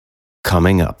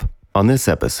Coming up on this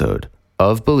episode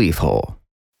of Belief Hole.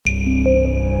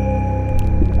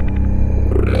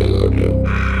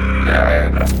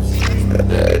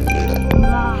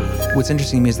 What's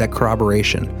interesting to me is that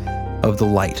corroboration of the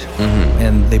light.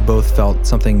 And they both felt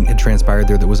something had transpired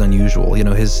there that was unusual. You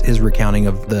know, his recounting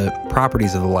of the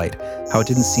properties of the light, how it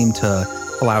didn't seem to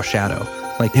allow shadow.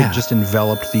 Like it just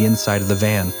enveloped the inside of the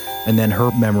van. And then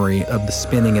her memory of the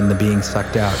spinning and the being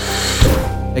sucked out.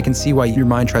 I can see why your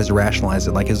mind tries to rationalize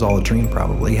it like it's all a dream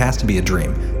probably. It has to be a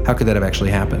dream. How could that have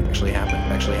actually happened?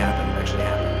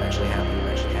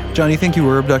 John, you think you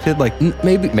were abducted? Like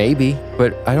Maybe,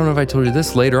 but I don't know if I told you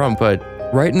this later on, but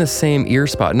right in the same ear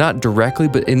spot, not directly,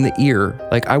 but in the ear.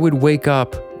 Like I would wake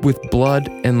up with blood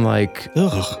and like,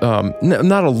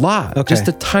 not a lot, just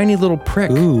a tiny little prick.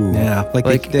 Ooh. Yeah,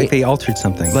 like they altered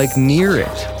something. Like near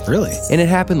it. Really? And it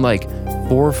happened like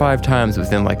 4 or 5 times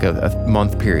within like a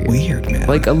month period. Weird, man.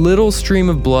 Like a little stream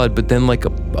of blood, but then like a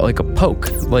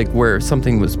poke, like where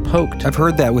something was poked. I've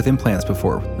heard that with implants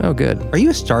before. Oh, good. Are you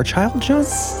a star child, John?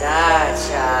 Star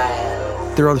Child.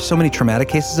 There are so many traumatic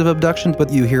cases of abduction,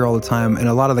 but you hear all the time, and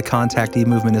a lot of the contactee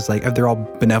movement is like, they're all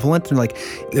benevolent. And like,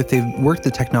 if they've worked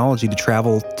the technology to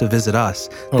travel to visit us,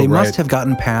 they must have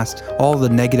gotten past all the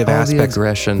negative aspects. The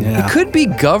aggression. Yeah. It could be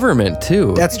government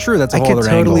too. That's true. That's a I whole could other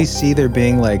totally angle. see there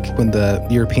being like when the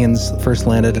Europeans first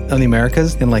landed on the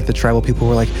Americas and like the tribal people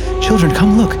were like, children,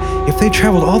 come look. If they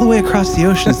traveled all the way across the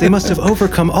oceans, they must have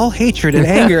overcome all hatred and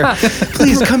anger.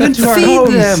 Please come into our Feed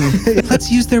homes. them.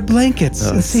 Let's use their blankets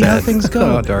and see how things go.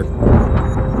 Oh, dark.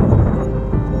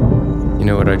 You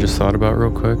know what I just thought about real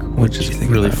quick? Which is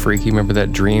really freaky. Remember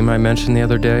that dream I mentioned the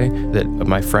other day that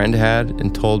my friend had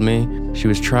and told me? She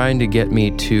was trying to get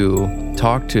me to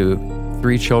talk to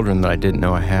 3 children that I didn't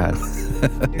know I had.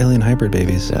 Alien hybrid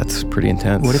babies. That's pretty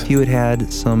intense. What if you had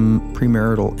had some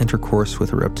premarital intercourse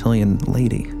with a reptilian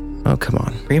lady? Oh, come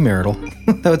on.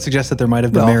 Premarital. That would suggest that there might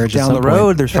have been Well, marriage down at the some road,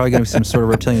 point. there's probably going to be some sort of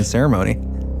reptilian ceremony.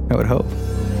 I would hope.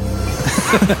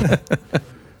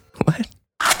 What?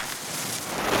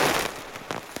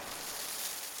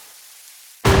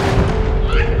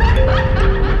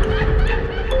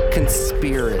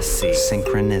 Conspiracy,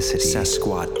 Synchronicity,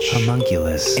 Sasquatch,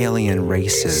 homunculus, alien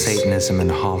races, Satanism in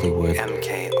Hollywood,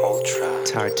 MK Ultra,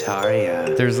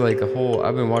 Tartaria. There's like a whole,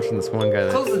 I've been watching this one guy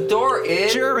that, Close the door, Ed.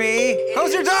 Jury,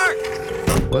 close your door!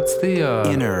 what's the,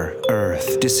 Inner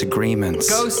Earth disagreements,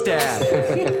 Ghost Dad?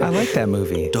 I like that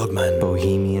movie. Dogman,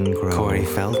 Bohemian Grove, Corey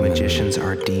Feldman, magicians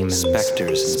are demons,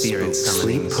 specters, spirits,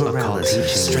 sleep sleep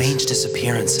paralysis, strange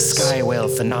disappearances, sky whale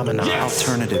phenomena,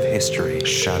 alternative history,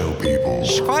 shadow people,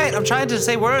 Quiet, I'm trying to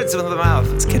say words with the mouth.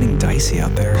 it's getting dicey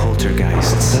out there,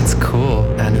 poltergeists, That's cool.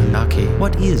 Anunnaki,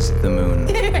 What is the moon?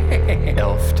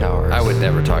 elf towers, I would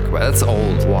never talk about it. That's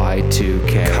old.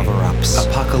 Y2K, cover-ups,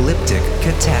 apocalyptic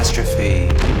catastrophe,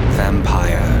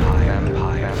 vampire.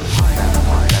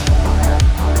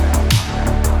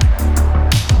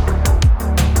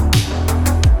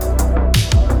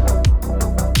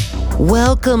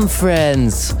 Welcome,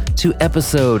 friends, to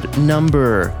episode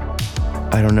number,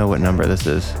 I don't know what number this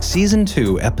is. Season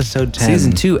 2, episode 10.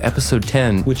 Season 2, episode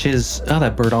 10. Which is,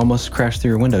 that bird almost crashed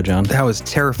through your window, John. That was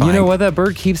terrifying. You know what? That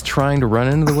bird keeps trying to run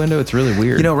into the window. It's really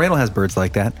weird. You know, Randall has birds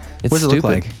like that. It's what does it look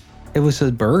stupid. like? It was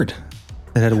a bird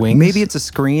that had wings. Maybe it's a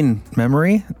screen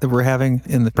memory that we're having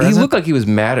in the present. He looked like he was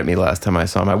mad at me last time I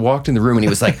saw him. I walked in the room and he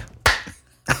was like,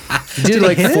 he did it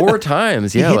like 4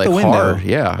 times. Yeah, hit like the window. hard.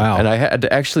 Yeah. Wow. And I had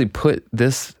to actually put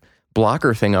this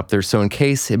blocker thing up there so in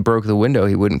case it broke the window,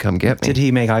 he wouldn't come get me. Did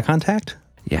he make eye contact?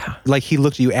 Yeah. Like he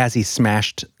looked at you as he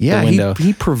smashed Yeah, the window.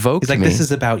 he provoked He's like, me. this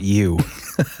is about you.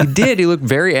 He did. He looked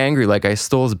very angry, like I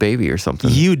stole his baby or something.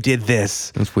 You did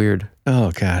this. It's weird.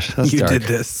 Oh, gosh. That's You dark. did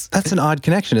this. That's an odd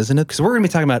connection, isn't it? Because we're going to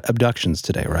be talking about abductions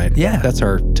today, right? Yeah. That's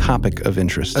our topic of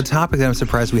interest. A topic that I'm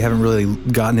surprised we haven't really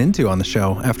gotten into on the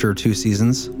show after 2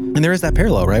 seasons. And there is that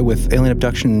parallel, right? With alien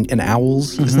abduction and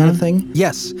owls. Isn't that a thing?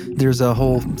 Yes, there's a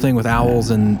whole thing with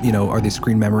owls and, you know, are they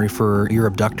screen memory for your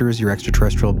abductors, your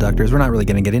extraterrestrial abductors? We're not really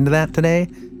going to get into that today.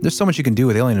 There's so much you can do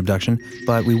with alien abduction,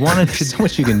 but we wanted to, So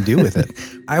much you can do with it.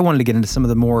 I wanted to get into some of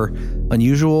the more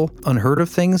unusual, unheard of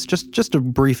things, just a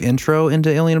brief intro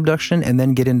into alien abduction, and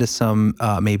then get into some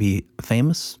maybe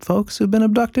famous folks who've been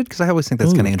abducted, because I always think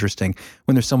that's kind of interesting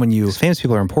when there's someone you Famous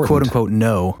people are important. quote unquote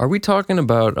know. Are we talking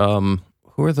about,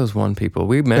 who are those one people?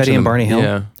 We mentioned Betty and them. Barney Hill?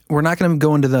 Yeah. We're not going to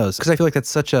go into those because I feel like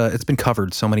that's it's been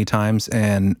covered so many times.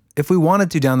 And if we wanted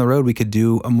to down the road, we could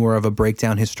do a more of a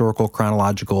breakdown, historical,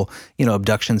 chronological,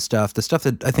 abduction stuff, the stuff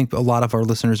that I think a lot of our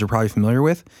listeners are probably familiar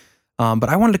with. But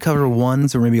I wanted to cover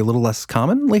ones that were maybe a little less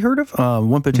commonly heard of.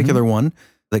 One particular one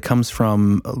that comes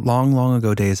from long, long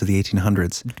ago days of the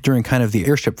 1800s during kind of the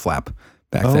airship flap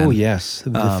back then. Oh, yes.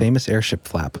 The famous airship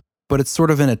flap. But it's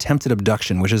sort of an attempted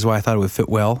abduction, which is why I thought it would fit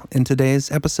well in today's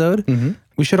episode.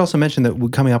 We should also mention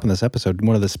that coming up in this episode,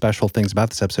 one of the special things about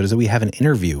this episode is that we have an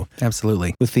interview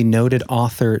Absolutely. with the noted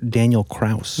author Daniel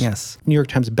Kraus. Yes. New York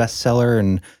Times bestseller.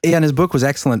 And Yeah, and his book was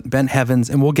excellent, Bent Heavens,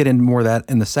 and we'll get into more of that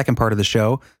in the second part of the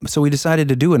show. So we decided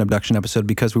to do an abduction episode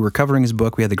because we were covering his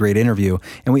book, we had the great interview,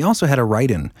 and we also had a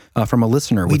write-in from a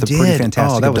listener with a pretty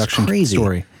fantastic that was abduction crazy.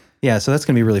 story. Yeah, so that's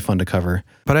going to be really fun to cover.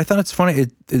 But I thought it's funny,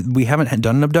 we haven't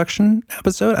done an abduction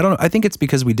episode. I don't know, I think it's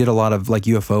because we did a lot of like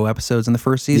UFO episodes in the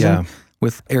first season Yeah.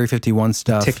 with Area 51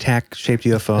 stuff. Tic Tac shaped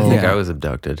UFO. I think Yeah. I was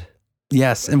abducted.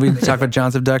 Yes, and we talked about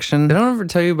John's abduction. Did I ever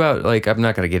tell you about, like, I'm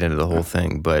not going to get into the whole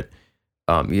thing, but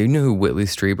you know who Whitley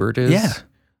Strieber is? Yeah.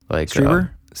 Like, Strieber?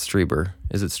 Strieber.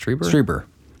 Is it Strieber? Strieber.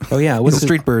 Oh, yeah. He's What's a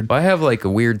street bird. Well, I have like a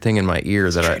weird thing in my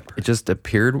ear that it just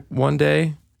appeared one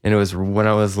day. And it was when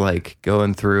I was like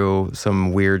going through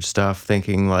some weird stuff,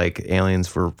 thinking like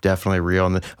aliens were definitely real.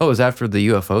 And it was after the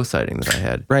UFO sighting that I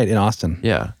had. Right, in Austin.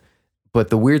 Yeah. But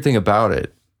the weird thing about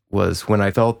it was when I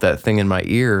felt that thing in my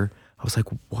ear, I was like,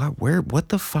 what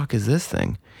the fuck is this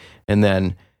thing? And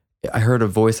then I heard a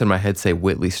voice in my head say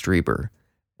Whitley Strieber.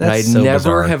 And I That's so never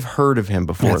bizarre. have heard of him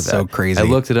before That's that. so crazy. I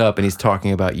looked it up and he's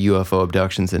talking about UFO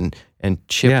abductions and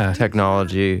chip Yeah.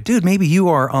 technology. Dude, maybe you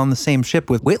are on the same ship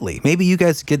with Whitley. Maybe you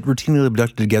guys get routinely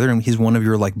abducted together and he's one of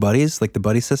your like buddies, like the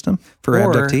buddy system for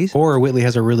abductees. Or Whitley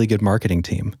has a really good marketing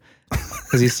team.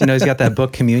 Because he's got that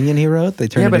book Communion he wrote. They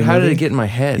turned Yeah, it but into a how did movie. it get in my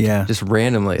head? Yeah. Just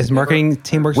randomly. His marketing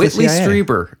team works Whitley for the CIA.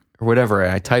 Strieber or whatever.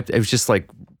 I typed, it was just like,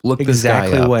 look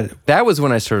Exactly this guy up. what- That was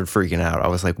when I started freaking out. I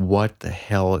was like, what the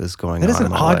hell is going That on is an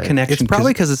in my odd life? connection. It's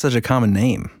probably because it's such a common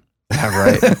name. Yeah,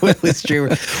 right. Whitley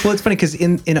Strieber. Well, it's funny because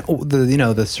in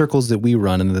the the circles that we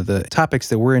run and the topics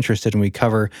that we're interested in, we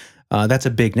cover. That's a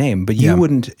big name, but you Yeah.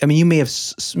 wouldn't. I mean, you may have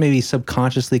maybe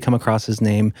subconsciously come across his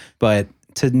name, but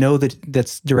to know that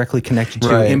that's directly connected to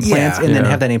Right. implants Yeah. and then Yeah.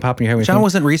 have that name pop in your head. John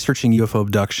wasn't researching UFO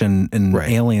abduction and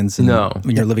aliens and No.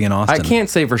 when you're living in I Austin. can't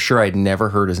say for sure I'd never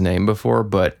heard his name before,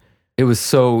 but it was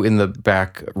so in the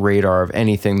back radar of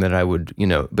anything that I would,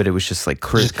 but it was just like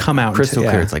Just come out and crystal yeah.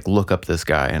 clear. It's like, look up this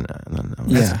guy. And then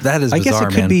That is I guess bizarre,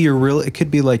 it could man. be it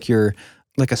could be like your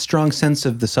like a strong sense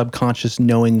of the subconscious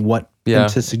knowing what Yeah.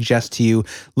 to suggest to you.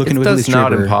 Looking at that's Whitley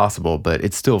not Strieber. impossible, but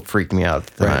it still freaked me out at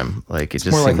the Right. time. Like, it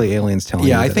just More seemed- likely aliens telling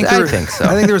Yeah, you. I that think it's- I think so. I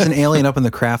think there was an alien up in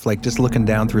the craft, like just looking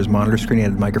down through his monitor screen. He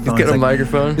had a microphone. Get It's a like,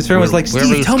 microphone. his friend was like, Wherever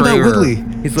Steve, the tell him about Strieber- Whitley.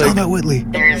 He's Tell like, him about Whitley.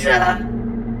 There's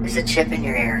a chip in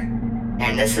your ear,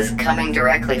 and this is coming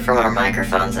directly from our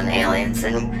microphones and aliens,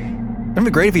 and It'd be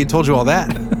great if he had told you all that.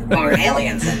 we're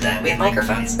aliens, and we have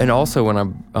microphones. And also, when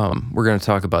we're going to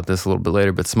talk about this a little bit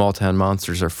later, but Small Town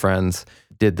Monsters Are Friends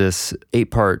did this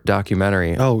 8-part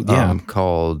documentary. Oh, yeah.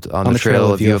 Called On the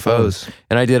Trail of UFOs,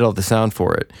 and I did all the sound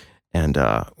for it. And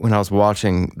when I was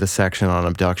watching the section on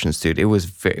abductions, dude, it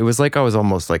was like I was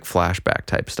almost like flashback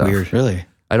type stuff. Weird. Really?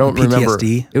 I don't remember.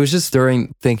 PTSD? It was just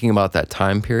during thinking about that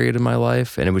time period in my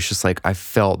life, and it was just like I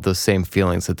felt those same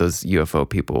feelings that those UFO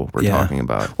people were Yeah. talking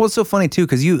about. Well, it's so funny too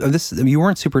because you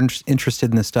weren't super interested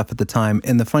in this stuff at the time,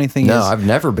 and the funny thing No, is, I've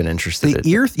never been interested. the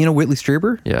ear. Whitley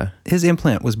Strieber. Yeah, His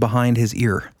implant was behind his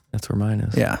ear. that's where mine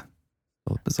is. Yeah,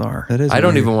 bizarre. That is I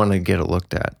don't weird. even want to get it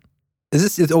looked at.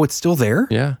 Is this? Oh, it's still there,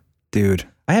 Yeah. dude.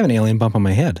 I have an alien bump on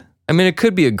my head. I mean, it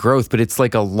could be a growth, but it's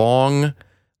like a long,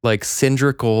 like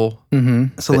cylindrical. Mm-hmm. It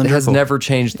has Cylindrical. never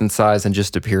changed in size and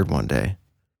just appeared one day.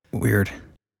 Weird.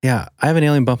 Yeah, I have an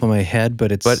alien bump on my head,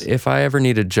 but it's. But if I ever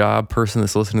need a job, person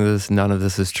that's listening to this, none of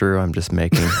this is true. I'm just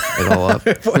making it all up.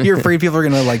 You're afraid people are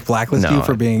gonna like blacklist No, you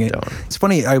for being I it. don't. It's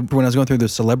funny. When I was going through the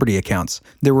celebrity accounts,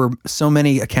 there were so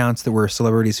many accounts that were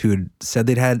celebrities who had said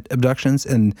they'd had abductions,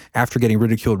 and after getting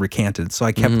ridiculed, recanted. So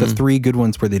I kept the 3 good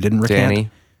ones where they didn't recant.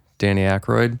 Danny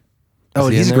Aykroyd. Oh,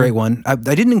 Is he he's a in there? great one. I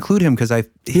didn't include him because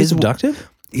he's abducted?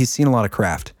 He's seen a lot of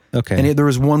craft. Okay. And there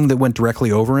was one that went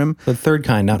directly over him. The third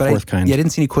kind, not But fourth kind. Yeah, I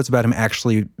didn't see any quotes about him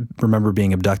actually remember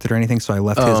being abducted or anything, so I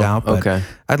left his Oh, out. But okay.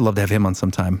 I'd love to have him on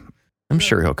sometime. I'm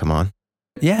sure he'll come on.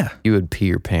 Yeah. You would pee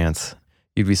your pants.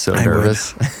 You'd be so I would.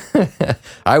 nervous.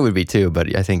 I would be too,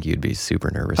 but I think you'd be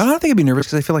super nervous. I don't think I'd be nervous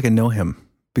because I feel like I know him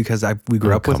because we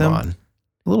grew Oh, up with come him on.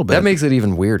 a little bit. That makes it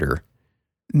even weirder.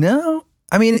 No.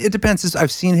 I mean, it depends.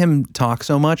 I've seen him talk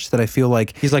so much that I feel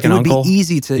like He's like it an would uncle? be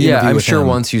easy to Yeah, interview I'm with sure him.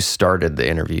 once you started the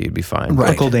interview, you'd be fine.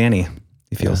 Right. Uncle Danny.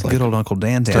 He feels like. Good old Uncle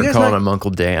Dan. Start guys calling not- him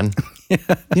Uncle Dan. Do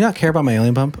you not care about my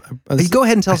alien bump? Go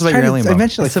ahead and tell us about your alien I bump.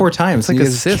 mentioned it like 4 times. It's like You a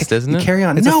guys cyst, isn't you it? Carry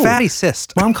on. It's No. a fatty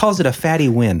cyst. Mom calls it a fatty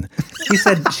win. She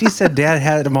said Dad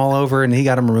had him all over and he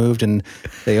got him removed and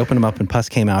they opened him up and pus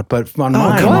came out. But on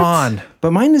mine, come on.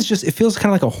 But mine is just, it feels kind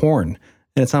of like a horn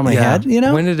and it's on my Yeah. head, you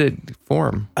know? When did it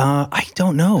form? I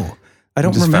don't know. I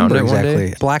don't just found remember it one day?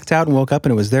 exactly. Blacked out and woke up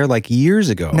and it was there like years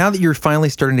ago. Now that you're finally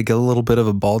starting to get a little bit of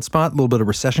a bald spot, a little bit of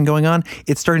recession going on,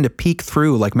 it's starting to peek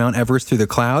through like Mount Everest through the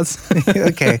clouds.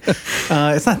 Okay.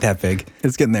 It's not that big.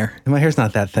 It's getting there. My hair's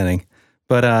not that thinning.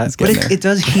 But getting there. it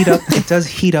does heat up. It does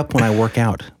heat up when I work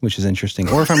out, which is interesting.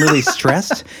 Or if I'm really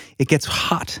stressed, it gets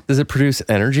hot. Does it produce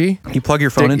energy? You plug your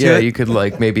phone into yeah, it. you could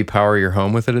like maybe power your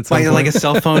home with it at some point. Like a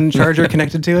cell phone charger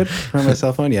connected to it from my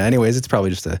cell phone. Yeah. Anyways, it's probably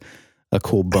just a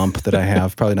cool bump that I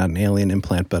have. Probably not an alien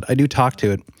implant, but I do talk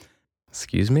to it.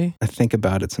 Excuse me? I think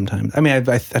about it sometimes. I mean, I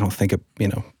don't think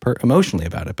emotionally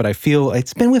about it, but I feel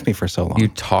it's been with me for so long. You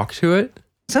talk to it?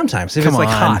 Sometimes if Come it's like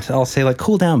on. hot, I'll say like,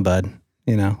 "Cool down, bud."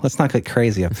 Let's not get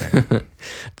crazy up there.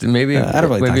 Maybe I don't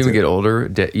really when talk we to get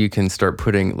older, you can start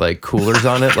putting like coolers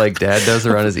on it, like Dad does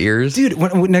around his ears. Dude,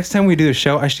 next time we do a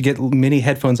show, I should get mini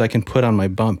headphones I can put on my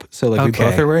bump. So like we Okay.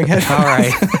 both are wearing headphones. All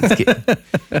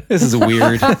right. This is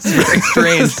weird. It's very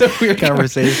strange. It's a weird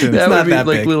Conversation. that not would be that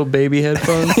like big. little baby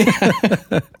headphones.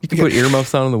 You can put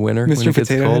earmuffs on in the winter when Mr. it gets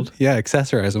Potato cold. Head. Yeah,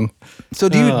 accessorize them. So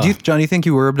do you, John, you think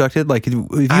you were abducted? Like if you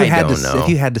I had don't to, know. if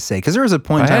you had to say, because there was a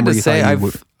point I in time had where to you say thought you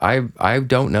would. I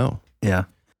don't know. Yeah.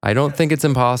 I don't think it's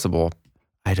impossible.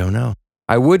 I don't know.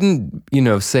 I wouldn't,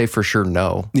 say for sure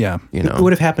no. Yeah. It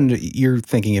would have happened. You're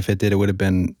thinking if it did, it would have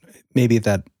been maybe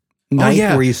that night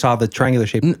yeah. where you saw the triangular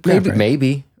shape.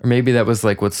 Maybe, or maybe that was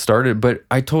like what started. But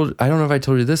I don't know if I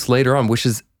told you this later on, which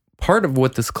is part of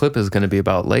what this clip is going to be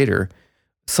about later,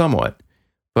 somewhat.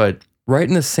 But right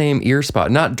in the same ear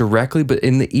spot, not directly, but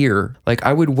in the ear, like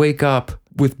I would wake up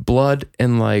with blood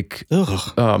and like,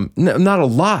 not a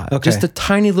lot, Okay. just a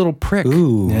tiny little prick,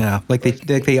 Ooh, Yeah. Like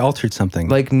they altered something.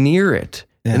 like near it.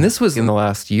 Yeah. And this was in the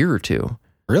last year or two.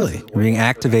 really? You're being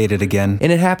activated again.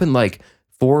 And it happened like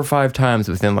 4 or 5 times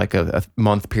within like a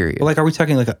month period. Well, like, are we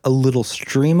talking like a little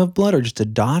stream of blood or just a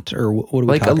dot or what are we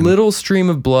like talking? a little stream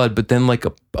of blood, but then like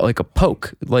a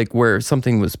poke, like where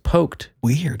something was poked.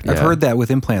 Weird. I've Yeah. heard that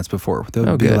with implants before. There would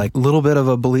Oh, be good. like a little bit of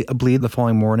a bleed the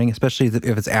following morning, especially if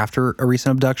it's after a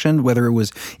recent abduction, whether it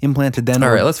was implanted then All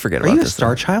or. right, let's forget Are about you a this.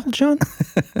 star child, John?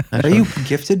 Are you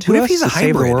gifted to What us if he's a to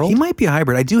save the hybrid? world? He might be a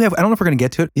hybrid. I don't know if we're going to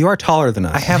get to it. You are taller than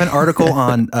us. I have an article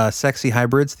on sexy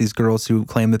hybrids, these girls who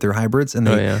claim that they're hybrids, and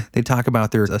they talk about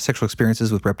their sexual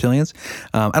experiences with reptilians.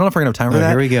 I don't know if we're going to have time for that.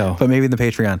 Here we go. But maybe in the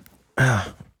Patreon.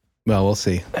 Well, we'll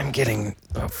see. I'm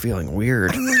feeling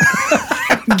weird.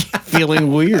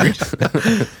 Feeling weird.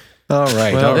 All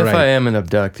right. Well, all if right. I am an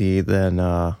abductee, then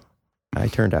I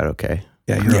turned out okay.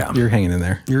 You're hanging in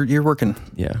there. You're working.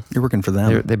 Yeah. You're working for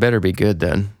them. They better be good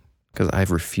then, because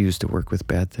I've refused to work with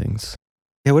bad things.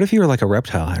 Yeah. What if you were like a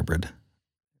reptile hybrid?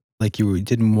 Like you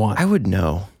didn't want. I would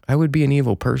know. I would be an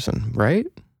evil person, right?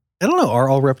 I don't know. Are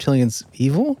all reptilians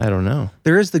evil? I don't know.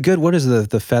 There is the good. What is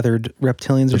the feathered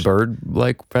reptilians? The Or-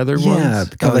 bird-like feathered Yeah, ones?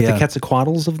 kind of like yeah. the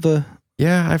Quetzalcoatl's of the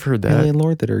Yeah, I've heard that. alien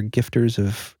lore that are gifters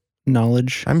of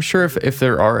knowledge. I'm sure if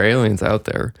there are aliens out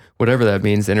there, whatever that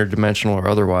means, interdimensional or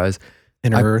otherwise,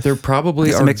 Inner Earth. there probably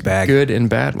It's a are mixed bag. good and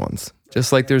bad ones.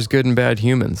 Just like there's good and bad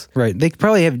humans. Right. They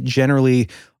probably have generally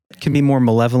can be more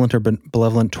malevolent or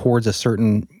benevolent towards a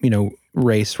certain,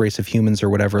 race of humans or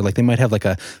whatever. Like they might have like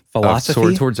a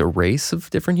philosophy, Towards a race of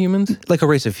different humans? like the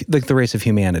race of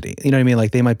humanity. You know what I mean?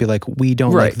 Like they might be like, we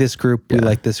don't Right. like this group, we Yeah.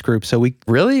 like this group. So we,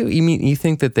 Really? You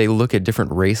think that they look at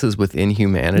different races within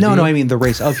humanity? no, I mean the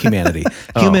race of humanity,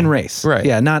 human race. right.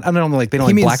 Yeah. Not, I don't like, they don't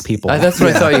He like means- black people. That's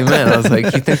what I thought you meant. I was like,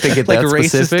 you think they get like that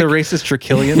specific? the racist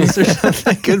Trichilians or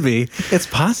something. Could be. It's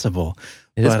possible.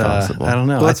 It is But, possible. I don't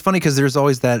know. Well, it's funny because there's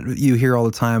always that you hear all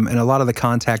the time, and a lot of the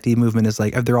contactee movement is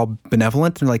like they're all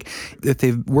benevolent. And like if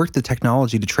they've worked the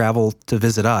technology to travel to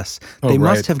visit us, they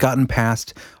must right. have gotten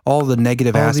past all the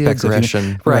negative All the aspects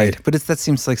aggression. of right. Right. But that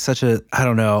seems like such a I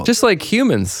don't know. Just like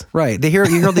humans. Right. You hear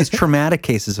all these traumatic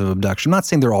cases of abduction. I'm not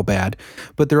saying they're all bad,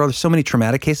 but there are so many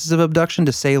traumatic cases of abduction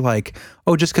to say like,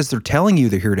 oh, just because they're telling you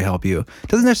they're here to help you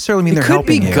doesn't necessarily mean It they're could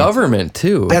be helping you. government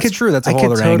too. That's true. That's a I whole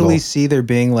could other totally angle. see there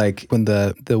being like when the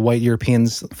white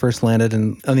Europeans first landed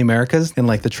on the Americas, and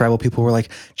like the tribal people were like,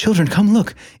 "Children, come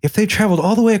look! If they traveled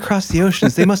all the way across the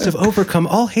oceans, they must have overcome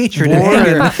all hatred and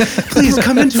anger. Please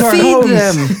come into our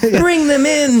homes. Bring them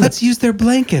in. Let's use their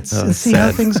blankets and see how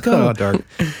sad. things go." Oh, dark.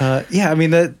 Yeah, I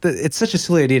mean, it's such a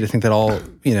silly idea to think that all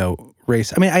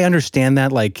race. I mean, I understand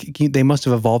that. Like, they must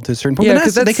have evolved to a certain point. Yeah, but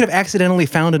 'cause they that's- could have accidentally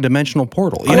found a dimensional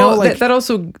portal. You know, Well, like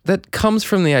that comes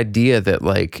from the idea that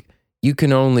like you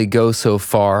can only go so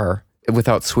far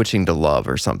without switching to love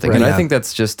or something. Right. And I Yeah. think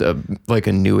that's just a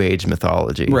new age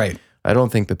mythology. Right. I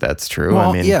don't think that that's true. Well,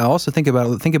 I mean, yeah. Also think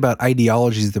about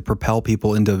ideologies that propel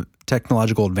people into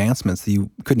technological advancements that you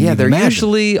couldn't. yeah, even they're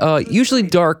imagine. usually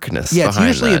darkness. Yeah, it's behind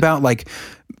usually that. about like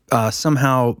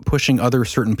somehow pushing other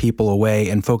certain people away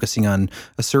and focusing on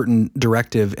a certain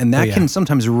directive, and that can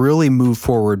sometimes really move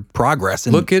forward progress.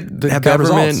 And Look at the have bad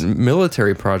results. government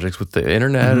military projects with the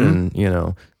internet, and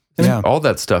Yeah. all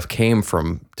that stuff came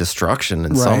from destruction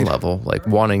in some Right. level, like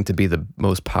wanting to be the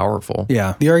most powerful.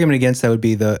 Yeah, the argument against that would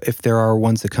be if there are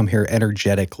ones that come here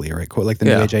energetically, right? Quote, like the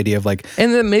New Yeah. Age idea of like,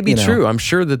 And that may be You know. true. I'm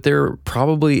sure that there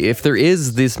probably, if there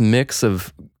is this mix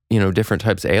of, different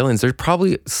types of aliens, there's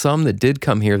probably some that did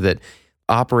come here that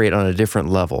operate on a different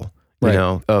level, Right.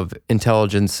 of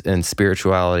intelligence and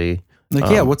spirituality.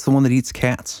 like what's the one that eats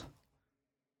cats?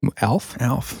 Alf.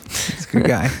 Alf. He's a good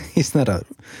guy. He's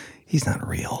not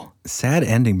real. Sad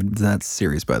ending, but that's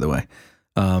serious, by the way.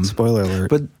 Spoiler alert.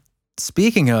 But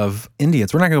speaking of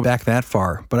Indians, we're not going to go back that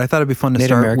far, but I thought it'd be fun to Native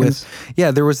start Americans? with.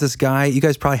 Yeah, there was this guy. You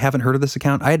guys probably haven't heard of this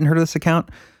account. I hadn't heard of this account,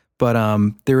 but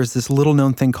there was this little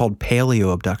known thing called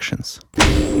paleo abductions.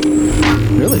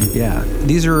 Really? Yeah.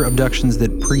 These are abductions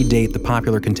that predate the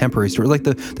popular contemporary story, like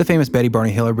the famous Betty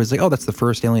Barney Hill. Everybody's like, oh, that's the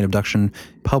first alien abduction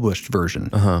published version.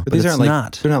 Uh-huh. But these it's aren't like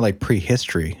not. they're not like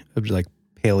prehistory of like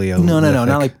paleo. No, not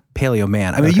like paleo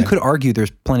man. I mean, you Okay. could argue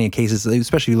there's plenty of cases,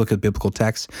 especially if you look at biblical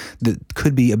texts, that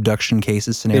could be abduction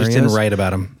cases, They scenarios. just didn't write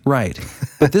about them. Right.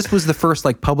 But this was the first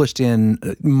like published in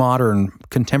modern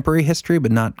contemporary history,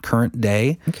 but not current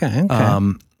day. Okay.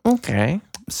 Okay.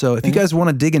 So if you guys want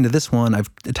to dig into this one, I've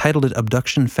titled it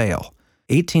Abduction Fail,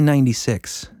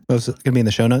 1896. Was it gonna be in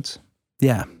the show notes?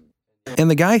 Yeah. And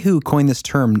the guy who coined this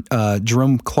term,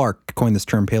 Jerome Clark, coined this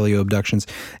term paleo abductions.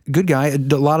 Good guy, a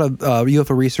lot of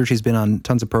UFO research. He's been on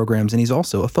tons of programs, and he's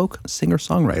also a folk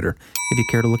singer-songwriter, if you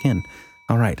care to look in.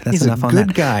 All right, that's He's enough a on good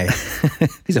that. guy.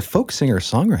 He's a folk singer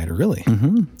songwriter, really. I was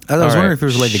All wondering right. if it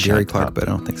was related to Gary Shut Clark, up. but I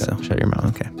don't think so. Shut your mouth.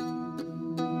 Okay.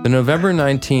 The November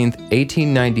 19th,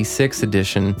 1896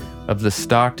 edition of the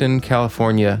Stockton,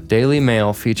 California Daily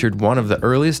Mail featured one of the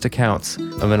earliest accounts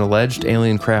of an alleged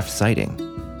alien craft sighting.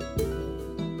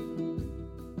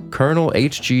 Colonel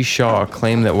H.G. Shaw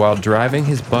claimed that while driving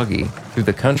his buggy through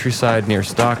the countryside near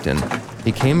Stockton,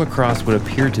 he came across what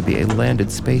appeared to be a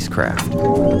landed spacecraft.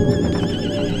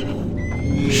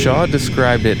 Shaw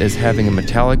described it as having a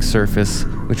metallic surface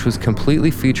which was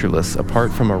completely featureless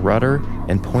apart from a rudder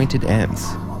and pointed ends.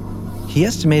 He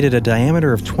estimated a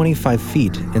diameter of 25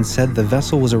 feet and said the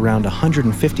vessel was around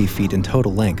 150 feet in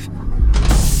total length.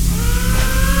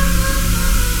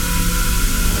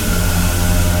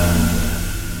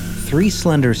 Three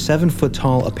slender,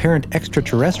 7-foot-tall apparent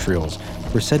extraterrestrials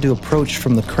were said to approach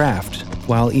from the craft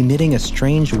while emitting a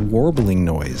strange warbling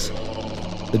noise.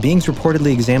 The beings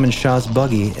reportedly examined Shaw's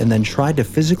buggy and then tried to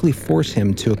physically force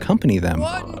him to accompany them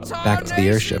back to the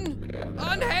airship.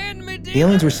 The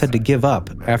aliens were said to give up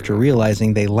after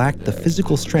realizing they lacked the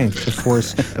physical strength to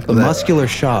force the muscular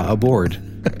Shaw aboard.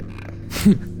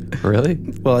 Really?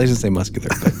 Well, I shouldn't say muscular,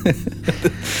 but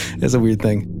it's a weird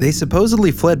thing. They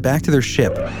supposedly fled back to their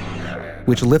ship,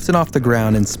 which lifted off the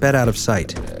ground and sped out of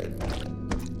sight.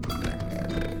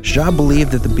 Shaw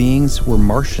believed that the beings were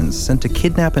Martians sent to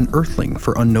kidnap an Earthling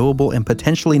for unknowable and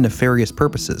potentially nefarious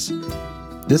purposes.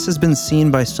 This has been seen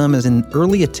by some as an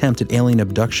early attempt at alien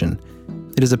abduction.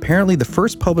 It is apparently the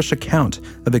first published account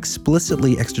of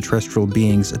explicitly extraterrestrial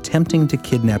beings attempting to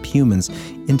kidnap humans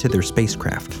into their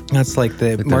spacecraft. That's like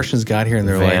the Martians got here and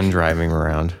they're Van like, driving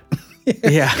around.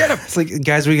 yeah. It's like,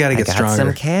 guys, we got to get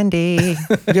stronger. candy.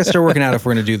 We got to start working out if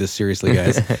we're going to do this seriously,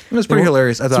 guys. It was pretty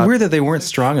hilarious. I It's thought, weird that they weren't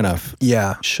strong enough.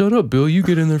 yeah, Shut up, Bill. You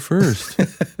get in there first.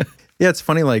 yeah. It's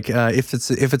funny, like if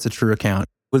it's a true account,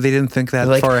 well, they didn't think that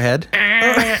Like, far ahead.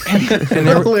 And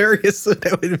how hilarious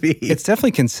that would be. It's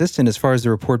definitely consistent as far as the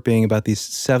report being about these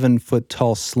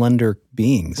 7-foot-tall, slender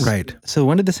beings. Right. So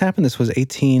when did this happen? This was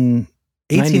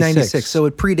 1896. So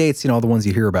it predates, all the ones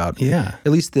you hear about. Yeah.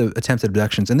 At least the attempted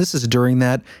abductions. And this is during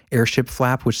that airship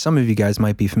flap, which some of you guys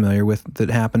might be familiar with, that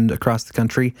happened across the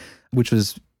country, which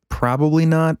was probably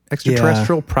not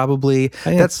extraterrestrial. Probably.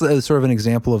 think That's sort of an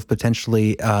example of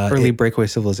potentially early breakaway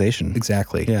civilization.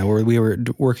 Exactly. Yeah, where we were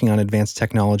working on advanced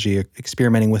technology,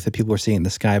 experimenting with it. People were seeing it in the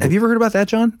sky. But Have you ever heard about that,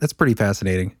 John? That's pretty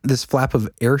fascinating. This flap of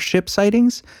airship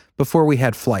sightings before we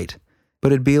had flight.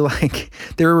 But it'd be like,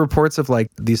 there were reports of like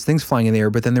these things flying in the air,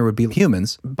 but then there would be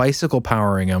humans bicycle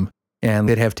powering them and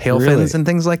they'd have tail Really? fins and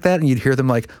things like that, and you'd hear them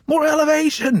like, more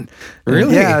elevation.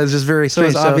 Really? Yeah, it was just very So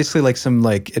strange. it's obviously like some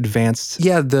like advanced.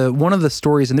 Yeah, one of the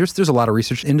stories, and there's a lot of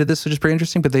research into this, which is pretty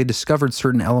interesting, but they discovered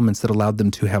certain elements that allowed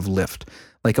them to have lift,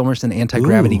 like almost an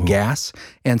anti-gravity Ooh. gas.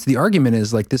 And so the argument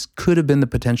is like this could have been the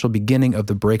potential beginning of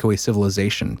the breakaway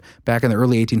civilization back in the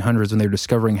early 1800s when they were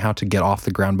discovering how to get off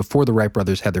the ground before the Wright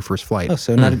brothers had their first flight. Oh,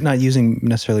 so not using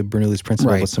necessarily Bernoulli's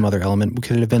principle, Right. but some other element.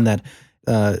 Could it have been that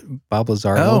Bob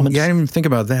Lazar Oh, element? yeah, I didn't even think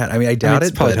about that. I mean, I doubt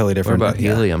it's it. probably but totally What different. about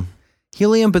helium?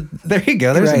 helium, but There you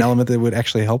go. There's Right. an element that would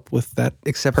actually help with that.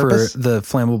 except purpose. for the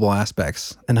flammable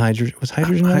aspects. And hydrogen was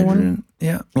hydrogen another one? Hydrogen,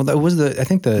 yeah. Well, that was the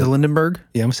The Lindenberg.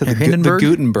 yeah, I almost said Or the Hindenburg?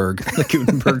 Gutenberg. The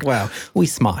Gutenberg. Wow, we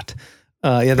smart.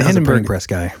 Yeah, the That was a printing Hindenburg. press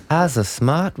guy. That's a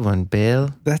smart one,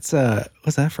 Bill. That's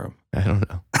what's that from? I don't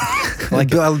know. Like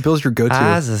Bill's your go-to.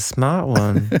 That's a smart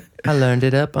one. I learned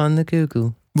it up on the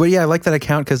Google. But yeah, I like that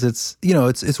account because it's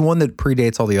it's one that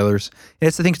predates all the others. And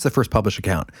I think it's the first published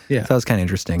account. Yeah. So that was kind of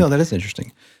interesting. No, that is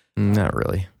interesting. Not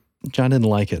really. John didn't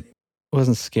like it. It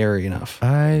wasn't scary enough.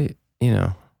 I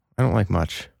don't like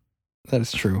much. That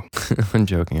is true. I'm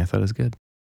joking. I thought it was good.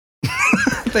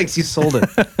 Thanks, you sold it.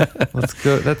 Let's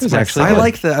go. That's was my actually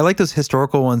second. I like those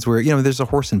historical ones where there's a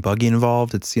horse and buggy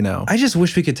involved. It's I just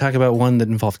wish we could talk about one that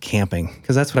involved camping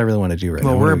because that's what I really want to do right now.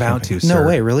 Well, I wanna we're go about camping. to, No sir.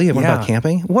 way, really? What Yeah. about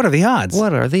camping? What are the odds?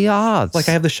 What are the odds? Like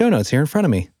I have the show notes here in front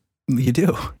of me. you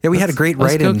do. Yeah, we had a great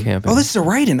Let's go write-in. camping. Oh, this is a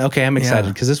write-in. Okay, I'm excited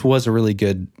Yeah. because this was a really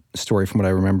good story from what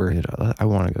I remember. Dude, I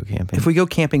want to go camping. If we go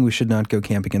camping, we should not go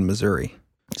camping in Missouri.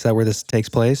 Is that where this takes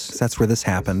place? 'Cause that's where this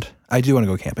happened. I do want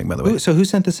to go camping, by the way. So who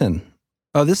sent this in?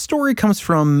 This story comes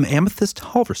from Amethyst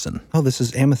Halverson. Oh, this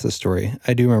is Amethyst story.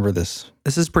 I do remember this.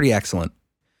 This is pretty excellent.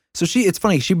 So it's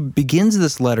funny, she begins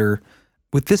this letter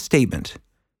with this statement.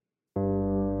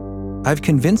 I've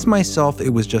convinced myself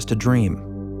it was just a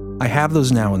dream. I have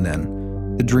those now and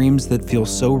then. The dreams that feel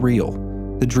so real.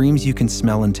 The dreams you can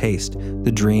smell and taste.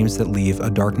 The dreams that leave a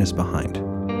darkness behind.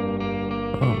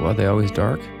 Oh, are they always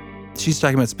dark? She's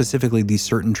talking about specifically these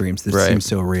certain dreams that Right. seem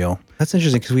so real. That's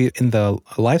interesting because in the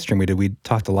live stream we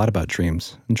talked a lot about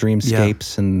dreams,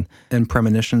 dreamscapes, and And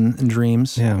premonition and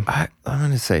dreams. yeah. I'm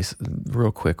going to say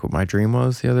real quick what my dream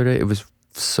was the other day. It was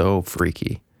so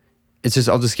freaky.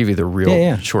 I'll just give you the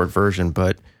real short version.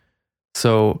 But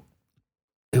so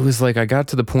it was like I got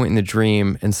to the point in the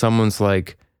dream and someone's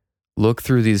like, look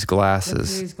through these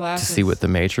glasses to see what the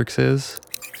Matrix is.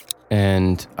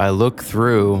 And I looked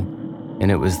through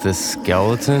and it was this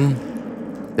skeleton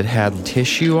that had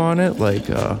tissue on it. Like,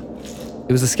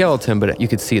 it was a skeleton, but you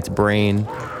could see its brain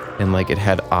and like it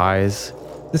had eyes.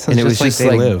 This And sounds it was just like just they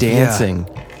like live. dancing.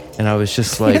 And I was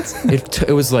just like,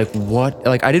 it was like, what?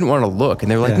 Like, I didn't want to look.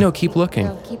 And they were like, Yeah. no, keep looking.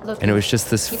 No, keep looking. And it was just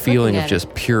this Keep feeling looking of at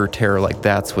just pure terror. Like,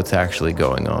 that's what's actually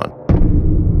going on.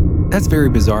 That's very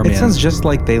bizarre, man. It sounds just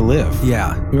like they live.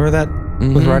 Yeah. Remember that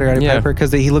with Mhm, Ryder Roddy yeah. Piper?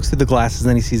 Because he looks through the glasses and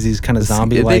then he sees these kind of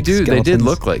zombie-like They did skeletons.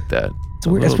 look like that. It's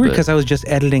weird. It's weird because I was just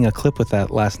editing a clip with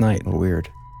that last night. Weird.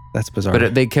 That's bizarre.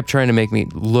 But they kept trying to make me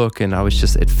look, and I was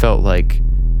just, it felt like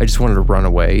I just wanted to run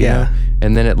away. you Yeah. know?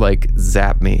 And then it like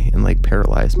zapped me and like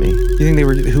paralyzed me. you think they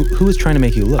were who was trying to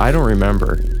make you look? I don't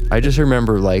remember. I just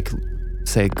remember like,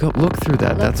 say, go look through that.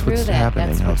 Look That's through what's that. happening.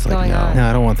 That's I was what's like, going no. on. No,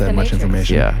 I don't want that The much Matrix.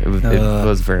 information. Yeah, it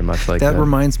was very much like that. That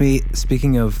reminds me,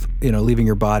 speaking of, leaving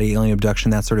your body, alien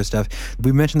abduction, that sort of stuff.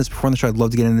 We mentioned this before on the show. I'd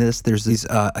love to get into this. There's these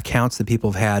accounts that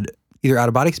people have had either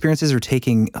out-of-body experiences or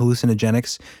taking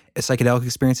hallucinogenics, psychedelic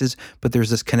experiences, but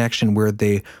there's this connection where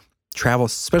they travel,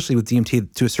 especially with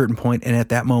DMT, to a certain point, and at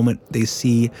that moment, they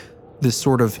see this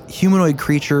sort of humanoid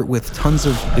creature with tons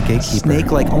of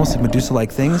snake-like, almost like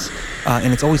Medusa-like things,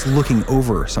 and it's always looking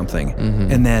over something.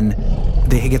 And then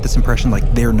they get this impression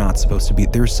like they're not supposed to be.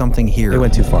 There's something here. They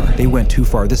went too far. They went too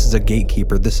far. This is a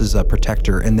gatekeeper. This is a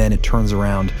protector. And then it turns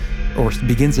around or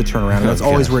begins to turn around. And that's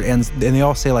always where it ends. And they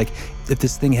all say like, if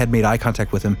this thing had made eye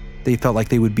contact with him, they felt like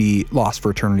they would be lost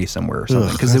for eternity somewhere or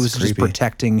something. Because it that's was just creepy.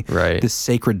 protecting Right. this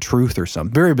sacred truth or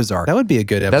something. Very bizarre. That would be a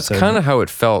good episode. That's kind of how it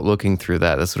felt looking through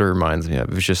that. That's what it reminds me of.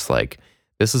 It was just like,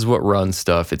 this is what runs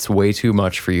stuff. It's way too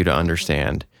much for you to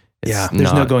understand. It's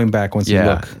There's no not- going back once you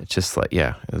Yeah, look. it's just like,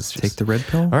 yeah. It was just, Take the red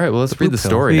pill. all right, well, let's read the blue pill.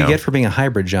 story What do you now. get for being a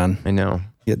hybrid, John? I know.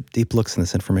 You get deep looks in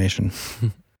this information.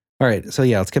 All right, so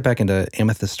yeah, let's get back into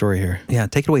Amethyst's story here. Yeah,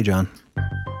 take it away, John.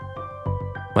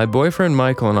 My boyfriend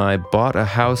Michael and I bought a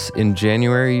house in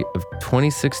January of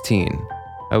 2016.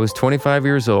 I was 25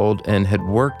 years old and had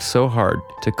worked so hard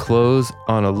to close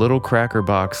on a little cracker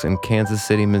box in Kansas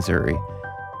City, Missouri.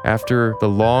 After the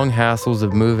long hassles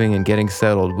of moving and getting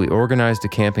settled, we organized a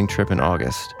camping trip in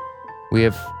August. We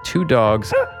have 2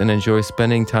 dogs and enjoy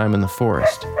spending time in the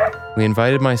forest. We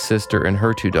invited my sister and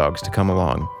her 2 dogs to come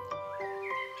along.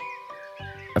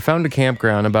 I found a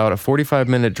campground about a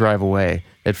 45-minute drive away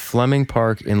at Fleming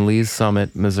Park in Lee's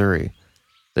Summit, Missouri.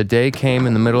 The day came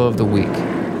in the middle of the week.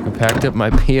 I packed up my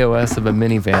POS of a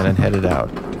minivan and headed out.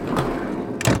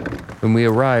 When we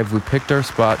arrived, we picked our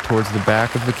spot towards the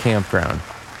back of the campground,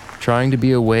 trying to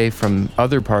be away from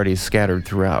other parties scattered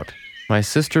throughout. My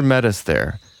sister met us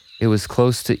there. It was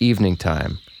close to evening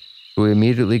time. We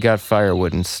immediately got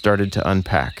firewood and started to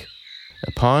unpack.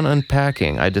 Upon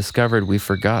unpacking, I discovered we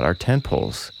forgot our tent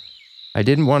poles. I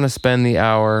didn't want to spend the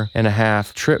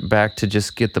hour-and-a-half trip back to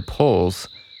just get the poles,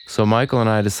 so Michael and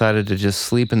I decided to just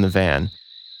sleep in the van.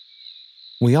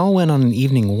 We all went on an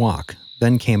evening walk,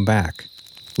 then came back,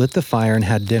 lit the fire and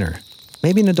had dinner,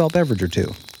 maybe an adult beverage or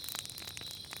two.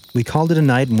 We called it a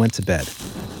night and went to bed.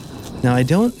 Now, I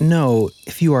don't know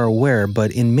if you are aware,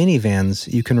 but in minivans,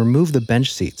 you can remove the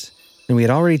bench seats, and we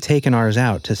had already taken ours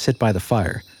out to sit by the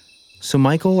fire. So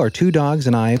Michael, our 2 dogs,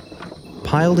 and I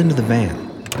piled into the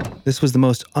van. This was the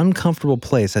most uncomfortable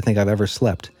place I think I've ever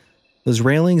slept. Those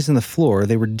railings in the floor,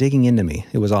 they were digging into me.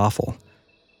 It was awful.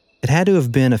 It had to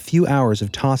have been a few hours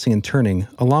of tossing and turning,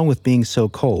 along with being so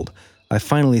cold. I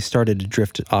finally started to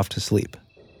drift off to sleep.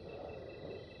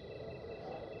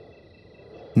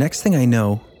 Next thing I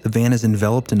know, the van is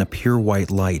enveloped in a pure white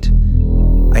light.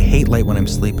 I hate light when I'm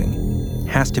sleeping.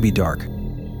 Has to be dark.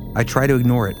 I try to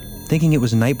ignore it, thinking it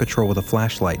was night patrol with a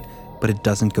flashlight, but it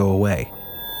doesn't go away.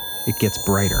 It gets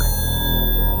brighter.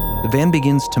 The van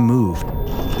begins to move.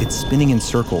 It's spinning in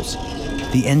circles.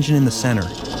 The engine in the center.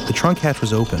 The trunk hatch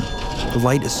was open. The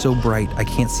light is so bright I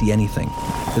can't see anything.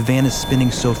 The van is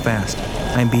spinning so fast.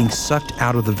 I'm being sucked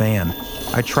out of the van.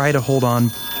 I try to hold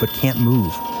on, but can't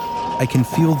move. I can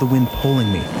feel the wind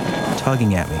pulling me,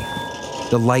 tugging at me.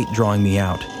 The light drawing me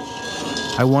out.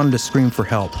 I wanted to scream for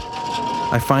help.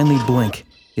 I finally blink.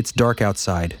 It's dark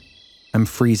outside. I'm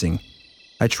freezing.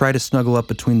 I try to snuggle up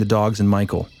between the dogs and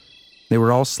Michael. They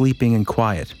were all sleeping and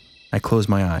quiet. I close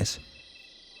my eyes.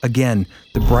 Again,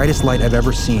 the brightest light I've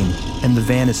ever seen, and the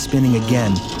van is spinning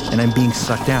again, and I'm being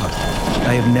sucked out.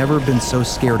 I have never been so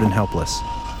scared and helpless.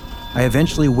 I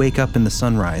eventually wake up in the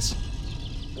sunrise.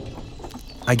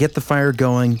 I get the fire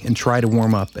going and try to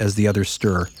warm up as the others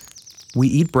stir. We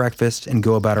eat breakfast and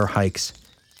go about our hikes.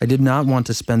 I did not want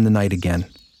to spend the night again,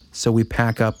 so we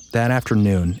pack up that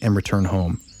afternoon and return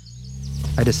home.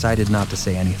 I decided not to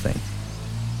say anything.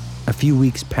 A few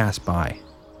weeks pass by.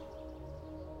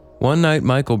 One night,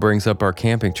 Michael brings up our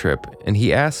camping trip, and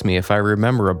he asks me if I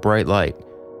remember a bright light.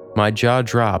 My jaw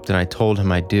dropped, and I told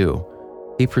him I do.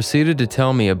 He proceeded to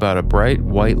tell me about a bright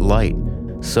white light,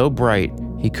 so bright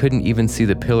he couldn't even see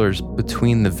the pillars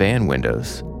between the van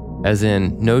windows, as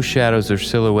in no shadows or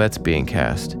silhouettes being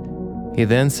cast. He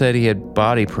then said he had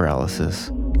body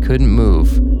paralysis, couldn't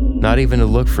move, not even to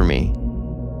look for me.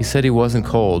 He said he wasn't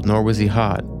cold, nor was he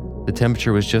hot. The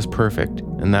temperature was just perfect,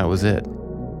 and that was it.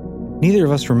 Neither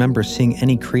of us remember seeing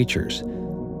any creatures,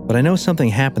 but I know something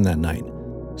happened that night.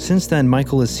 Since then,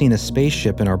 Michael has seen a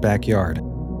spaceship in our backyard.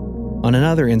 On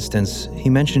another instance, he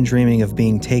mentioned dreaming of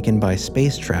being taken by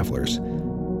space travelers.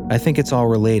 I think it's all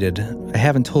related. I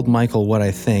haven't told Michael what I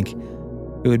think.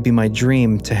 It would be my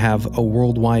dream to have a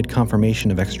worldwide confirmation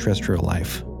of extraterrestrial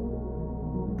life.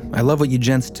 I love what you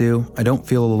gents do. I don't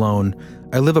feel alone.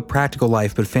 I live a practical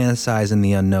life, but fantasize in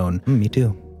the unknown. Me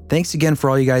too. Thanks again for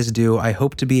all you guys do. I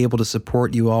hope to be able to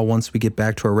support you all once we get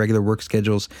back to our regular work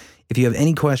schedules. If you have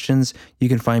any questions, you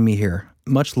can find me here.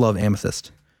 Much love,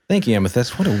 Amethyst. Thank you,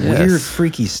 Amethyst. What a weird,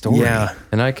 freaky story. Yeah.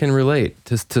 And I can relate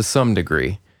to some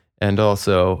degree. And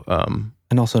also...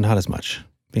 and also not as much.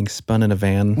 Being spun in a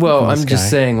van. Well, from the I'm just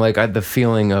sky. saying, like, the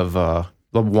feeling of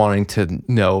wanting to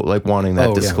know, like wanting that Oh,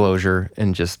 yeah. disclosure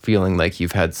and just feeling like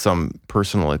you've had some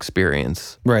personal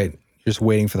experience. Right. Just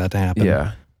waiting for that to happen.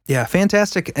 Yeah. Yeah,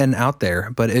 fantastic and out there.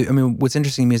 But what's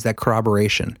interesting to me is that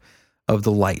corroboration of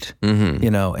the light,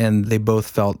 and they both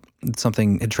felt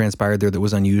something had transpired there that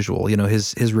was unusual. You know,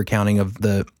 his recounting of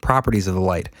the properties of the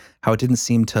light, how it didn't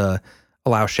seem to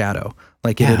allow shadow.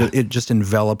 Like it just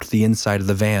enveloped the inside of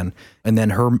the van. And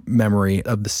then her memory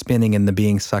of the spinning and the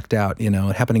being sucked out,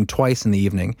 happening twice in the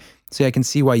evening. See, I can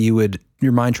see why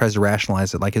your mind tries to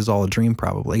rationalize it like it's all a dream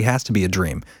probably. It has to be a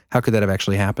dream. How could that have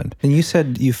actually happened? And you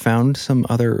said you found some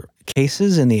other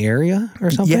cases in the area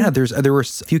or something? Yeah, there were a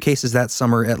few cases that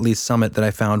summer at Lee's Summit that I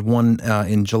found, one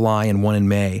in July and one in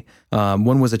May.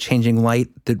 One was a changing light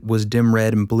that was dim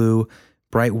red and blue,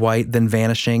 bright white, then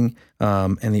vanishing.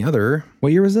 And the other...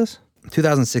 What year was this?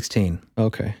 2016.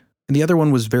 Okay. And the other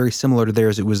one was very similar to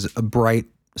theirs. It was a bright,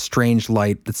 strange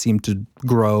light that seemed to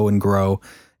grow and grow.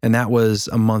 And that was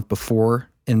a month before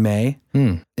in May.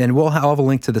 And I'll have a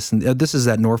link to this. This is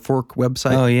that Norfolk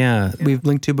website. Oh, yeah. We've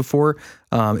linked to before.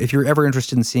 If you're ever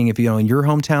interested in seeing if in your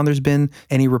hometown there's been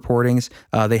any reportings,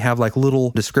 they have like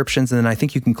little descriptions, and then I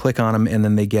think you can click on them, and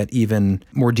then they get even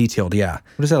more detailed. Yeah.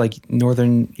 What is that, like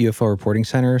Northern UFO Reporting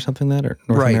Center or something like that? Or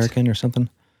North Right. American or something?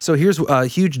 So here's a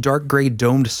huge dark gray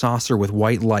domed saucer with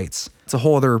white lights. It's a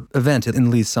whole other event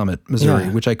in Lee's Summit, Missouri,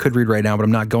 Yeah. which I could read right now, but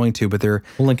I'm not going to. But there,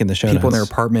 We'll link in the show people in their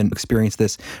notes. apartment experienced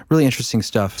this. Really interesting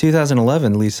stuff.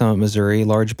 2011, Lee's Summit, Missouri,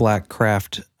 large black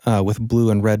craft with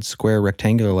blue and red square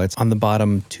rectangular lights on the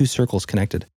bottom, 2 circles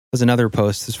connected. There's another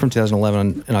post. This is from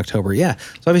 2011 in October. Yeah.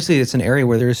 So obviously it's an area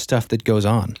where there's stuff that goes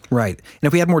on. Right. And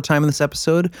if we had more time in this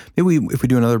episode, maybe if we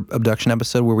do another abduction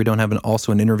episode where we don't have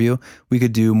also an interview, we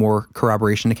could do more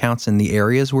corroboration accounts in the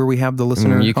areas where we have the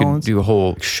listener You could call-ins. do a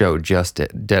whole show just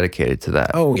dedicated to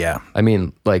that. Oh, yeah. I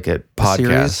mean, like a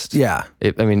podcast. Series? Yeah.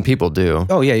 People do.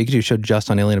 Oh, yeah. You could do a show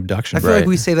just on alien abduction. I feel like Right.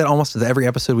 we say that almost to every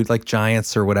episode. We'd like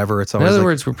giants or whatever. It's In always other like,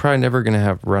 words, we're probably never going to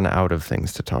have run out of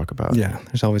things to talk about. Yeah.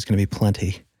 There's always going to be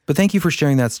plenty. But thank you for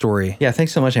sharing that story. Yeah.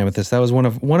 Thanks so much, Amethyst. That was one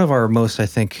of our most, I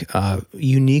think,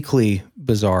 uniquely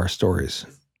bizarre stories.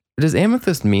 Does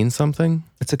amethyst mean something?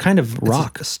 It's a kind of It's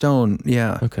rock. a stone.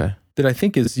 Yeah. Okay. That I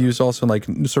think is used also in like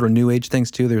sort of new age things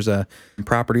too. There's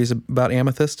properties about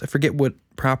amethyst. I forget what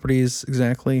properties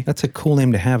exactly. That's a cool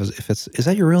name to have. Is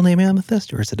that your real name,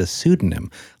 Amethyst, or is it a pseudonym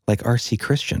like R.C.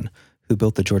 Christian, who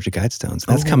built the Georgia Guidestones?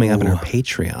 That's coming up in our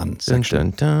Patreon Dun,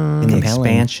 section dun, in the dun.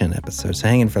 expansion episode. So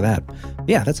hang in for that.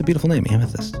 Yeah, that's a beautiful name,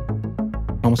 Amethyst.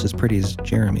 Almost as pretty as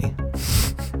Jeremy.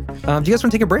 Do you guys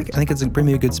want to take a break? I think it's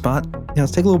maybe a good spot. Yeah,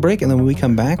 let's take a little break, and then when we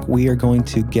come back, we are going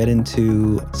to get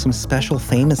into some special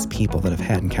famous people that have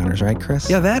had encounters, right, Chris?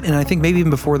 Yeah, that, and I think maybe even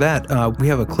before that, we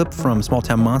have a clip from Small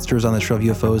Town Monsters on the Show of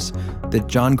UFOs that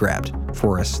John grabbed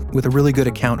for us with a really good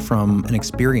account from an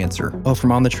experiencer. Oh,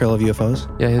 from On the Trail of UFOs?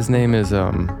 Yeah, his name is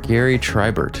Gary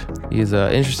Tribert. He's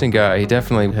an interesting guy. He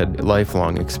definitely had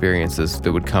lifelong experiences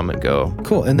that would come and go.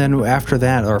 Cool. And then after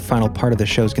that, our final part of the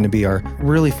show is going to be our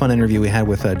really fun interview we had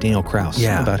with Daniel Krauss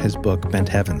about his book, Bent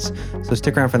Heavens. So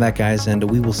stick around for that, guys, and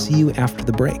we will see you after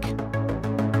the break.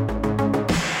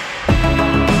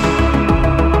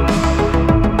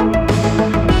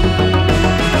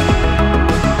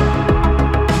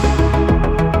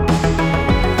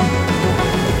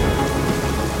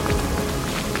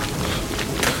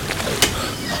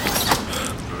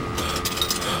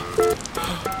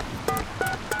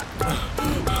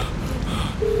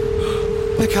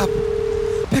 Pick up!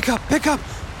 Pick up! Pick up!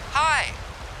 Hi.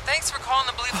 Thanks for calling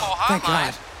the Believe Hole thank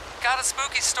hotline. God. Got a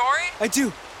spooky story? I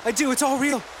do! It's all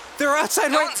real! They're outside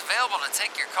No right... one's available to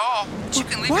take your call, but you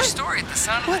can leave What? your story at the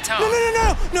sound of What? the tone.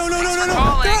 No! Thanks for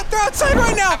calling. They're outside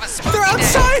right now! Have a spooky They're day.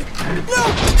 outside!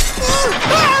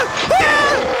 No!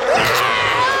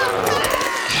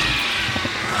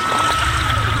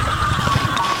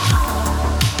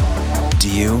 Do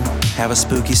you have a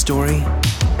spooky story?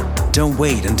 Don't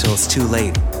wait until it's too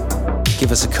late.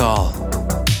 Give us a call.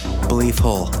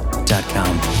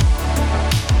 BeliefHole.com.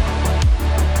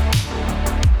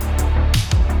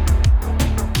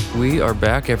 We are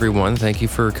back, everyone. Thank you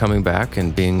for coming back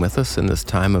and being with us in this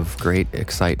time of great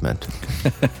excitement.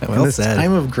 Well This said.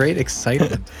 time of great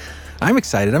excitement. I'm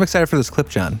excited. I'm excited for this clip,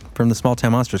 John, from the Small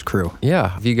Town Monsters crew.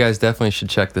 Yeah, you guys definitely should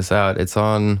check this out. It's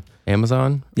on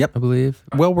Amazon, Yep. I believe.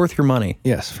 Well worth your money.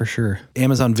 Yes, for sure.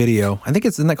 Amazon Video. I think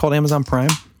isn't that called Amazon Prime?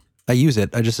 I use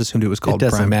it. I just assumed it was It called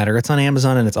doesn't Prime. matter. It's on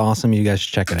Amazon and it's awesome. You guys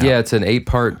should check it out. Yeah, it's an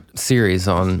 8-part series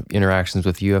on interactions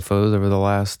with UFOs over the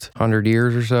last 100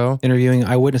 years or so. Interviewing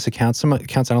eyewitness accounts. Some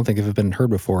accounts I don't think have been heard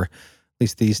before. At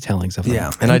least these tellings of them.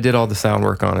 Yeah. And I did all the sound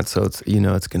work on it, so it's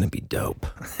it's going to be dope.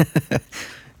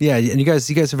 Yeah, and you guys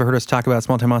have heard us talk about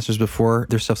Small Town Monsters before.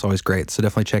 Their stuff's always great, so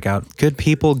definitely check out. Good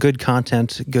people, good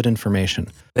content, good information.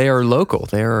 They are local.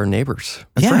 They are our neighbors.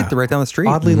 That's Yeah. right. They're right down the street.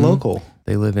 Oddly local.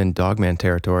 They live in Dogman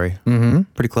territory. Mm-hmm.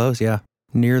 Pretty close, yeah.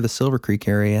 Near the Silver Creek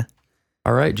area.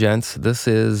 All right, gents. This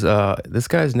is this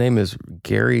guy's name is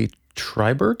Gary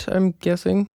Tribert, I'm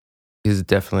guessing. He's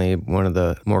definitely one of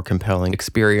the more compelling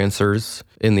experiencers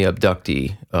in the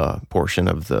abductee portion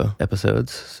of the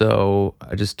episodes. So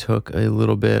I just took a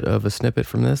little bit of a snippet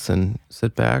from this and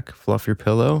sit back, fluff your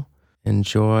pillow,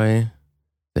 enjoy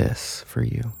this for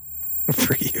you.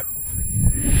 For you.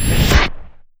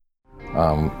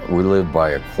 We lived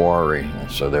by a quarry,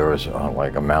 so there was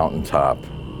like a mountaintop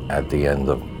at the end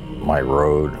of my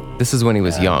road. This is when he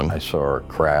was And young. I saw a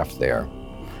craft there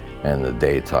in the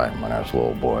daytime when I was a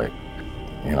little boy.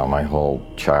 You know, my whole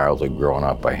childhood growing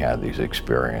up, I had these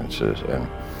experiences, and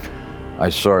I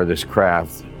saw this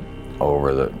craft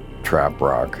over the trap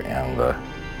rock, and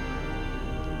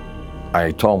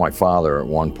I told my father at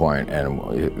one point,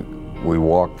 and we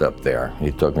walked up there.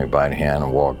 He took me by the hand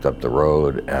and walked up the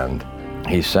road, and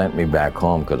he sent me back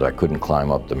home because I couldn't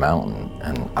climb up the mountain.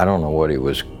 And I don't know what he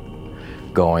was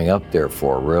going up there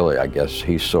for, really. I guess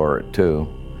he saw it too.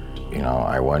 You know,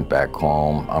 I went back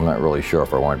home. I'm not really sure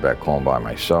if I went back home by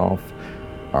myself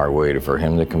or I waited for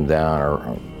him to come down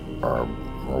or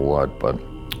what, but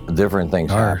different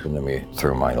things happened to me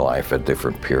through my life at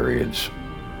different periods.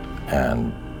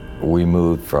 And we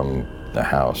moved from the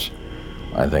house,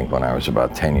 I think when I was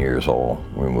about 10 years old.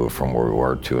 We moved from where we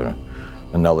were to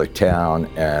another town,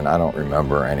 and I don't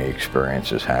remember any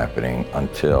experiences happening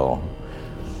until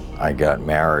I got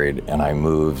married and I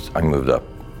moved up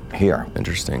here.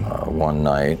 Interesting. One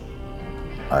night,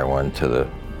 I went to the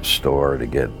store to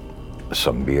get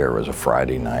some beer. It was a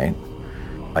Friday night.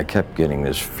 I kept getting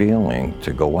this feeling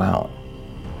to go out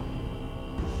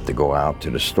to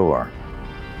the store.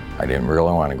 I didn't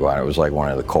really want to go out. It was like one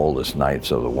of the coldest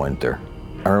nights of the winter.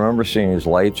 I remember seeing these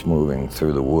lights moving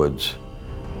through the woods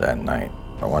that night.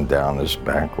 I went down this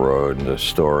back road, and the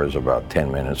store is about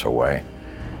 10 minutes away.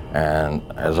 And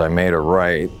as I made a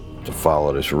right to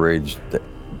follow this ridge,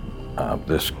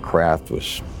 this craft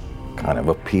was kind of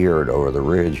appeared over the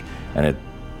ridge, and it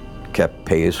kept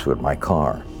pace with my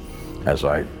car as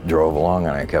I drove along,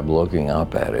 and I kept looking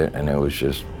up at it, and it was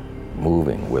just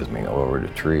moving with me over the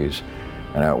trees.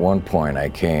 And at one point I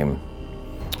came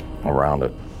around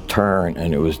a turn,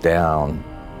 and it was down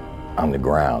on the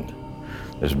ground,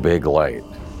 this big light,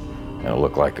 and it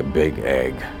looked like a big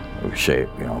egg. It was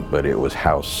shaped, you know, but it was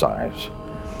house size.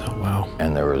 Oh, wow.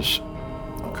 And there was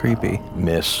creepy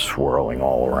mist swirling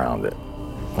all around it.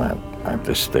 I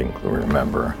distinctly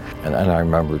remember. And then I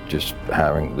remember just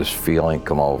having this feeling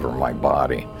come over my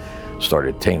body,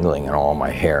 started tingling, and all my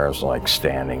hairs like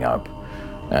standing up.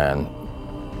 And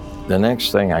the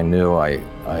next thing I knew,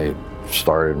 I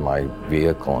started my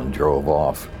vehicle and drove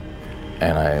off.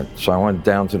 And so I went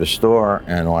down to the store,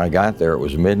 and when I got there, it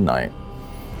was midnight.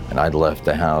 And I'd left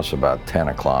the house about 10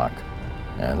 o'clock.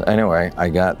 And anyway, I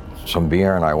got some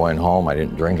beer and I went home. I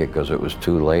didn't drink it because it was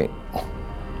too late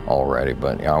already,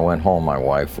 but you know, I went home. My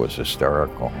wife was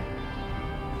hysterical.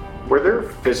 Were there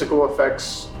physical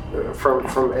effects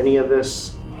from any of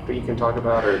this that you can talk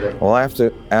about? Or that? Well,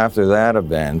 after that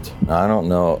event, I don't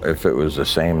know if it was the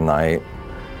same night,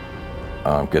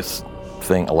 because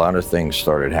a lot of things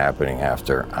started happening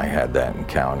after I had that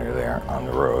encounter there on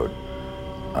the road.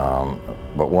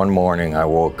 But one morning I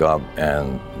woke up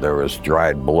and there was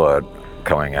dried blood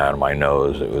coming out of my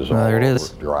nose. It was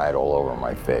dried all over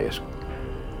my face.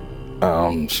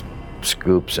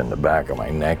 Scoops in the back of my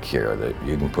neck here that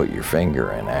you can put your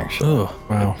finger in, actually. Oh,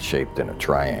 wow. It's shaped in a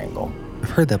triangle. I've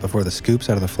heard that before, the scoops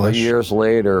out of the flesh. But years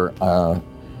later,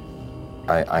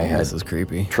 I had this is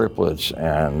creepy. Triplets,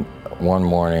 and one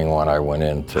morning when I went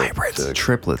in to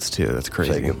triplets too, that's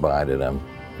crazy. Say goodbye to them,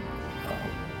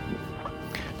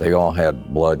 they all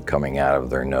had blood coming out of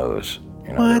their nose.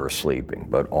 You know, they were sleeping,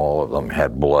 but all of them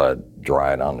had blood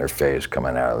dried on their face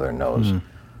coming out of their nose,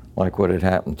 like what had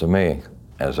happened to me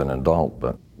as an adult.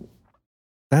 But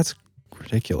that's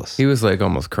ridiculous. He was like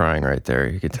almost crying right there.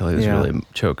 You could tell he was really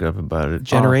choked up about it.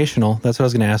 Generational. That's what I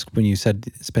was going to ask when you said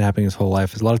it's been happening his whole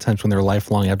life. Is a lot of times when they're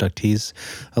lifelong abductees,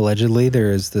 allegedly,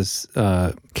 there is this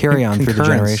carry on through the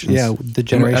generations. Yeah, the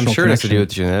generational I'm sure it has to connection. do with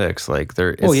genetics. Like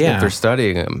if they're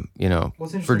studying them, you know,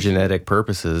 for genetic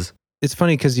purposes. It's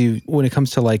funny because when it comes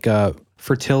to like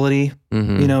fertility,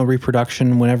 you know,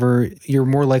 reproduction, whenever you're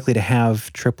more likely to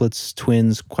have triplets,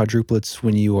 twins, quadruplets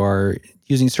when you are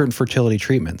using certain fertility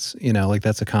treatments, you know, like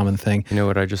that's a common thing. You know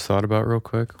what I just thought about real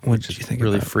quick? What did you think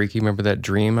really about? Freaky. Remember that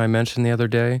dream I mentioned the other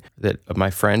day that my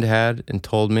friend had and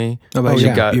told me? About she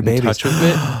got your in babies. touch with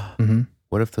it?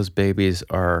 What if those babies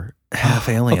are half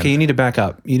alien? Okay, you need to back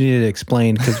up. You need to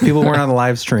explain because people weren't on the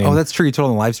live stream. Oh, that's true. You told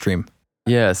on the live stream.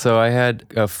 Yeah, so I had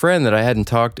a friend that I hadn't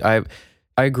talked.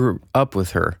 I grew up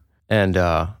with her, and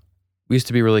we used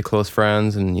to be really close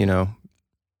friends. And you know,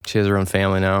 she has her own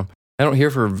family now. I don't hear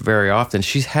from her very often.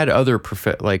 She's had other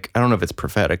I don't know if it's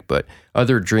prophetic, but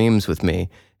other dreams with me.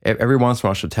 Every once in a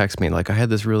while, she'll text me like, "I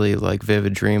had this really like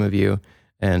vivid dream of you,"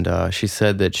 and she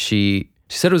said that she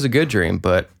said it was a good dream,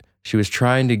 but she was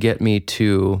trying to get me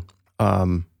to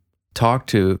talk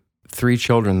to 3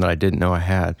 children that I didn't know I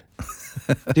had.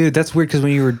 Dude, that's weird because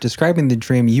when you were describing the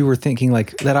dream, you were thinking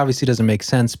like that obviously doesn't make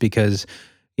sense because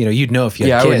you know you'd know if you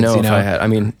had kids. I would know you if know? I had. I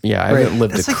mean, I haven't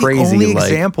lived That's a like crazy the only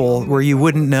example where you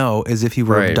wouldn't know is if you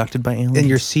were abducted by aliens. And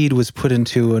your seed was put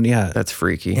into that's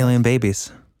freaky. Alien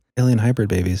babies, alien hybrid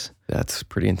babies. That's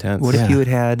pretty intense. What if you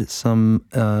had some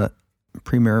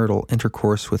premarital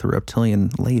intercourse with a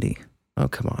reptilian lady? Oh,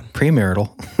 come on.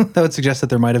 Premarital. That would suggest that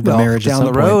there might have been marriage down at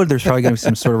the some road. point. There's probably going to be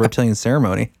some sort of reptilian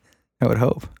ceremony. I would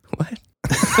hope. What?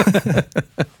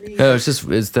 No,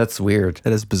 that's weird.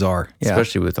 That is bizarre. Yeah.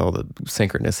 Especially with all the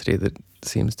synchronicity that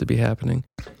seems to be happening.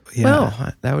 Yeah.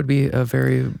 Well, that would be a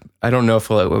very, I don't know if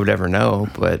I would ever know,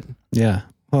 but. Yeah.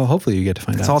 Well, hopefully you get to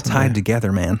find out. It's all someday. tied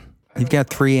together, man. You've got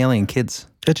 3 alien kids.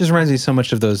 It just reminds me so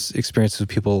much of those experiences with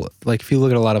people. Like if you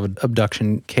look at a lot of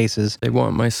abduction cases. They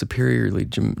want my superiorly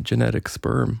genetic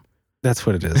sperm. That's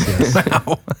what it is. Yes.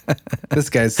 Wow. This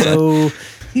guy's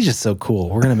he's just so cool.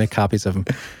 We're going to make copies of him.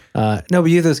 No, but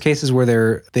you have those cases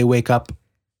where they wake up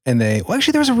and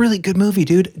actually there was a really good movie,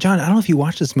 dude. John, I don't know if you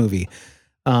watched this movie.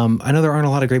 I know there aren't a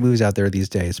lot of great movies out there these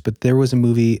days, but there was a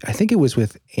movie, I think it was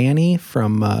with Annie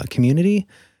from Community.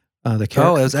 The character.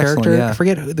 Oh, it was excellent, yeah. I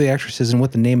forget who the actress is and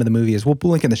what the name of the movie is. We'll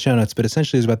link in the show notes, but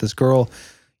essentially it's about this girl.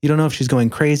 You don't know if she's going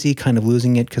crazy, kind of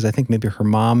losing it, because I think maybe her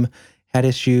mom had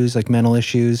issues, like mental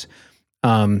issues.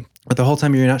 But the whole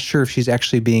time you're not sure if she's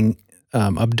actually being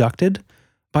abducted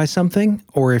by something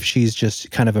or if she's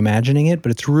just kind of imagining it,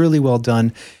 but it's really well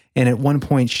done. And at one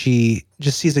point she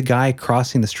just sees a guy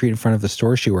crossing the street in front of the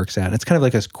store she works at. And it's kind of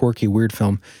like a quirky, weird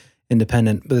film,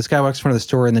 independent. But this guy walks in front of the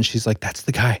store and then she's like, that's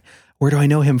the guy. Where do I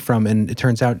know him from? And it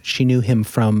turns out she knew him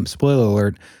from, spoiler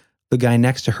alert, the guy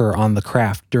next to her on the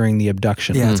craft during the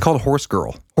abduction. Yeah, it's called Horse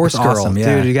Girl. Horse It's Girl. awesome,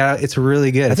 yeah. Dude, it's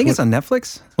really good. I think it's on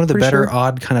Netflix. One of the Pretty better, sure.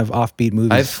 odd, kind of offbeat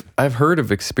movies. I've heard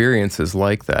of experiences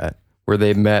like that where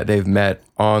they've met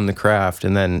on the craft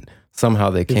and then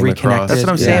somehow they came across. That's what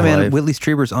I'm saying, man. life. Whitley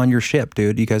Strieber's on your ship,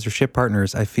 dude. You guys are ship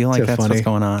partners. I feel like So that's funny. what's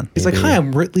going on. He's like, hi,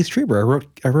 I'm Whitley Strieber.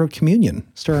 I wrote Communion,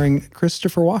 starring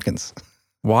Christopher Walken.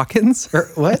 Watkins? Or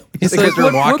what? He's like,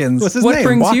 Christopher Watkins. What's his What name?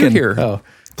 brings you Walken. here? Oh,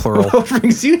 Plural. what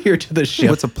brings you here to the ship?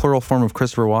 What's a plural form of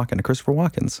Christopher Walken? Christopher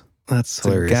Walkens. That's It's a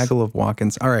hilarious. gaggle of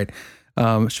Walkens. All right.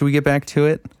 Should we get back to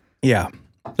it? Yeah.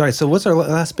 All right. So what's our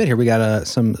last bit here? We got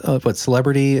some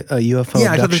celebrity UFO.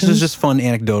 Yeah, I thought this was abductions? just fun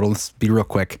anecdotal. Let's be real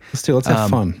quick. Let's have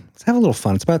fun. Let's have a little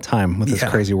fun. It's about time with this Yeah.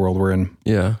 crazy world we're in.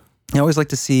 Yeah. I always like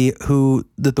to see who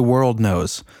that the world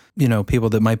knows. You know, people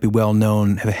that might be well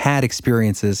known have had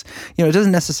experiences. You know, it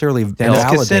doesn't necessarily Dennis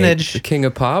validate. Kucinich. The King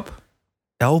of Pop?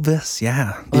 Elvis,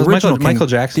 yeah, Well, Michael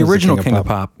Jackson the was the original king of King of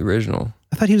pop. Pop. The original.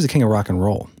 I thought he was the king of rock and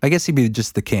roll. I guess he'd be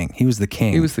just the king. He was the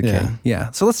king. He was the Yeah. king.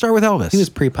 Yeah. So let's start with Elvis. He was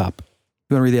pre-pop.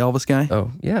 You want to read the Elvis guy? Oh,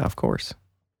 yeah, of course.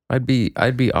 I'd be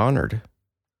honored.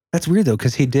 That's weird though,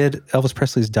 because Elvis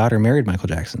Presley's daughter married Michael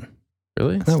Jackson.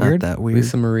 Really? Isn't that Not weird? that weird.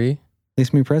 Lisa Marie?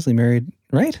 Lisa Marie Presley married,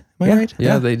 right? Am I Yeah. right?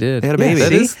 Yeah, they did. They had a Yeah,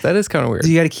 baby. see? That is kind of weird.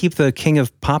 You got to keep the king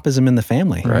of popism in the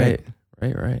family. Right.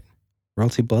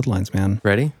 Royalty bloodlines, man.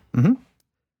 Ready? Mhm.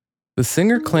 The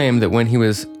singer claimed that when he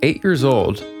was 8 years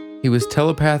old, he was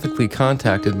telepathically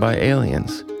contacted by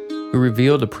aliens who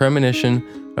revealed a premonition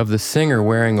of the singer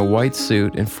wearing a white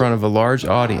suit in front of a large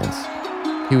audience.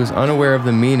 He was unaware of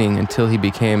the meaning until he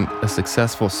became a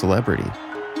successful celebrity.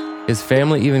 His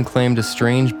family even claimed a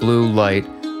strange blue light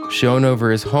shone over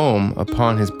his home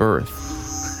upon his birth.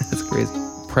 That's crazy.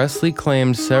 Presley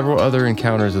claimed several other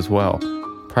encounters as well,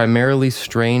 primarily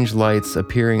strange lights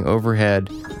appearing overhead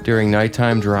during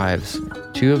nighttime drives.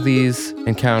 2 of these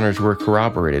encounters were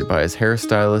corroborated by his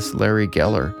hairstylist Larry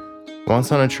Geller,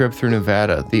 once on a trip through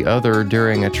Nevada, the other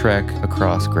during a trek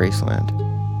across Graceland.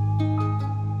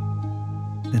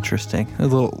 Interesting. A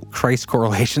little Christ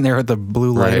correlation there with the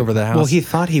blue light Right. over the house. Well, he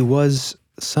thought he was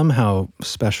somehow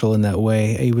special in that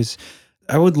way.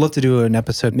 I would love to do an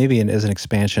episode, maybe as an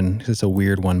expansion, because it's a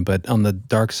weird one, but on the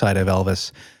dark side of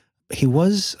Elvis. I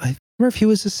remember if he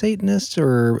was a Satanist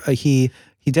or he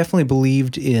definitely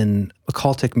believed in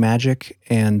occultic magic.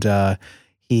 And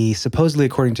he supposedly,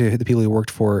 according to the people he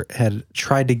worked for, had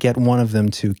tried to get one of them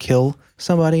to kill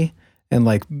somebody and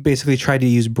basically tried to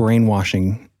use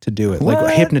brainwashing to do it. What?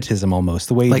 Like hypnotism almost,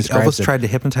 the way he like describes Elvis it. tried to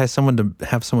hypnotize someone to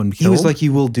have someone killed. He was like,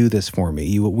 "You will do this for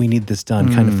me. We need this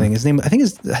done," kind of thing. His name, I think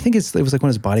it was like one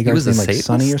of his bodyguards, He was named a like Satanist?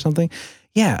 Sonny or something.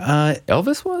 Yeah,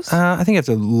 Elvis was? I think I have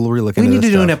to relook we into need to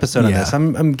this do an stuff. episode on Yeah. this.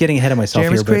 I'm getting ahead of myself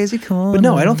Jeremy's here, but, crazy. Come but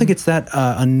no, I on. don't think it's that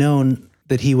unknown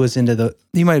that he was into the.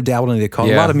 You might have dabbled into the occult.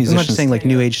 Yeah. A lot of I'm musicians. not just saying like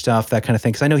New Age stuff, that kind of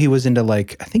thing. Because I know he was into I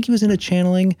think he was into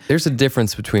channeling. There's a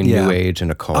difference between Yeah. New Age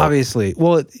and occult. Obviously,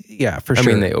 well, yeah, for I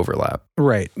sure. mean, they overlap.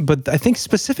 right, but I think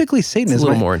specifically It's a Satanism.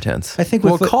 little more intense. I think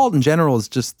well, with occult in general is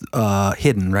just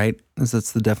hidden, right?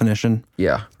 That's the definition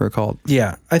Yeah. for occult.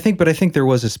 yeah, I think there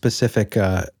was a specific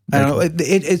I don't know.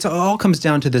 It all comes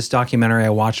down to this documentary I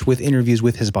watched with interviews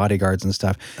with his bodyguards and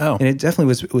stuff. Oh. And it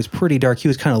definitely was pretty dark. He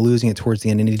was kind of losing it towards the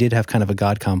end, and he did have kind of a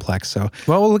god complex. So,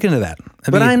 Well, we'll look into that.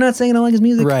 but I'm not saying I don't like his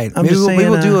music. Right. I'm Maybe just saying, we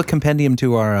will do a compendium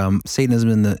to our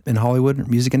Satanism in Hollywood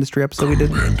music industry episode we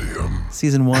did.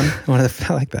 Season 1. I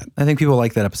like that. I think people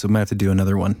like that episode. We might have to do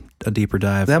another one, a deeper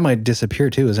dive. That might disappear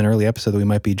too as an early episode that we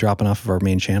might be dropping off of our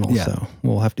main channel. Yeah. So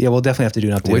we'll definitely have to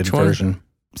do an updated Which one? version.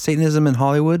 Satanism in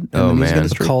Hollywood and Oh, the music man.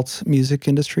 industry. Cult music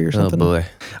industry or Oh something. boy.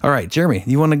 All right, Jeremy,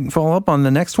 you want to follow up on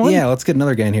the next one? Yeah, let's get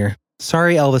another guy in here.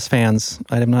 Sorry, Elvis fans.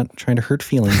 I'm not trying to hurt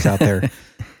feelings out there.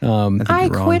 I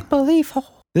quit Belief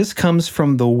Hole. This comes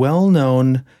from the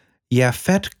well-known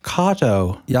Yaphet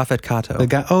Kotto. Yaphet Kotto.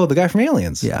 The guy from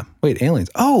Aliens. Yeah. Wait, Aliens.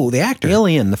 Oh, the actor.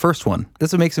 Alien, the first one.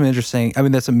 That's what makes him interesting. I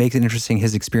mean, that's what makes it interesting,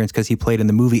 his experience, because he played in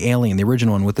the movie Alien, the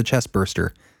original one with the chest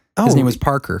burster. His name was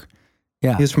Parker.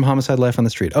 Yeah. He was from Homicide: Life on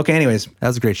the Street. Okay, anyways. That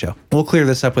was a great show. We'll clear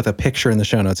this up with a picture in the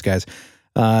show notes, guys.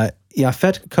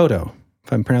 Yaphet Kotto,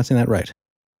 if I'm pronouncing that right.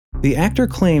 The actor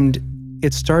claimed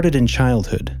it started in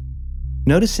childhood.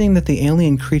 Noticing that the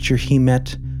alien creature he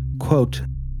met, quote,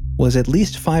 was at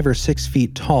least 5 or 6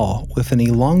 feet tall with an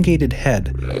elongated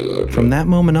head. From that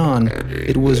moment on,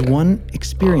 it was one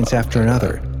experience after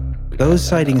another. Those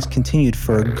sightings continued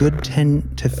for a good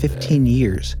 10 to 15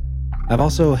 years. I've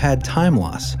also had time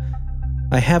loss.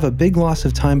 I have a big loss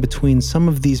of time between some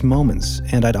of these moments,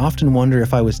 and I'd often wonder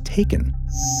if I was taken.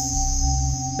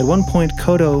 At one point,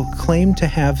 Kotto claimed to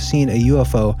have seen a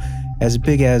UFO as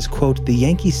big as, quote, the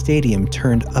Yankee Stadium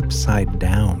turned upside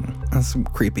down. That's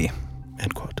creepy.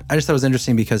 End quote. I just thought it was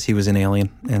interesting because he was an alien,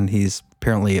 and he's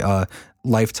apparently a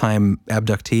lifetime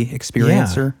abductee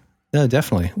experiencer. Yeah,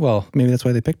 definitely. Well, maybe that's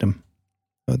why they picked him,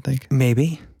 I would think.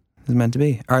 Maybe. It's meant to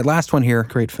be. All right, last one here.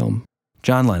 Great film.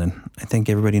 John Lennon. I think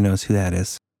everybody knows who that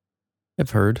is.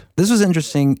 I've heard. This was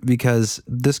interesting because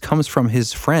this comes from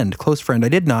his friend, close friend I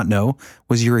did not know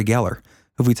was Uri Geller,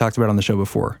 who we talked about on the show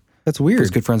before. That's weird. He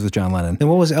was good friends with John Lennon. And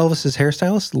what was Elvis's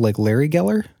hairstylist? Like Larry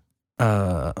Geller?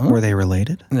 Were they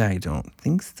related? I don't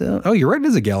think so. Oh, you're right. It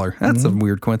is a Geller. That's a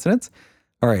weird coincidence.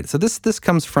 All right. So this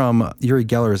comes from Uri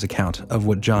Geller's account of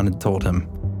what John had told him.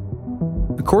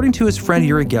 According to his friend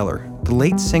Uri Geller, the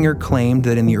late singer claimed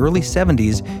that in the early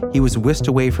 70s, he was whisked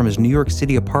away from his New York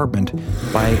City apartment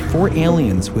by 4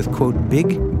 aliens with, quote,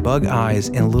 big bug eyes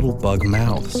and little bug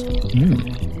mouths.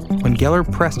 When Geller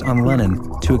pressed on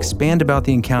Lennon to expand about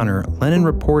the encounter, Lennon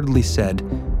reportedly said,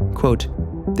 quote,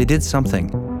 they did something,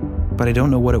 but I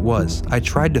don't know what it was. I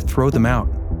tried to throw them out,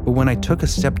 but when I took a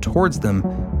step towards them,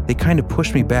 they kind of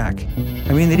pushed me back.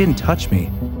 I mean, they didn't touch me.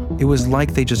 It was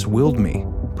like they just willed me,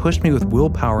 pushed me with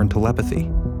willpower and telepathy.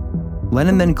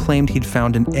 Lennon then claimed he'd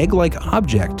found an egg-like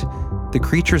object the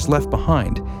creatures left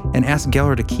behind and asked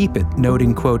Geller to keep it,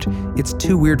 noting, quote, it's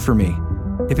too weird for me.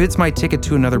 If it's my ticket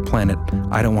to another planet,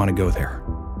 I don't want to go there.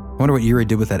 I wonder what Uri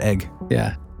did with that egg.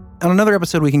 Yeah. On another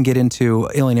episode, we can get into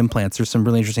alien implants. There's some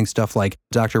really interesting stuff like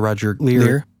Dr. Roger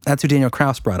Lear. That's who Daniel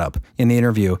Krauss brought up in the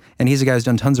interview. And he's a guy who's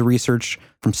done tons of research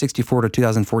from 1964 to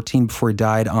 2014 before he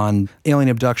died on alien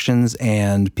abductions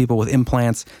and people with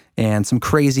implants and some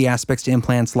crazy aspects to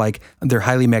implants like they're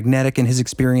highly magnetic in his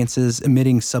experiences,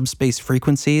 emitting subspace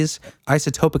frequencies,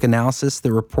 isotopic analysis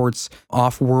that reports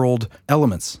off-world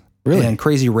elements. Really? And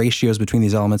crazy ratios between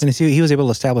these elements. And he was able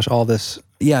to establish all this.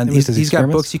 Yeah, and he's got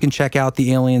books you can check out,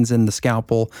 The Aliens and the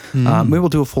Scalpel. Maybe we'll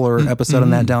do a fuller episode on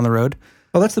that down the road.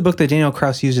 Oh, that's the book that Daniel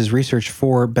Krauss used as research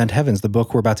for Bent Heavens, the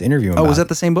book we're about to interview him about. Oh, was that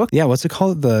the same book? Yeah, what's it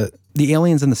called? The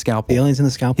Aliens and the Scalpel. The Aliens and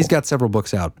the Scalpel. He's got several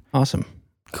books out. Awesome.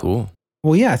 Cool.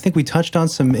 Well, yeah, I think we touched on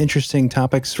some interesting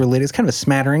topics related. It's kind of a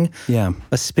smattering, Yeah.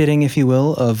 a spitting, if you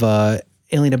will, of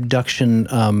alien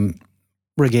abduction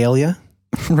regalia.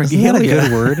 Isn't that a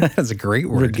good word? That's a great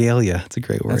word. Regalia. It's a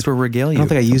great word. That's where regalia. I don't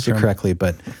think I used it comes from. correctly,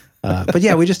 but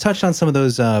yeah, we just touched on some of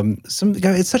those.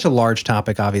 It's such a large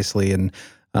topic, obviously, and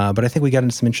but I think we got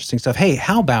into some interesting stuff. Hey,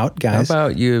 how about guys? How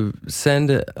about you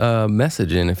send a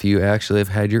message in if you actually have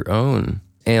had your own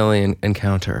alien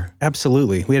encounter?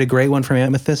 Absolutely. We had a great one from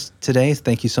Amethyst today.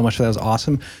 Thank you so much for that. It was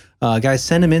awesome. Guys,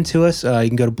 send them in to us. You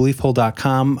can go to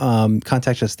beliefhole.com.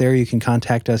 Contact us there. You can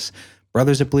contact us,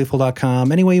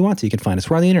 brothers@beliefhole.com. Any way you want to, you can find us.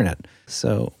 We're on the internet.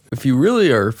 So if you really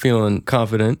are feeling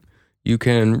confident, you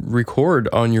can record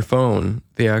on your phone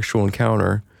the actual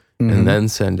encounter and then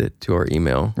send it to our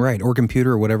email. Right, or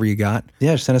computer or whatever you got.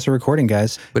 Yeah, just send us a recording,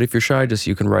 guys. But if you're shy,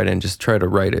 you can write in. Just try to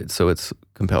write it so it's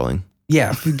compelling.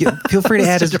 Yeah, feel free to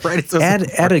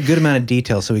add a good amount of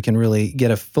detail so we can really get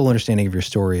a full understanding of your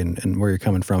story and where you're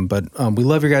coming from. But we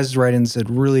love your guys' write-ins. It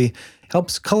really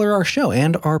helps color our show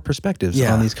and our perspectives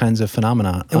Yeah. on these kinds of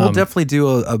phenomena. And we'll definitely do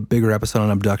a bigger episode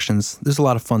on abductions. There's a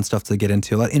lot of fun stuff to get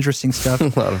into, a lot of interesting stuff. A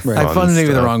lot of Fun may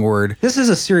be the wrong word. This is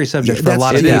a serious subject Yeah, for a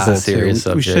lot of it is people. a serious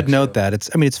too. We should subject. note that.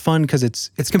 It's fun because it's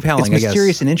compelling, It's I guess.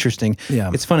 mysterious and interesting.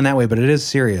 Yeah. It's fun in that way, but it is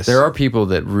serious. There are people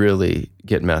that really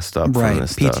get messed up Right. from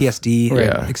this stuff. PTSD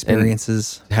Yeah.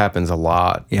 experiences. It happens a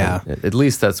lot. Yeah. And at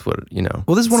least that's what,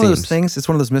 Well, this is one of those seems. things. It's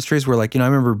one of those mysteries where, like, I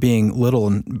remember being little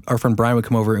and our friend Brian would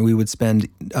come over and we would spend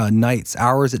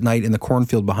hours at night in the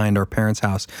cornfield behind our parents'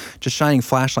 house, just shining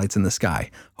flashlights in the sky,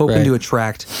 hoping Right. to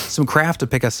attract some craft to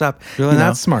pick us up. Really,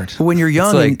 that's smart. But when you're young,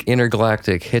 It's like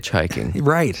intergalactic hitchhiking.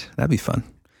 right, that'd be fun.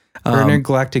 Or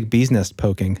intergalactic bee's nest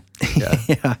poking.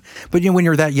 Yeah, but when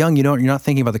you're that young, you're not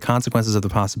thinking about the consequences of the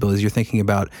possibilities. You're thinking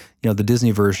about the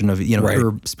Disney version of Right.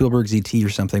 or Spielberg's E.T. or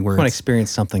something where I want to it's, experience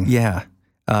something. yeah.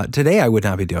 Today I would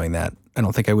not be doing that. I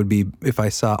don't think I would be if I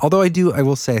saw. Although I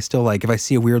will say I still like if I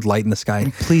see a weird light in the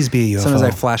sky. Please be a UFO. Sometimes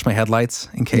I flash my headlights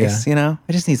in case I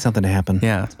just need something to happen.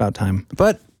 Yeah. It's about time.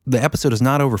 But the episode is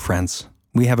not over, friends.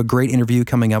 We have a great interview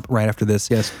coming up right after this.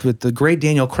 Yes, with the great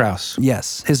Daniel Krauss.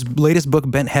 Yes. His latest book,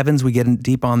 Bent Heavens, we get in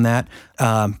deep on that.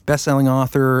 Best-selling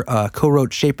author,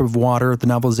 co-wrote Shape of Water, the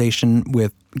novelization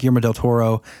with Guillermo del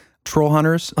Toro. Troll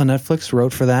Hunters. On Netflix,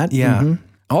 wrote for that. Yeah. Mhm.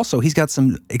 Also, he's got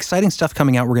some exciting stuff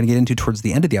coming out we're going to get into towards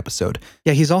the end of the episode.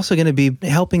 Yeah, he's also going to be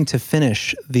helping to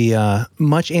finish the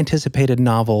much anticipated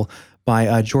novel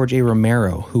by George A.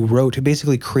 Romero, who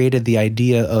basically created the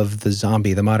idea of the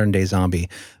zombie, the modern day zombie,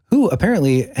 who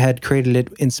apparently had created it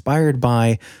inspired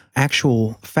by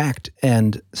actual fact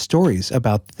and stories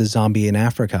about the zombie in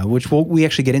Africa, which we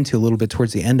actually get into a little bit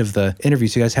towards the end of the interview,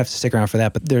 so you guys have to stick around for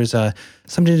that. But there's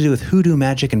something to do with hoodoo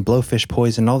magic and blowfish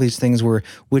poison, all these things where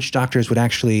witch doctors would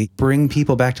actually bring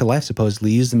people back to life,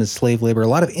 supposedly, use them as slave labor. A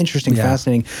lot of interesting,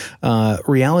 fascinating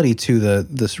reality to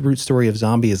the root story of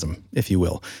zombieism, if you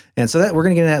will. And so that we're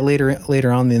going to get into that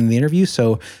later on in the interview.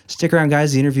 So stick around,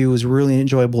 guys. The interview was really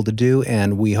enjoyable to do,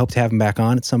 and we hope to have him back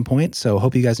on at some point. So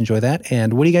hope you guys enjoy that.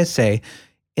 And what do you guys say?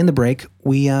 In the break,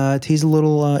 we tease a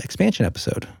little expansion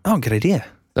episode. Oh, good idea.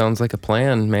 Sounds like a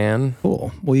plan, man.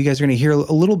 Cool. Well, you guys are going to hear a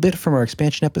little bit from our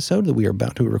expansion episode that we are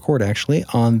about to record, actually,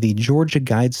 on the Georgia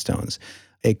Guidestones,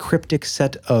 a cryptic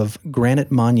set of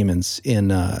granite monuments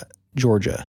in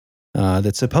Georgia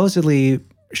that supposedly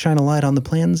shine a light on the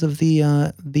plans of the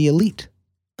elite.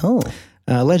 Oh.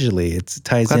 Allegedly, it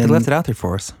ties Glad in. they left it out there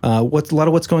for us. A lot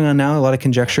of what's going on now. A lot of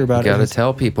conjecture about You it. got to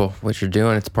tell people what you're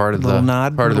doing. It's part of Little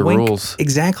nod, part of the wink. rules.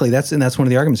 Exactly. That's one of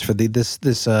the arguments for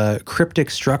this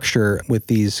cryptic structure with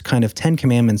these kind of 10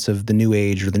 commandments of the New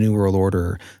Age or the New World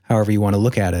Order, however you want to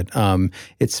look at it.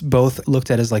 It's both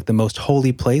looked at as like the most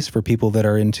holy place for people that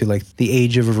are into like the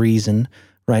age of reason,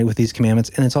 right, with these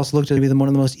commandments. And it's also looked at to be one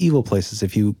of the most evil places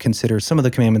if you consider some of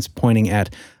the commandments pointing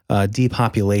at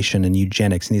depopulation and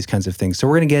eugenics and these kinds of things. So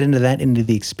we're going to get into that, into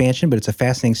the expansion, but it's a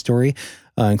fascinating story,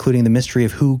 including the mystery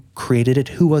of who created it,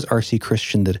 who was R.C.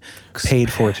 Christian that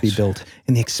paid for it to be built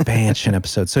in the expansion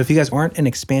episode. So if you guys aren't an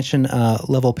expansion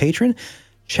level patron,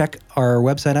 check our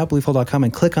website out, beliefhole.com,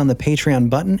 and click on the Patreon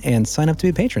button and sign up to be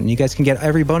a patron. You guys can get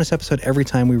every bonus episode every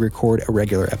time we record a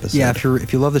regular episode. Yeah,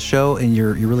 if you love the show and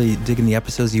you're really digging the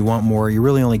episodes, you want more, you're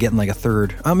really only getting like a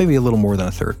third, maybe a little more than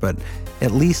a third, but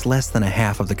at least less than a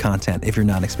half of the content if you're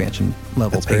not expansion level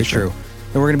That's very patron. true.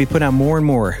 And we're going to be putting out more and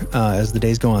more as the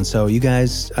days go on. So you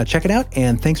guys check it out,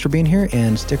 and thanks for being here,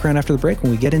 and stick around after the break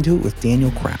when we get into it with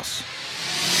Daniel Krauss.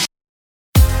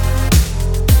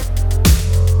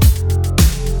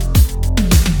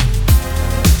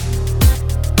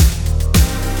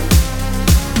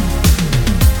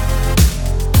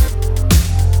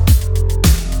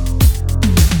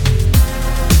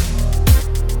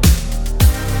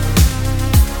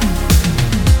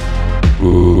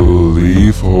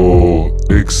 Belief Hole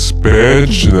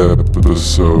Expansion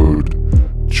Episode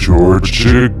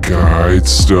Georgia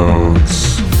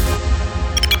Guidestones.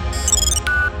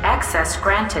 Access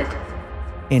granted.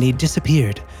 And he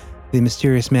disappeared. The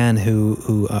mysterious man who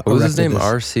What was his erected name? this-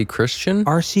 R.C. Christian?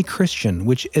 R.C. Christian,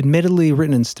 which admittedly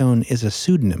written in stone is a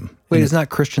pseudonym. Wait, it's not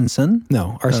Christensen?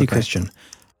 No, R.C. Okay. Christian.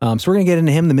 So we're going to get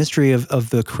into him, the mystery of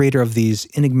the creator of these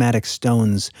enigmatic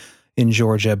stones in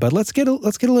Georgia. But let's get a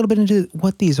little bit into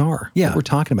what these are. Yeah. What we're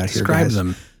talking about here, Describe guys.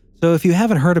 them. So if you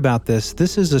haven't heard about this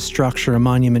is a structure, a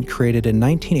monument created in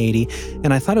 1980.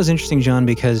 And I thought it was interesting, John,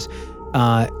 because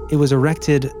it was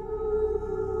erected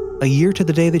a year to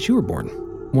the day that you were born,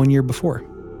 1 year before,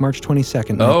 March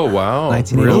 22nd. Oh, wow.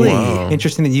 1980. Really? Wow.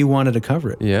 Interesting that you wanted to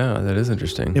cover it. Yeah, that is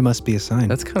interesting. It must be a sign.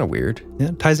 That's kind of weird. Yeah,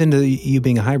 it ties into you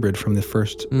being a hybrid from the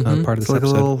first part of this It's like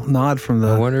episode. a little nod from the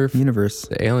I wonder if universe.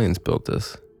 the aliens built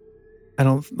this. I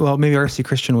don't. Well, maybe R.C.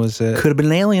 Christian was Could have been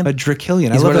an alien. a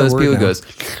Dracolian. He's I love one of that those word people who now. goes,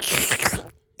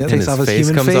 Yeah, and takes his off his face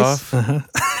human comes face. off. Uh-huh.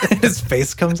 His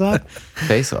face comes off.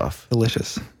 face off.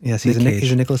 Delicious. Yes, Nick Cage.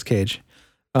 he's a Nicolas Cage.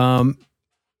 But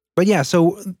yeah,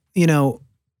 so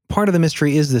part of the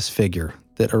mystery is this figure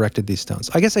that erected these stones.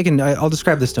 I guess I'll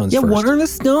describe the stones first. what are the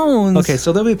stones? Okay,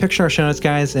 so there'll be a picture in our show notes,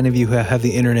 guys. Any of you who have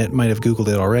the internet might have Googled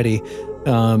it already.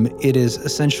 It is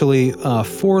essentially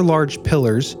 4 large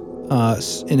pillars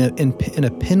in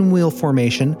a pinwheel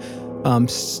formation,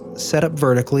 set up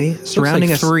vertically,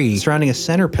 surrounding like 3. surrounding a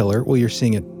center pillar. Well, you're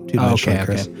seeing it two-dimensionally, okay,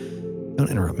 Chris. Don't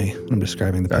interrupt me. I'm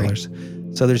describing the pillars.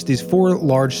 So there's these 4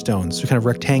 large stones, so kind of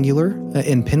rectangular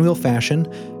in pinwheel fashion,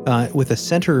 with a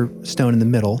center stone in the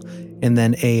middle, and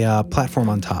then a platform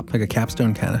on top. Like a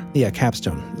capstone kind of. Yeah,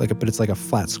 capstone. But it's like a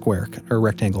flat square or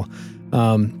rectangle.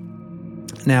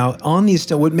 Now, on these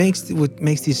stones, what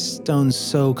makes these stones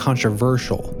so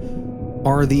controversial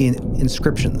are the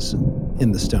inscriptions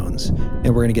in the stones, and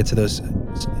we're going to get to those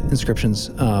inscriptions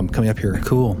coming up here.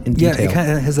 Cool. In Yeah, detail. it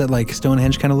kind of has that like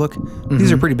Stonehenge kind of look.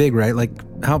 These are pretty big, right? Like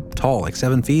how tall? Like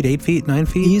 7 feet, 8 feet, 9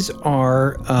 feet? These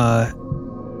are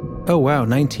oh wow,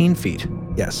 19 feet.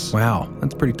 Yes. Wow,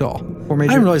 that's pretty tall. Four I major.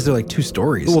 didn't realize they're like 2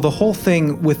 stories. Well, the whole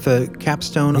thing with the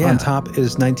capstone Yeah. on top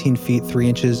is 19 feet 3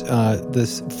 inches.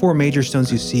 The 4 major stones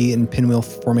you see in pinwheel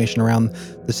formation around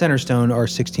the center stone are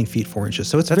 16 feet 4 inches.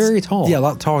 So it's very tall. Yeah, a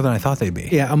lot taller than I thought they'd be.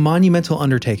 Yeah, a monumental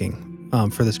undertaking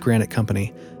for this granite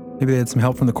company. Maybe they had some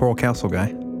help from the Coral Castle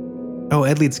guy. Oh,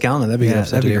 Ed Leeds Scallon. That'd be a good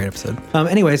episode. that'd be a too. great episode.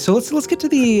 Anyway, so let's get to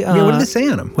the. Yeah, what did they say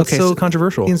on them? What's so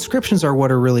controversial? The inscriptions are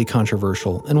what are really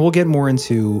controversial, and we'll get more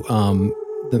into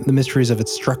the mysteries of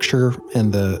its structure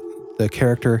and the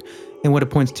character and what it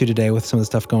points to today with some of the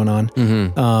stuff going on.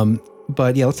 Mm-hmm.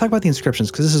 But yeah, let's talk about the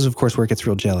inscriptions because this is, of course, where it gets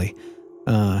real jelly.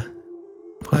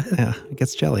 What? Yeah, it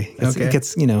gets jelly. Okay. It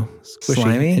gets squishy,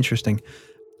 Slimy? Interesting.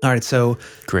 All right, so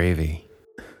Gravy.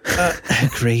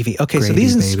 gravy. Okay, so Gravy,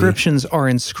 these baby. inscriptions are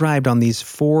inscribed on these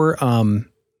four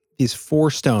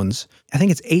stones. I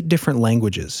think it's 8 different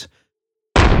languages.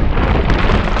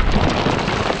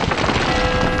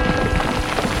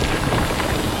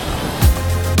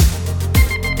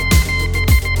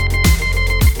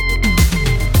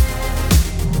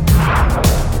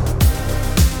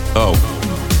 Oh,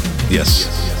 yes.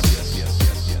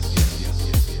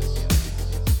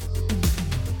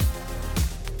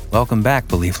 Welcome back,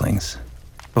 Belieflings.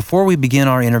 Before we begin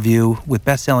our interview with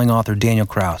best-selling author Daniel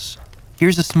Kraus,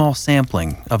 here's a small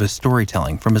sampling of his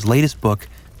storytelling from his latest book,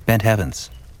 Bent Heavens.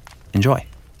 Enjoy.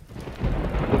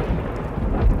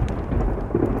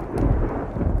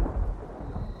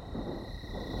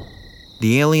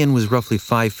 The alien was roughly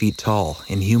 5 feet tall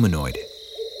and humanoid.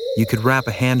 You could wrap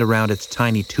a hand around its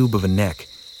tiny tube of a neck,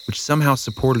 which somehow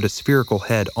supported a spherical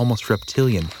head almost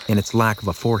reptilian in its lack of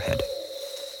a forehead.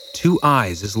 2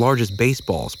 eyes as large as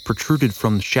baseballs protruded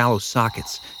from the shallow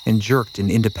sockets and jerked in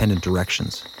independent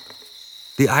directions.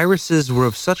 The irises were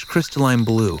of such crystalline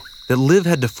blue that Liv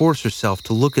had to force herself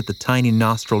to look at the tiny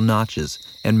nostril notches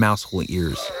and mousehole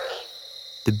ears.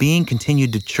 The being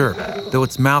continued to chirp, though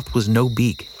its mouth was no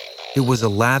beak. It was a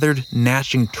lathered,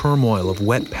 gnashing turmoil of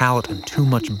wet palate and too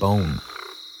much bone.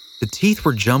 The teeth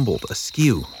were jumbled,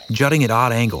 askew, jutting at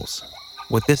odd angles.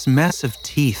 What this mess of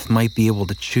teeth might be able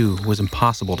to chew was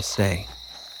impossible to say.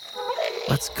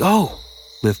 "Let's go,"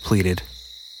 Liv pleaded.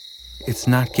 "It's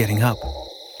not getting up,"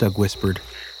 Doug whispered.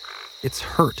 "It's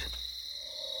hurt."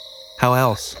 How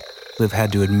else, Liv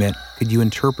had to admit, could you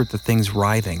interpret the thing's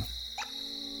writhing?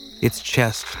 Its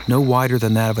chest, no wider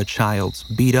than that of a child's,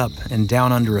 beat up and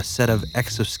down under a set of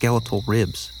exoskeletal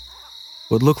ribs.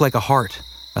 What looked like a heart,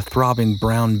 a throbbing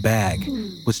brown bag,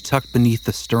 was tucked beneath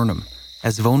the sternum,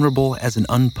 as vulnerable as an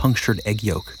unpunctured egg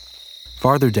yolk.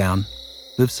 Farther down,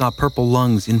 Liv saw purple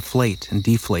lungs inflate and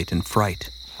deflate in fright.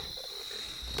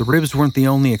 The ribs weren't the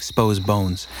only exposed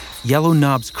bones. Yellow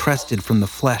knobs crested from the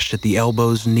flesh at the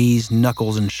elbows, knees,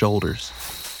 knuckles, and shoulders.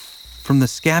 From the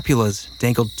scapulas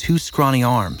dangled 2 scrawny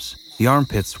arms, the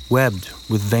armpits webbed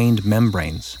with veined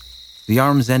membranes. The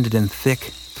arms ended in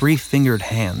thick, 3-fingered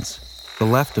hands, the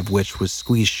left of which was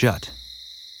squeezed shut,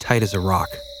 tight as a rock.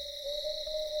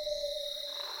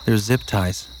 "There's zip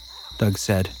ties," Doug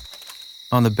said,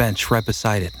 "on the bench right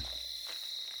beside it."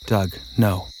 Doug,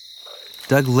 no.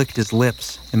 Doug licked his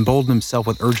lips, emboldened himself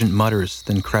with urgent mutters,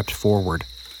 then crept forward.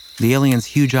 The alien's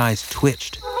huge eyes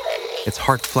twitched. Its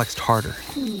heart flexed harder.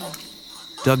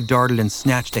 Doug darted and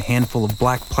snatched a handful of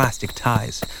black plastic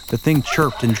ties. The thing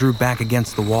chirped and drew back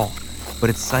against the wall,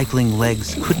 but its cycling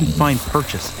legs couldn't find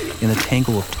purchase in the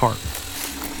tangle of tarp.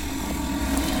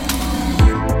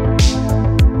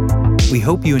 We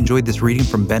hope you enjoyed this reading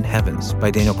from Bent Heavens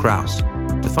by Daniel Kraus.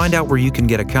 The find out where you can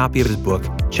get a copy of his book,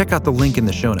 check out the link in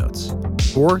the show notes.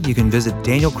 Or you can visit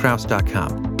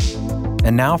danielkraus.com.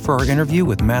 And now for our interview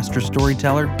with master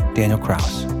storyteller Daniel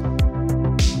Kraus.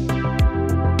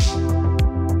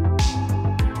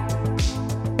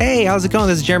 Hey, how's it going?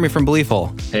 This is Jeremy from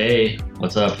Belieful. Hey,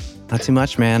 what's up? Not too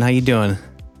much, man. How you doing?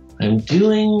 I'm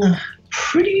doing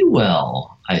pretty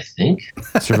well, I think.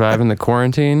 Surviving the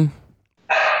quarantine?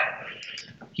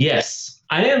 Yes,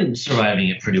 I am surviving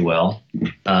it pretty well.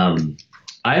 I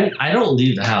don't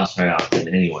leave the house very often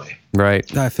anyway.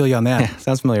 Right. I feel you on that. Yeah,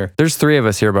 sounds familiar. There's 3 of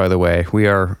us here, by the way.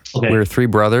 We're 3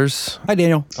 brothers. Hi,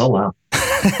 Daniel. Oh, wow.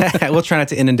 We'll try not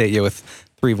to inundate you with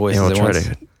 3 voices Yeah, at we'll once.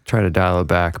 try to dial it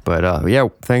back. But yeah,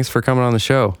 thanks for coming on the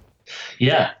show.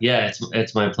 Yeah,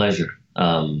 it's my pleasure.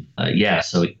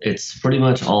 So it's pretty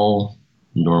much all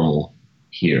normal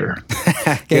here.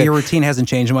 Yeah, your routine hasn't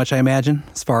changed much, I imagine,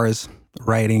 as far as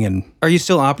writing and... Are you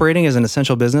still operating as an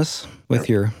essential business with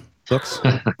your books?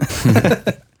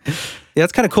 Yeah,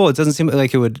 it's kind of cool. It doesn't seem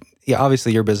like it would... Yeah,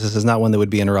 obviously your business is not one that would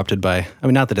be interrupted by... I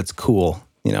mean, not that it's cool,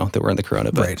 that we're in the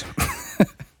corona, but... Right.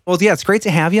 Well, yeah, it's great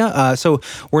to have you. So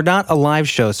we're not a live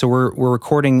show, so we're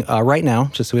recording right now,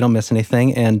 just so we don't miss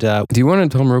anything. And do you want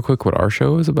to tell them real quick what our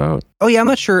show is about? Oh, yeah, I'm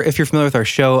not sure if you're familiar with our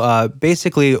show.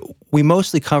 Basically, we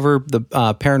mostly cover the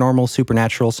paranormal,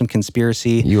 supernatural, some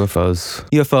conspiracy.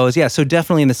 UFOs, yeah. So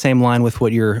definitely in the same line with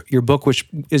what your book, which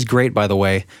is great, by the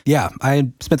way. Yeah,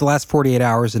 I spent the last 48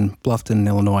 hours in Bluffton,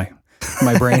 Illinois.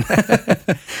 My brain.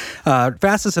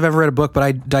 Fastest I've ever read a book, but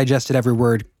I digested every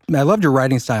word. I loved your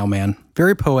writing style, man.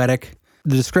 Very poetic.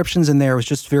 The descriptions in there was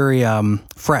just very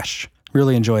fresh.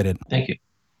 Really enjoyed it. Thank you.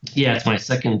 Yeah, it's my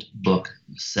second book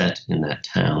set in that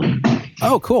town.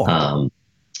 Oh, cool.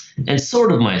 And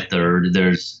sort of my third.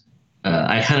 There's,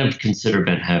 I kind of consider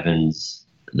Ben Heavens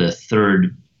the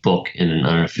third book in an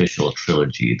unofficial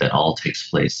trilogy that all takes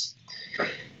place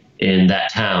in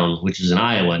that town, which is in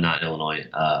Iowa, not Illinois.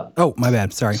 Oh, my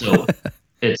bad. Sorry. So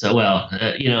it's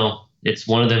it's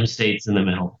one of them states in the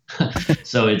middle.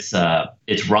 So it's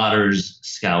Rodders,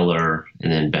 Scowler,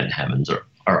 and then Ben Heavens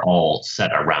are all set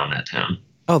around that town.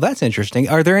 Oh, that's interesting.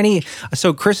 Are there any...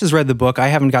 So Chris has read the book. I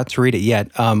haven't got to read it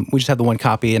yet. We just have the one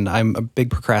copy, and I'm a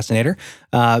big procrastinator.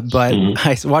 But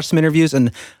I watched some interviews,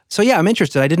 and so yeah, I'm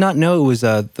interested. I did not know it was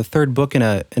the third book in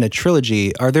a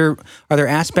trilogy. Are there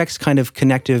aspects, kind of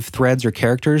connective threads or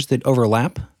characters that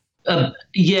overlap?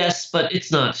 Yes, but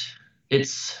it's not.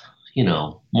 It's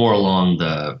more along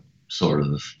the sort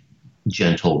of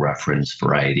gentle reference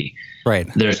variety. Right.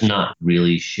 There's not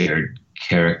really shared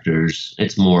characters.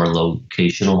 It's more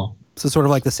locational. So sort of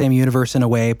like the same universe in a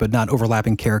way, but not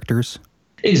overlapping characters.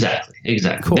 Exactly.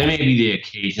 Cool. There may be the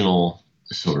occasional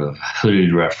sort of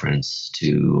hooded reference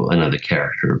to another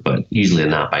character, but usually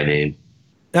not by name.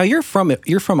 Now you're from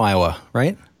Iowa,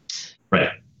 right? Right.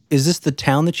 Is this the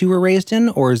town that you were raised in,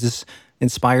 or is this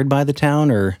inspired by the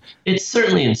town, or? It's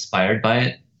certainly inspired by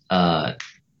it.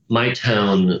 My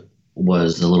town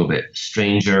was a little bit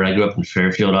stranger. I grew up in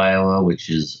Fairfield, Iowa,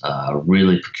 which is a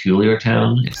really peculiar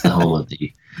town. It's the home of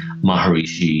the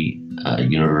Maharishi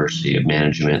University of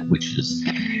Management, which is,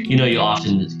 you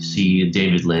often see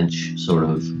David Lynch sort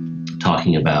of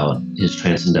talking about his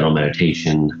transcendental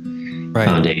meditation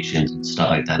foundations and stuff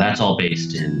like that. That's all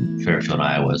based in Fairfield,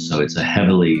 Iowa. So it's a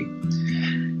heavily...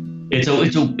 It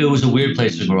was a weird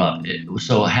place to grow up.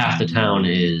 So half the town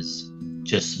is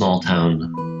just small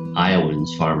town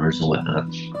Iowans, farmers and whatnot,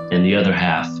 and the other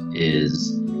half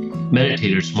is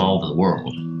meditators from all over the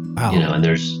world. Wow. And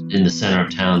there's in the center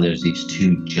of town, there's these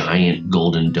 2 giant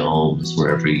golden domes where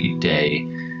every day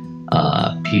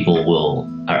people will,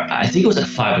 I think it was at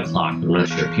 5 o'clock, but I'm not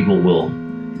sure, people will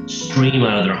stream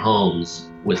out of their homes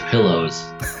with pillows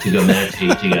to go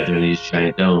meditate together in these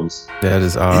giant domes. That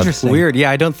is odd. Interesting. Weird. Yeah,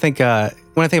 I don't think,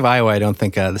 when I think of Iowa, I don't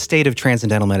think the state of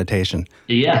transcendental meditation.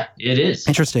 Yeah, it is.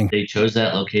 Interesting. They chose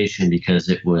that location because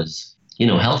it was,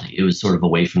 healthy. It was sort of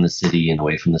away from the city and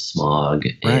away from the smog.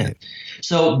 Right. And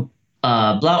so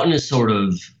Bloughton is sort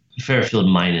of Fairfield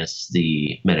minus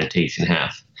the meditation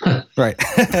half. Right.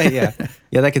 Yeah.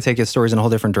 Yeah, that could take his stories in a whole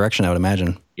different direction, I would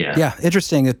imagine. Yeah. Yeah,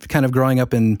 interesting. It's kind of growing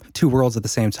up in 2 worlds at the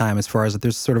same time, as far as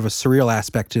there's sort of a surreal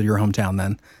aspect to your hometown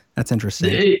then. That's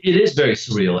interesting. It is very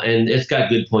surreal, and it's got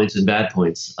good points and bad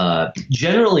points.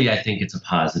 Generally, I think it's a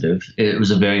positive. It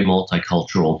was a very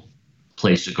multicultural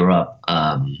place to grow up,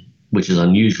 which is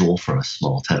unusual for a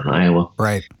small town in Iowa.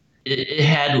 Right. It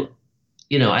had,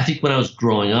 I think when I was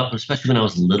growing up, especially when I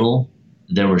was little,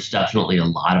 there was definitely a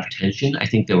lot of tension. I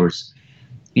think there was,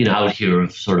 I would hear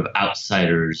of sort of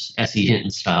outsiders, S.E.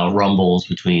 Hinton style rumbles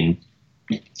between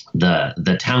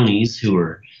the townies who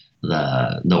were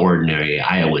the ordinary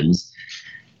Iowans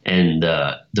and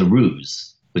the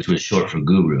Ruse, which was short for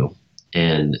Guru.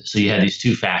 And so you had these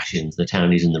two factions, the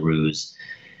Townies and the Ruse.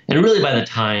 And really by the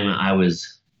time I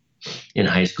was in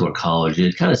high school or college,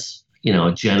 it kind of,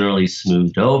 generally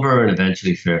smoothed over, and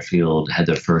eventually Fairfield had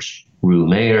their first Rue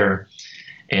mayor.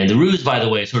 And the Ruse, by the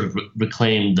way, sort of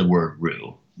reclaimed the word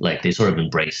Rue. Like they sort of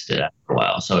embraced it after a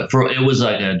while. So it was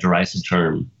like a derisive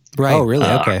term. Right. Oh, really?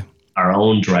 Okay. Our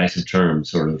own derisive term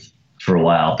sort of for a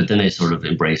while, but then they sort of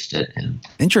embraced it.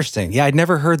 Interesting. Yeah, I'd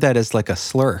never heard that as like a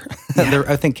slur.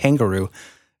 I think kangaroo,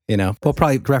 well,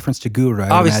 probably reference to guru.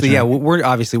 Obviously, yeah.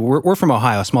 We're from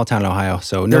Ohio, small town in Ohio,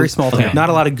 so very small town. Not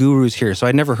a lot of gurus here, so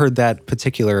I'd never heard that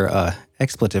particular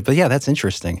expletive. But yeah, that's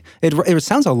interesting. It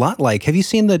sounds a lot like. Have you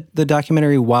seen the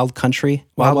documentary Wild Country?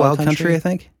 Wild Country, I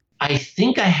think. I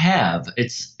think I have.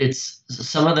 It's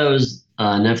some of those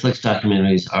Netflix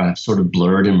documentaries are sort of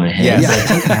blurred in my head.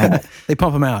 Yeah. They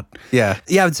pump them out. Yeah.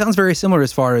 Yeah, it sounds very similar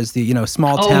as far as the,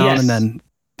 small town yes. and then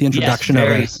the introduction of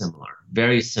it.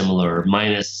 Very similar,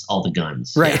 minus all the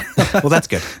guns. Right. Well, that's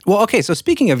good. Well, okay, so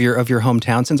speaking of your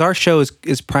hometown, since our show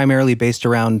is primarily based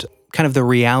around kind of the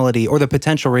reality or the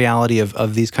potential reality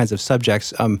of these kinds of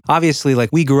subjects. Obviously, like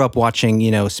we grew up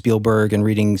watching, Spielberg and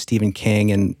reading Stephen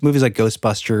King, and movies like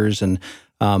Ghostbusters and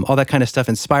all that kind of stuff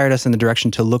inspired us in the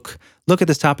direction to look at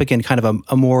this topic in kind of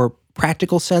a more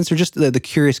practical sense, or just the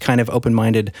curious kind of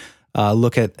open-minded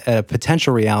look at a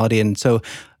potential reality. And so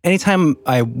anytime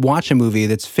I watch a movie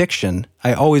that's fiction,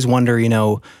 I always wonder,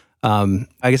 I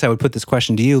guess I would put this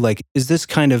question to you, like, is this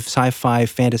kind of sci-fi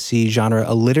fantasy genre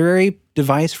a literary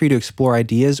device for you to explore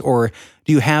ideas, or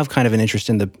do you have kind of an interest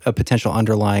in a potential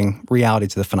underlying reality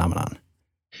to the phenomenon?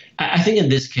 I think in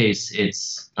this case,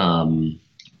 it's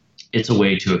a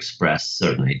way to express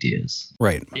certain ideas.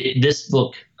 Right. This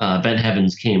book, Bent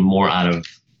Heavens, came more out of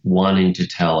wanting to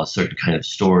tell a certain kind of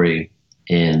story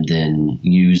and then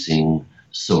using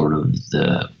sort of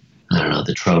the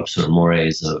tropes or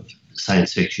mores of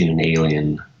science fiction and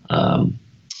alien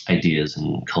ideas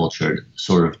and culture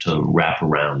sort of to wrap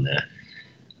around that.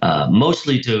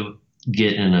 Mostly to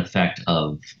get an effect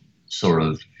of sort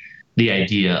of the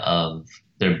idea of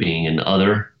there being an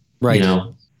other, right.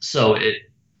 So it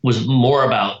was more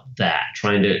about that,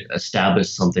 trying to establish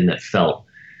something that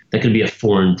could be a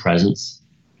foreign presence.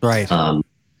 Right.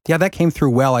 Yeah, that came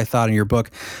through well, I thought, in your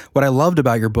book. What I loved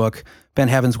about your book, Bent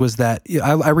Heavens, was that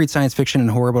I read science fiction and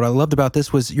horror, but what I loved about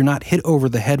this was you're not hit over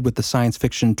the head with the science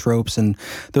fiction tropes and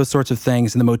those sorts of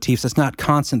things and the motifs. It's not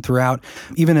constant throughout.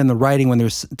 Even in the writing, when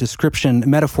there's description,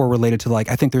 metaphor related to, like,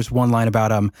 I think there's one line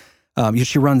about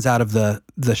she runs out of the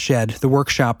shed, the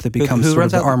workshop that becomes who sort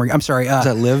runs of the out? armory. I'm sorry. Does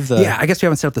that Liv? Yeah, I guess we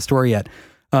haven't set up the story yet.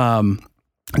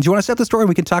 Do you want to set up the story and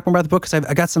we can talk more about the book? Because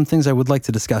I got some things I would like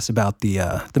to discuss about the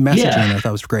messaging that I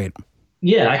thought was great.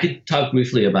 Yeah, I could talk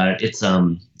briefly about it. It's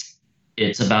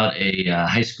about a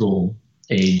high school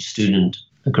age student,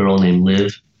 a girl named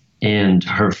Liv, and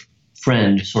her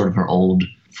friend, sort of her old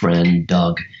friend,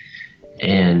 Doug.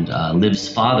 And Liv's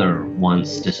father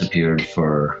once disappeared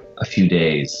for a few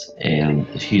days, and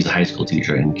she's a high school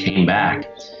teacher, and came back,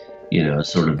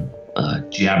 sort of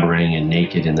jabbering and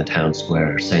naked in the town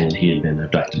square, saying that he had been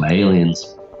abducted by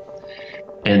aliens.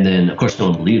 And then, of course, no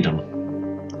one believed him.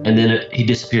 And then he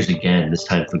disappears again, this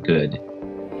time for good.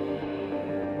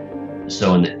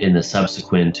 So in the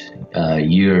subsequent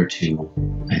year or two,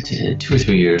 2 or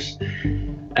 3 years,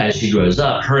 as she grows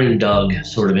up, her and Doug,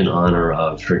 sort of in honor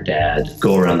of her dad,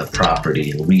 go around the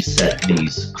property and reset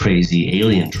these crazy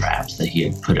alien traps that he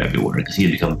had put everywhere, because he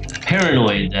had become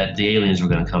paranoid that the aliens were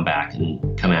going to come back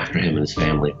and come after him and his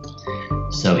family.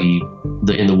 So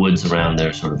in the woods around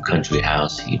their sort of country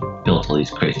house, he built all these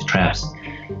crazy traps.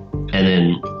 And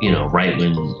then, right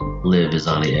when Liv is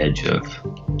on the edge of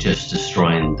just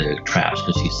destroying the traps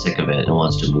because she's sick of it and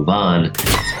wants to move on,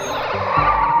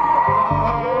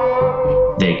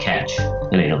 they catch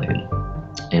an alien.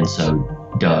 And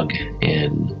so Doug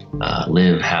and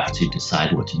Liv have to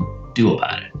decide what to do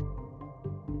about it.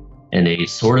 And they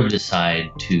sort of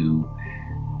decide to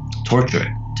torture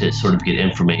it, to sort of get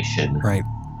information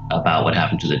about what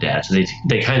happened to the dad. So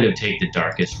they kind of take the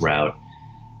darkest route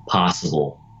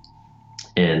possible.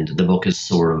 And the book is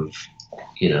sort of,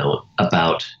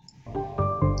 about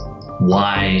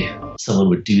why someone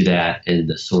would do that and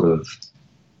the sort of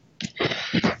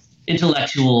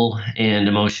intellectual and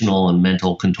emotional and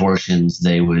mental contortions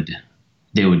they would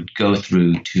go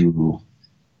through to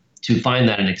find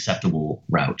that an acceptable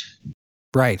route.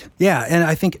 Right. Yeah. And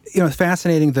I think, it's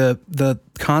fascinating the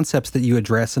concepts that you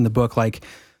address in the book, like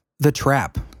the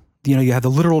trap. you have the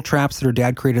literal traps that her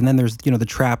dad created, and then there's, the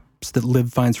traps that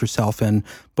Liv finds herself in,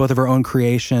 both of her own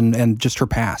creation and just her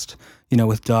past,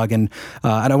 with Doug. And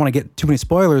I don't want to get too many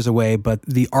spoilers away, but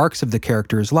the arcs of the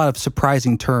characters, a lot of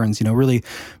surprising turns, really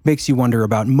makes you wonder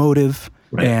about motive.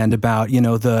 Right. And about,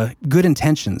 the good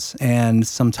intentions and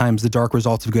sometimes the dark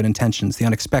results of good intentions, the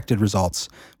unexpected results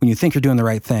when you think you're doing the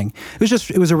right thing.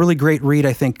 It was a really great read,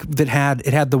 I think, that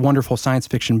had the wonderful science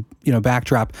fiction,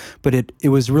 backdrop, but it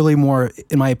was really more,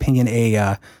 in my opinion,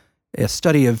 a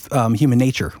study of human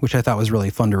nature, which I thought was really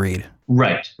fun to read.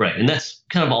 Right. And that's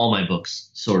kind of all my books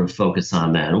sort of focus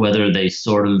on that, whether they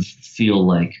sort of feel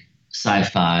like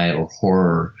sci-fi or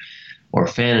horror or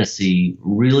fantasy.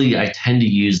 Really, I tend to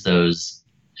use those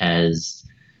as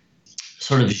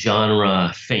sort of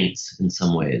genre feints in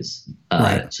some ways,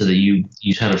 so that you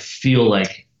kind of feel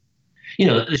like,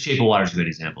 The Shape of Water is a good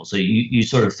example. So you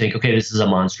sort of think, okay, this is a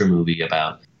monster movie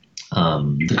about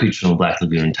the creature from the Black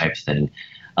Lagoon type thing,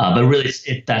 but really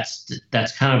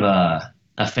that's kind of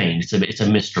a feint. It's a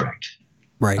misdirect.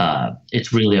 Right.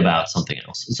 It's really about something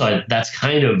else. So that's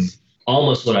kind of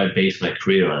almost what I base my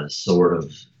career on, is sort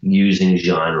of using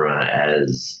genre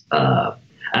as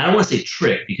I don't want to say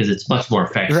trick, because it's much more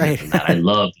effective than that. I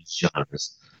love these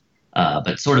genres.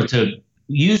 But sort of to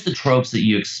use the tropes that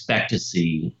you expect to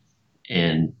see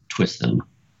and twist them.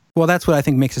 Well, that's what I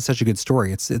think makes it such a good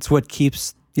story. It's what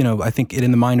keeps, I think, it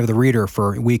in the mind of the reader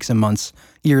for weeks and months,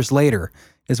 years later,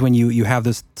 is when you have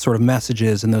this sort of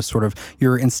messages and those sort of,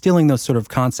 you're instilling those sort of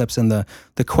concepts and the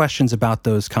questions about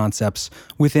those concepts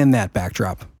within that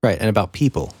backdrop. Right, and about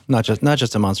people, not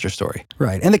just a monster story.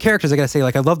 Right, and the characters, I gotta say, I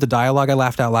love the dialogue. I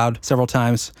laughed out loud several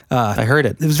times. I heard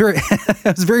it. It was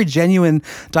very genuine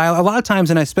dialogue. A lot of times,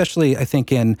 and especially I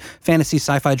think in fantasy,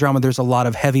 sci-fi drama, there's a lot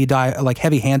of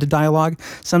heavy-handed dialogue,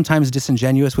 sometimes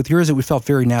disingenuous. With yours, it felt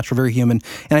very natural, very human,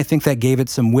 and I think that gave it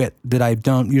some wit that I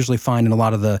don't usually find in a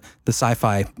lot of the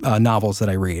sci-fi novels that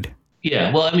I read.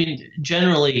 Yeah, well, I mean,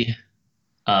 generally,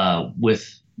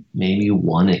 with maybe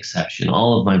one exception,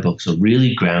 all of my books are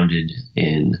really grounded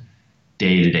in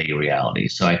day-to-day reality.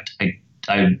 So I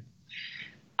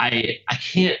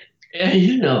can't.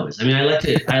 Who knows? I mean,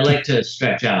 I like to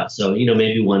stretch out. So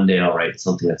maybe one day I'll write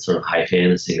something that's sort of high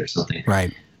fantasy or something.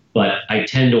 Right. But I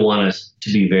tend to want us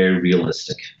to be very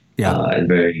realistic. Yeah. And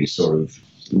very sort of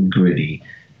gritty,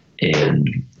 and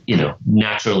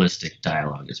naturalistic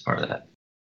dialogue is part of that.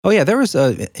 Oh, yeah, there was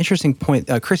an interesting point.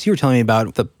 Chris, you were telling me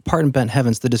about the part in Bent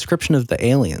Heavens, the description of the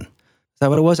alien. Is that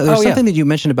what it was? There was something that you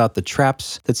mentioned about the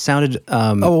traps that sounded...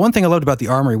 one thing I loved about the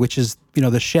armory, which is,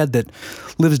 the shed that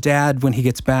Liv's dad, when he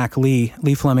gets back, Lee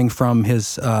Fleming, from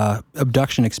his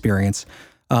abduction experience,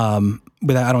 I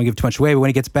don't want to give too much away, but when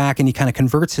he gets back and he kind of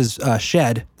converts his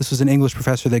shed, this was an English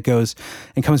professor that goes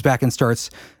and comes back and starts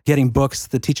getting books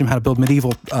that teach him how to build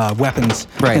medieval weapons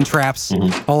and traps,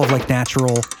 all of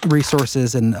natural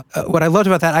resources. And what I loved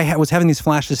about that, I was having these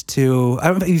flashes to, I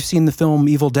don't know if you've seen the film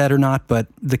Evil Dead or not, but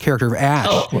the character of Ash.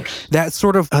 Oh, of course. That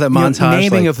sort of that montage,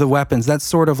 naming of the weapons, that's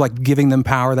sort of giving them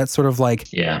power. That's sort of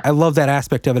I love that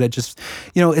aspect of it. It just,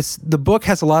 the book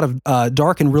has a lot of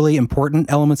dark and really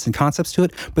important elements and concepts to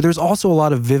it, but there's also a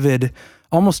lot of vivid,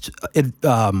 almost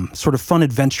sort of fun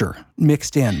adventure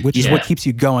mixed in, which is what keeps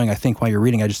you going, I think, while you're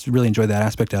reading. I just really enjoyed that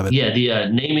aspect of it. Yeah, the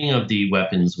naming of the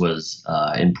weapons was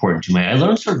important to me. I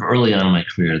learned sort of early on in my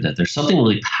career that there's something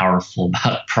really powerful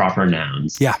about proper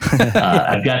nouns. Yeah.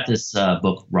 I've got this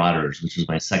book, Rotters, which is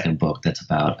my second book, that's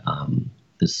about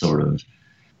this sort of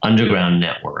underground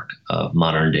network of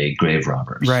modern-day grave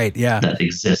robbers. Right, yeah. That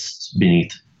exists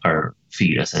beneath our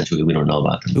feet, essentially. We don't know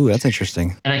about them. Ooh, that's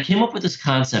interesting. And I came up with this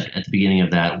concept at the beginning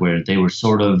of that where they were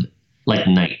sort of like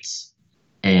knights.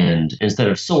 And instead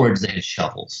of swords, they had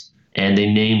shovels. And they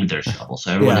named their shovels.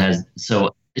 So everyone has...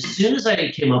 So as soon as I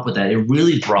came up with that, it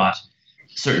really brought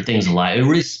certain things alive. It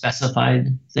really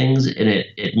specified things, and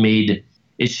it made...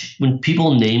 when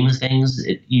people name things,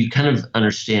 you kind of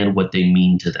understand what they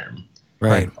mean to them.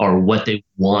 Right. Or what they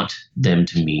want them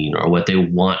to mean, or what they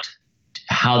want...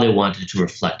 how they wanted to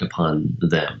reflect upon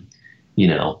them.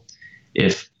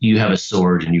 If you have a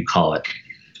sword and you call it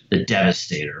the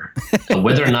Devastator,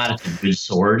 whether or not it's a good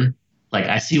sword,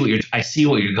 I see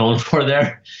what you're going for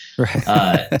there.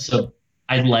 Right. So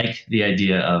I like the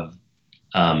idea of,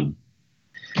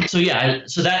 so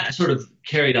that sort of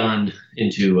carried on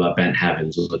into Bent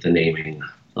Heavens with the naming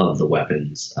of the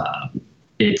weapons.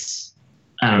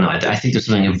 I don't know. I think there's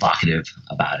something evocative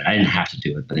about it. I didn't have to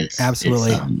do it, but it's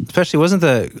absolutely. It's, especially wasn't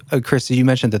the Chris? You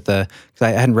mentioned that because I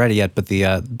hadn't read it yet, but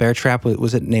the bear trap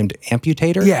was it named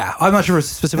Amputator? Yeah, I'm not sure it was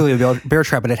specifically a bear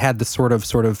trap, but it had the sort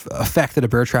of effect that a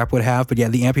bear trap would have. But yeah,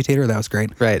 the Amputator, that was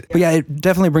great. Right. But yeah, it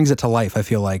definitely brings it to life. I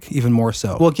feel like even more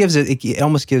so. Well, it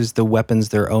almost gives the weapons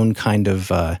their own kind of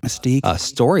mystique,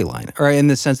 storyline, or in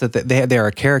the sense that they are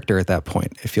a character at that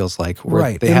point. It feels like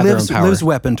right. They have their own power. Liv's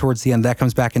weapon towards the end that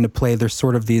comes back into play. There's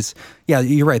sort of these. Yeah,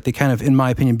 you're right. They kind of, in my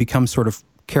opinion, become sort of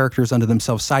characters unto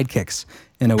themselves, sidekicks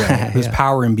in a way. There's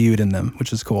power imbued in them,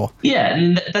 which is cool. Yeah,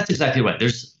 and that's exactly right.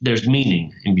 There's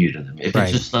meaning imbued in them. If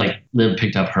it's just like Liv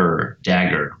picked up her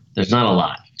dagger, there's not a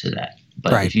lot to that.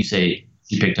 But if you say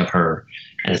she picked up her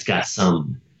and it's got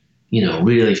some,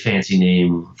 really fancy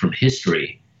name from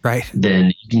history, right? Then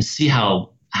you can see how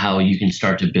you can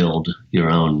start to build your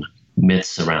own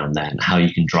myths around that and how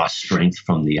you can draw strength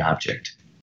from the object.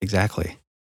 Exactly.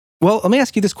 Well, let me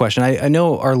ask you this question. I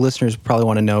know our listeners probably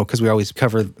want to know, because we always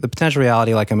cover the potential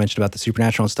reality, like I mentioned about the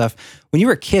supernatural and stuff. When you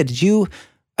were a kid,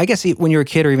 when you were a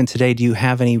kid or even today, do you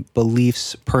have any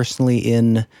beliefs personally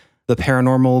in the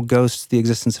paranormal, ghosts, the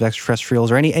existence of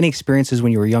extraterrestrials, or any experiences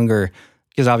when you were younger?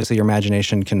 Because obviously your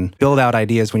imagination can build out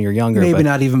ideas when you're younger. Maybe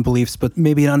not even beliefs, but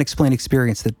maybe an unexplained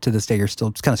experience that to this day you're still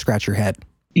just kind of scratch your head.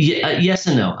 Yeah, yes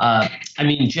and no.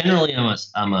 Generally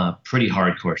I'm a pretty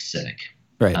hardcore cynic.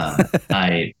 Right.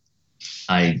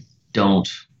 I don't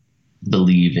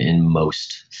believe in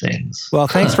most things. Well,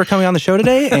 thanks for coming on the show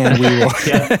today, and we will.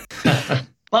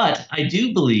 But I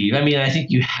do believe, I think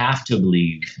you have to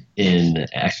believe in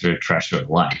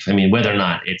extraterrestrial life. Whether or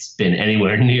not it's been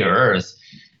anywhere near Earth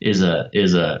is a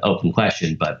open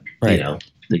question, but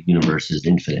the universe is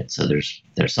infinite, so there's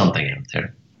something out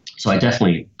there. So I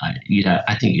think you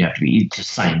have to be,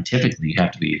 just scientifically, you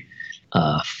have to be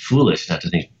foolish not to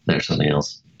think there's something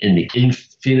else in the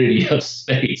infinity of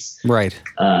space. Right.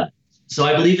 So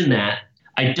I believe in that.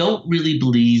 I don't really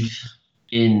believe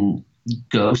in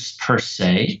ghosts per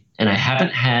se, and I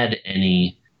haven't had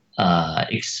any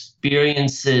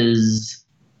experiences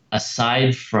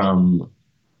aside from,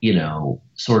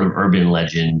 sort of urban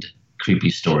legend,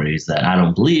 creepy stories that I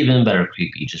don't believe in, but are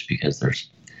creepy just because they're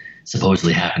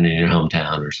supposedly happening in your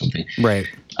hometown or something. Right.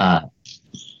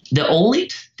 The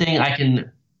only thing I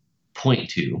can point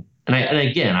to, and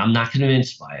again, I'm not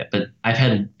convinced by it, but I've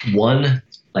had one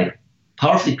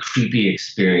powerfully creepy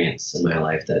experience in my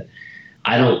life that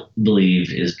I don't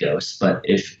believe is ghosts, but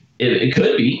if it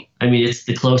could be. It's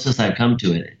the closest I've come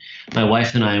to it. My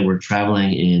wife and I were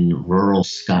traveling in rural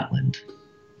Scotland.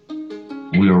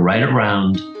 We were right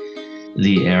around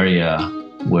the area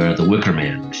where The Wicker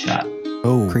Man was shot.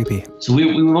 Oh, creepy. So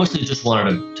we mostly just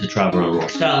wanted to travel around rural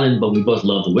Scotland, but we both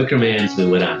loved The Wicker Man, so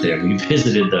we went out there. We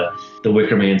visited the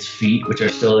Wicker Man's feet, which are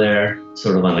still there,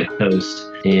 sort of on the coast.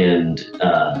 And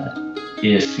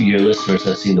if your listeners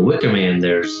have seen The Wicker Man,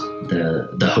 there's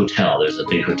the hotel. There's a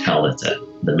big hotel that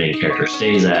the main character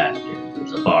stays at.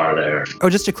 There's a bar there. Oh,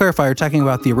 just to clarify, you're talking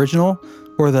about the original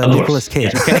or the Nicolas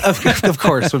Cage? Yes. Okay. Of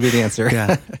course would be the answer.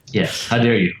 Yeah. Yes. How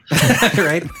dare you?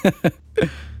 Right.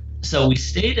 So we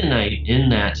stayed a night in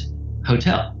that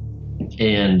hotel,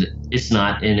 and it's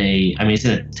not in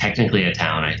it's technically a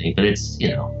town, I think, but it's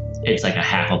like a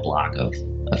half a block of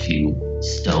a few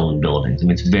stone buildings.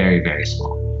 It's very, very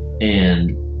small.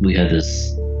 And we had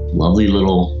this lovely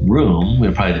little room. We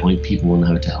were probably the only people in the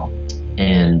hotel.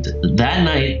 And that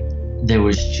night, there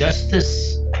was just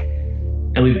this,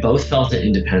 and we both felt it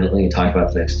independently and talked about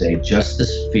it the next day, just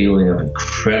this feeling of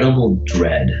incredible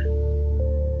dread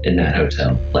in that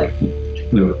hotel.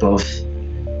 We were both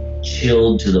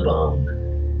chilled to the bone.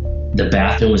 The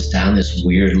bathroom was down this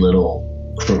weird little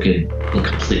crooked,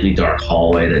 completely dark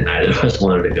hallway that neither of us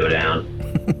wanted to go down.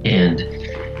 And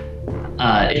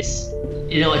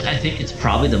I think it's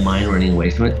probably the mind running away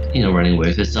from it, running away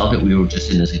with itself, that we were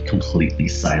just in this completely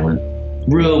silent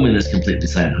room, in this completely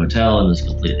silent hotel, in this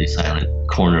completely silent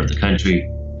corner of the country.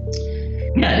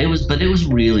 Yeah, it was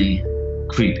really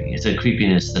creepy. It's a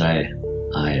creepiness that I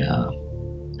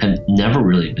have never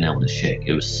really been able to shake.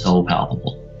 It was so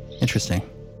palpable. Interesting.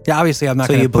 Yeah, obviously I'm not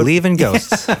going to believe in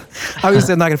ghosts.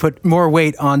 Obviously I'm not going to put more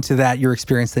weight onto your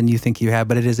experience than you think you have,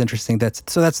 but it is interesting. Have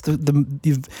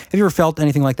you ever felt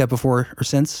anything like that before or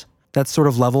since? That sort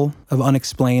of level of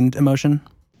unexplained emotion?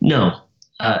 No.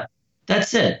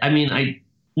 That's it. I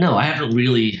haven't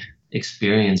really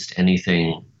experienced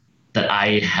anything that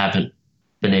I haven't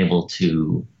been able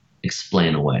to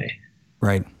explain away.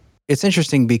 Right. It's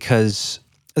interesting because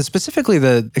specifically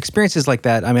the experiences like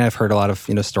that, I've heard a lot of,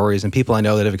 stories and people I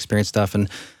know that have experienced stuff. And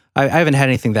I haven't had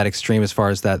anything that extreme as far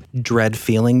as that dread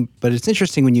feeling, but it's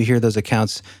interesting when you hear those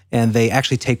accounts and they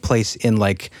actually take place in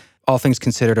like all things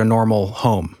considered a normal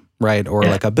home, right? Or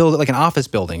like like an office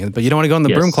building, but you don't want to go in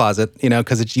the broom closet, you know,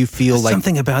 because you feel like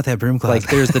something about that broom closet. Like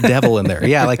there's the devil in there.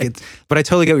 Yeah, like it's. But I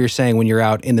totally get what you're saying when you're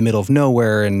out in the middle of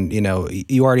nowhere, and you know,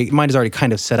 mind is already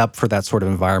kind of set up for that sort of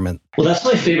environment. Well, that's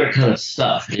my favorite kind of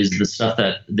stuff. Is the stuff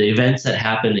the events that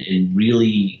happen in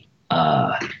really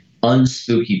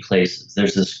unspooky places.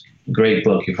 There's this great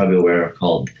book you're probably aware of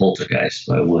called Poltergeist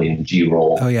by William G.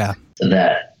 Roll. Oh yeah.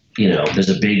 That, you know,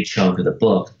 there's a big chunk of the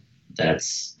book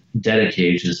that's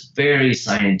dedicated to this very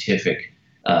scientific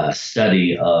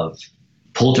study of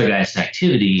poltergeist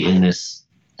activity in this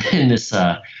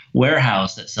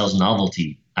warehouse that sells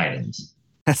novelty items.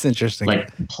 That's interesting.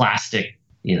 Like plastic,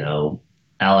 you know,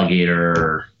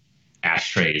 alligator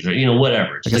ashtrays or, you know,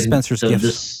 whatever. Like a Spencer's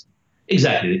Gifts.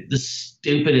 Exactly. The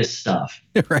stupidest stuff.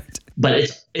 Right.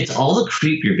 But it's all the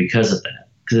creepier because of that.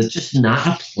 Because it's just not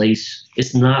a place.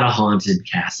 It's not a haunted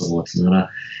castle. It's not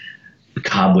a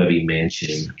cobwebby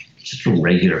mansion. It's just a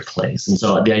regular place. And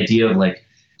so the idea of like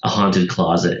a haunted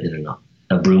closet in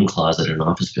a broom closet in an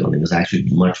office building was actually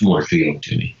much more intriguing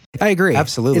to me. I agree.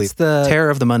 Absolutely. It's the terror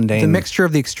of the mundane. The mixture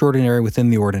of the extraordinary within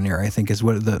the ordinary, I think, is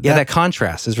what that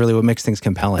contrast is really what makes things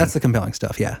compelling. That's the compelling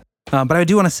stuff, yeah. But I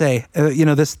do want to say, you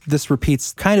know, this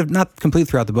repeats kind of not complete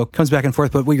throughout the book, comes back and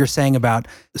forth, but what you're saying about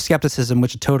skepticism,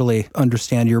 which I totally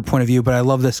understand your point of view, but I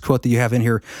love this quote that you have in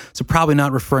here. So probably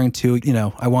not referring to, you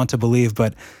know, I want to believe,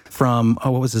 but from,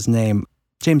 what was his name?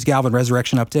 James Galvin,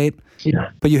 Resurrection Update. Yeah.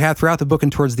 But you have throughout the book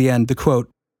and towards the end, the quote,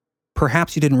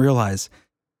 "Perhaps you didn't realize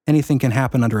anything can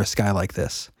happen under a sky like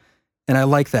this." And I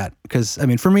like that because, I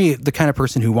mean, for me, the kind of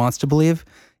person who wants to believe,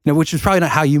 you know, which is probably not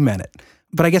how you meant it.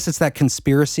 But I guess it's that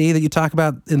conspiracy that you talk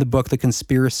about in the book, the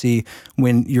conspiracy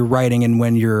when you're writing and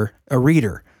when you're a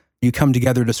reader. You come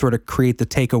together to sort of create the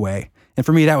takeaway. And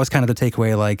for me, that was kind of the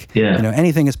takeaway, like, you know,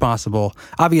 anything is possible.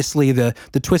 Obviously, the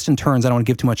twists and turns, I don't want to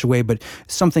give too much away, but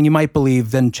something you might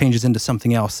believe then changes into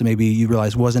something else that maybe you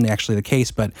realize wasn't actually the case.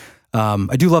 But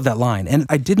I do love that line. And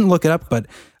I didn't look it up, but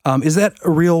is that a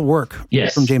real work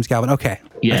from James Galvin? Okay.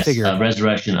 Yes. I figured.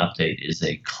 Resurrection Update is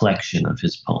a collection of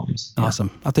his poems.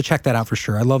 Awesome. I'll have to check that out for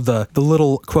sure. I love the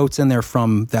little quotes in there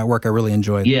from that work. I really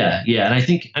enjoyed. Yeah. And I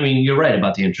think, I mean, you're right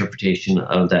about the interpretation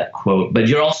of that quote, but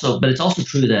it's also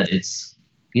true that it's,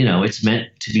 you know, it's meant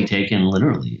to be taken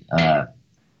literally.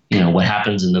 You know, what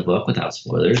happens in the book, without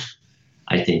spoilers,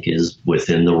 I think is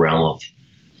within the realm of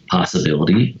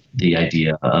possibility. The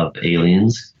idea of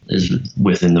aliens is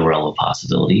within the realm of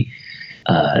possibility.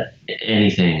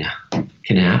 Anything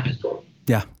can happen.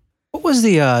 Yeah. What was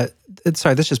the,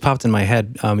 sorry, this just popped in my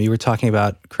head. You were talking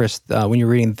about, Chris, when you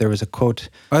were reading, there was a quote.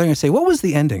 I was going to say, what was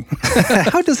the ending?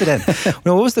 How does it end?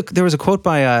 No, there was a quote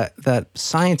by that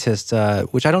scientist,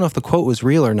 which I don't know if the quote was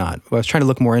real or not. I was trying to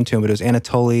look more into him, but it was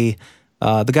Anatoly,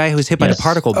 the guy who was hit by the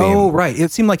particle beam. Oh, right.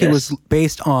 It seemed like it was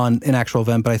based on an actual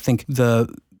event, but I think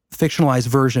the fictionalized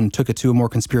version took it to a more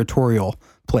conspiratorial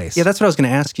place. Yeah, that's what I was going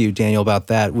to ask you, Daniel, about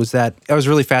that. I was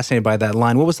really fascinated by that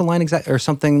line. What was the line exactly? Or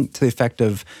something to the effect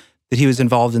of that he was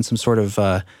involved in some sort of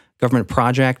government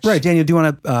project? Right. Daniel, do you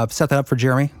want to set that up for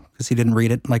Jeremy? Because he didn't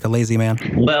read it like a lazy man.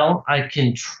 Well, I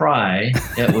can try.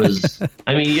 It was,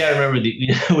 I mean, you got to remember,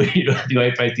 when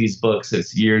I write these books,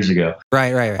 it's years ago.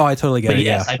 Right. Oh, I totally get it.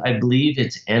 Yes, yeah. I believe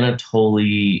it's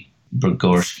Anatoly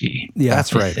Vygotsky. Yeah,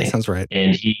 that's right. That sounds right.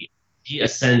 And he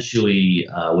essentially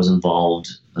was involved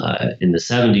in the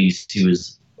 70s. He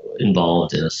was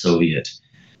involved in a Soviet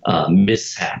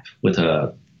mishap with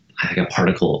a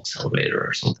particle accelerator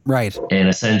or something. Right. And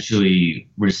essentially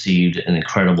received an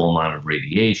incredible amount of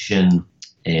radiation.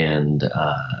 And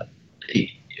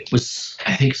it was,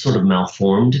 I think, sort of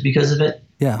malformed because of it.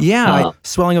 Yeah. Yeah.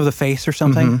 Swelling of the face or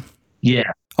something. Mm-hmm.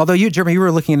 Yeah. Although Jeremy, you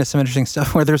were looking into some interesting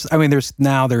stuff where there's. Yeah,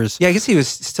 I guess he was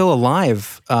still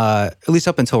alive, at least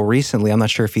up until recently. I'm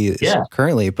not sure if he is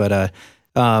currently, but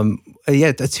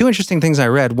two interesting things I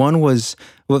read. One was,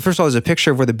 well, first of all, there's a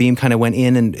picture of where the beam kind of went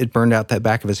in and it burned out that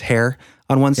back of his hair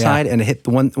on one side and it hit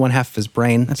the one half of his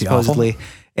brain, That's supposedly. Awful.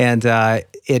 And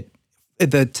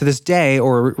to this day,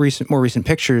 or more recent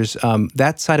pictures,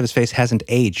 that side of his face hasn't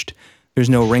aged. There's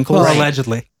no wrinkles. Well,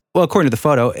 allegedly. Well, according to the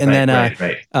photo. And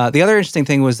the other interesting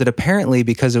thing was that apparently,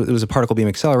 because it was a particle beam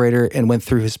accelerator and went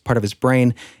through part of his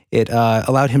brain, it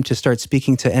allowed him to start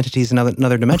speaking to entities in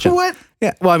another dimension. What?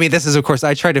 Yeah. Well, I mean, this is, of course,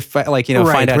 I tried to find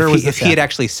out if he had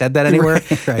actually said that anywhere.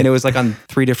 Right. And it was like on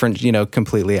 3 different,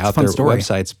 completely out there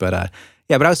websites. But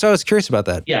but I was curious about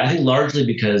that. Yeah, I think largely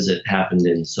because it happened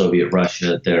in Soviet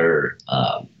Russia, there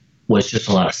was just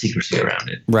a lot of secrecy around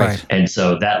it. Right. And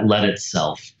so that led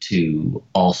itself to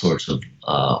all sorts of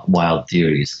wild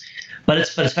theories. But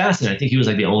it's fascinating. I think he was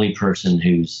like the only person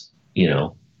who's,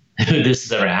 who this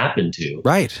has ever happened to.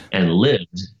 Right. And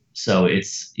lived. So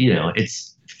it's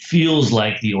feels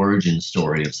like the origin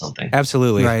story of something.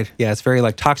 Absolutely. Right. Yeah, it's very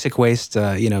like toxic waste,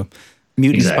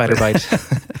 mutant spider bite.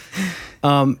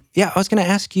 I was going to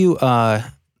ask you,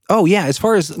 as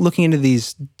far as looking into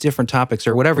these different topics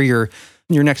or whatever your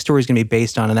next story is going to be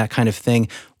based on and that kind of thing,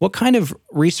 what kind of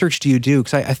research do you do?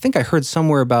 Because I think I heard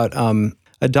somewhere about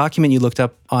a document you looked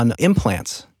up on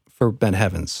implants for Ben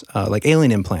Heavens, like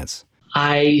alien implants.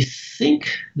 I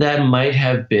think that might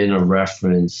have been a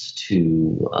reference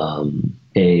to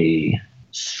a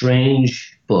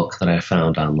strange book that I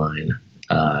found online.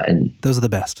 And those are the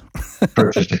best.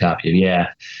 Purchased a copy of. Yeah.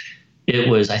 It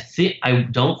was,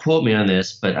 don't quote me on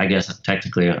this, but I guess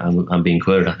technically I'm being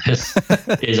quoted on this,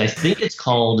 I think it's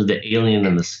called The Alien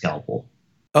and the Scalpel.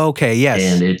 Okay, yes.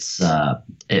 And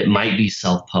it might be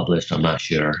self-published, I'm not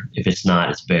sure. If it's not,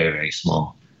 it's very, very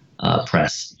small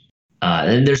press.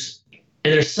 And there's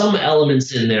some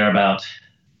elements in there about,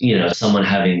 someone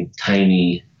having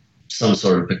some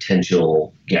sort of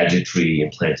potential gadgetry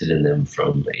implanted in them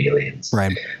from aliens.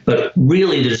 Right. But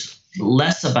really, there's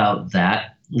less about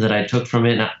that I took from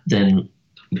it than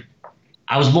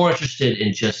I was more interested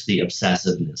in just the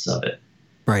obsessiveness of it.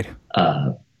 Right.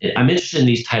 I'm interested in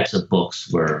these types of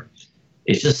books where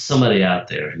it's just somebody out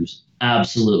there who's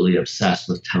absolutely obsessed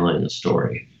with telling a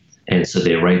story. And so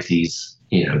they write these,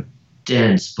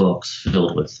 dense books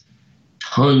filled with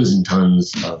tons and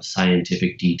tons of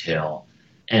scientific detail.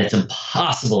 And it's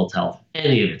impossible to tell if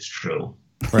any of it's true.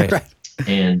 Right.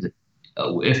 And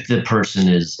if the person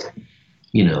is,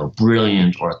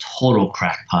 brilliant or a total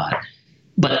crackpot.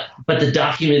 But the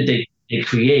document they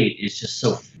create is just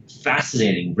so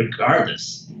fascinating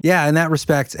regardless. Yeah, in that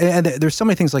respect. And there's so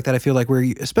many things like that I feel like where,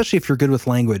 especially if you're good with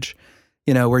language,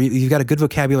 where you've got a good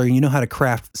vocabulary and you know how to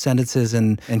craft sentences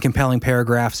and compelling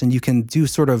paragraphs, and you can do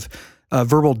sort of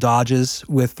verbal dodges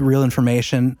with real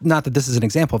information. Not that this is an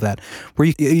example of that,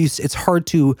 where it's hard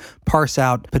to parse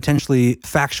out potentially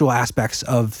factual aspects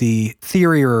of the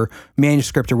theory or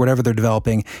manuscript or whatever they're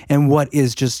developing, and what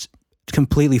is just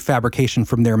completely fabrication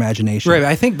from their imagination. Right,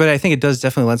 I think it does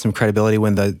definitely lend some credibility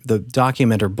when the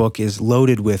document or book is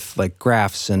loaded with like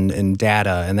graphs and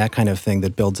data and that kind of thing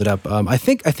that builds it up. I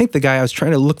think the guy, I was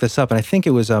trying to look this up, and I think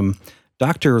it was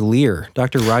Dr. Roger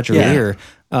Lear,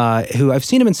 who I've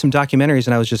seen him in some documentaries,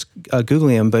 and I was just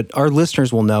Googling him, but our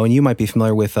listeners will know, and you might be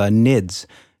familiar with NIDS,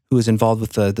 who was involved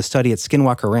with the study at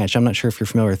Skinwalker Ranch. I'm not sure if you're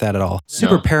familiar with that at all.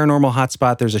 Super paranormal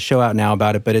hotspot. There's a show out now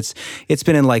about it, but it's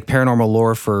been in like paranormal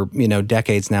lore for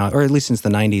decades now, or at least since the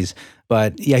 90s.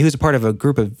 But yeah, he was a part of a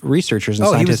group of researchers and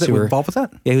scientists who were involved with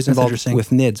that? Yeah, he was involved with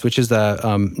NIDS, which is the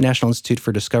National Institute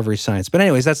for Discovery Science. But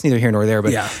anyways, that's neither here nor there.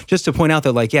 But just to point out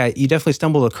that you definitely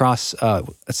stumbled across,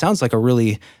 it sounds like a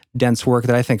really dense work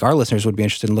that I think our listeners would be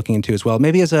interested in looking into as well,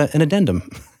 maybe as an addendum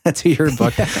to your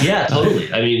book. Yeah,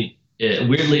 totally. I mean,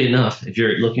 weirdly enough, if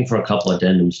you're looking for a couple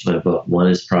addendums to my book, one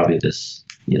is probably this,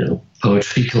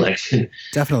 poetry collection,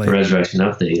 definitely Resurrection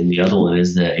Update, and the other one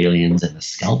is The Aliens and the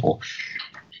Scalpel.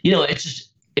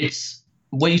 It's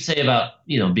what you say about,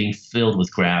 being filled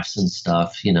with graphs and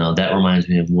stuff, that reminds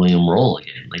me of William Roll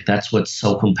again. Like, that's what's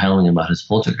so compelling about his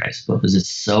Poltergeist book, is it's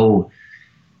so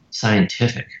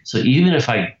scientific. So even if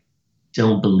I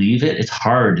don't believe it, it's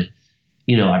hard.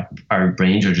 Our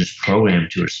brains are just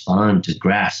programmed to respond to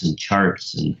graphs and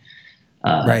charts,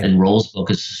 and Roll's book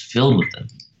is just filled with them.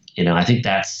 I think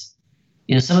that's,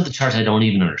 some of the charts I don't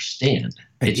even understand.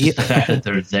 It's just the fact that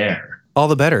they're there. All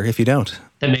the better if you don't.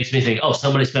 That makes me think,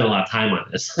 somebody spent a lot of time on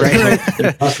this. Right.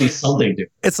 There must be something to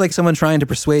it. It's like someone trying to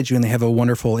persuade you and they have a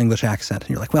wonderful English accent. And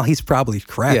you're like, well, he's probably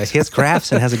correct. Yeah, he has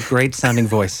graphs and has a great sounding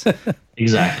voice.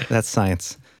 Exactly. That's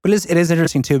science. But it is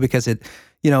interesting too, because a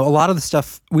lot of the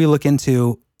stuff we look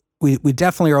into, we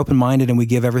definitely are open-minded and we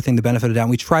give everything the benefit of the doubt.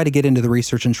 And we try to get into the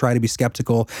research and try to be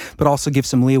skeptical, but also give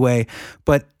some leeway.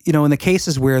 But, in the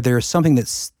cases where there's something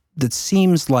that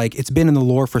seems like it's been in the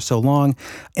lore for so long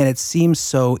and it seems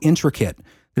so intricate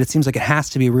that it seems like it has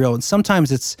to be real. And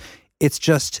sometimes it's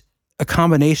just a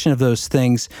combination of those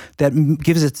things that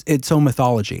gives it its own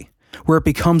mythology, where it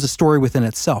becomes a story within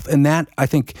itself. And that, I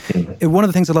think, one of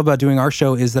the things I love about doing our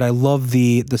show is that I love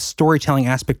the storytelling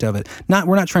aspect of it.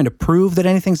 We're not trying to prove that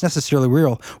anything's necessarily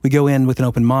real. We go in with an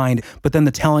open mind, but then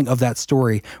the telling of that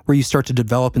story where you start to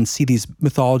develop and see these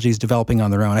mythologies developing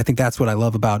on their own. I think that's what I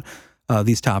love about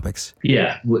these topics.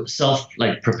 Yeah,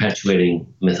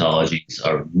 perpetuating mythologies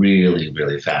are really,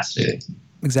 really fascinating.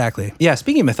 Exactly. Yeah,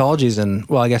 speaking of mythologies and,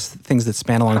 I guess things that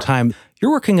span a long time,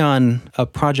 You're working on a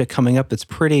project coming up that's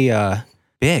pretty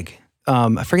big.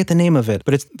 I forget the name of it,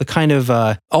 but it's the kind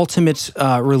of ultimate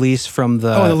release from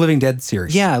the Living Dead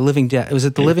series. Yeah, Living Dead. Was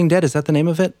it The Living Dead? Is that the name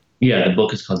of it? Yeah, the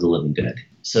book is called The Living Dead.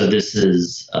 So this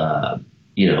is,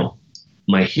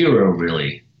 my hero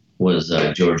really was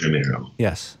George Romero.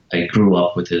 Yes. I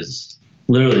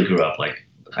literally grew up, like,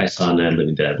 I saw Night of the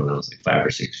Living Dead when I was like 5 or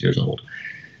 6 years old.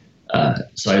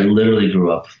 So I literally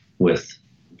grew up with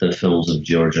the films of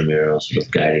George Romero sort of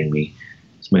guiding me.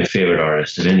 He's my favorite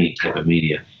artist of any type of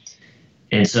media.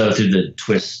 And so through the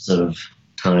twists of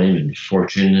time and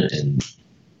fortune and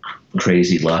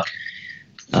crazy luck,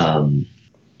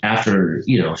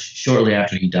 shortly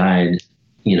after he died,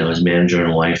 his manager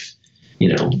and wife,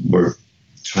 were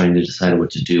trying to decide what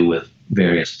to do with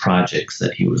various projects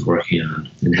that he was working on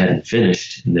and hadn't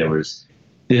finished. And there was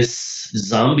this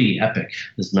zombie epic,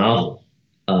 this novel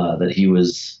that he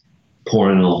was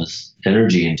pouring all this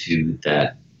energy into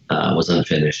that was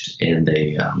unfinished. And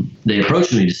they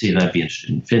approached me to see if I'd be interested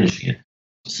in finishing it.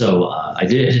 So I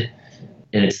did.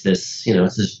 And it's this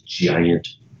giant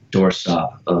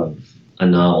doorstop of a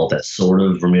novel that's sort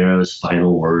of Romero's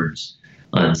final words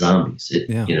on zombies.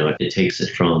 It takes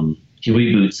it from, he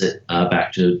reboots it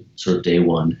back to sort of day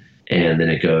one, and then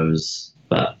it goes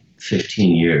about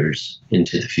 15 years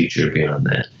into the future beyond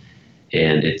that.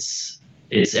 And it's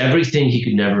everything he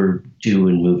could never do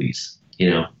in movies.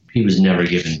 He was never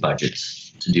given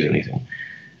budgets to do anything.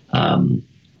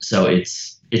 So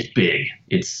it's big.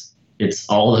 It's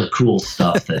all the cool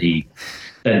stuff that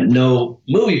no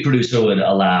movie producer would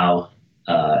allow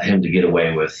him to get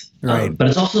away with. Right. But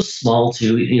it's also small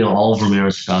too. All of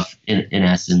Romero's stuff in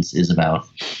essence is about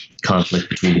conflict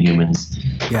between humans.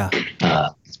 Yeah.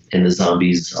 And the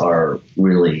zombies are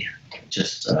really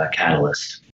just a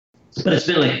catalyst. But it's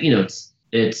been like,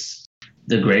 it's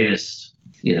the greatest,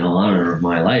 honor of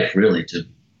my life really to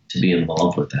be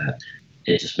involved with that.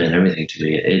 It just meant everything to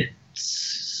me.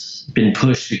 It's been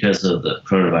pushed because of the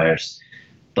coronavirus,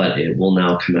 but it will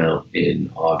now come out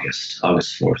in August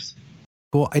 4th.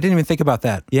 Cool. I didn't even think about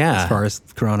that. Yeah. As far as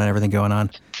Corona and everything going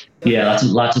on. Yeah,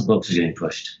 lots of books are getting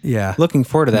pushed. Yeah. Looking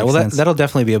forward to that. Makes Well, sense. that'll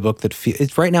definitely be a book that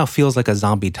it right now feels like a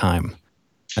zombie time.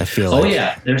 I feel Oh like.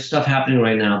 yeah, there's stuff happening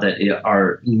right now that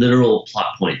are literal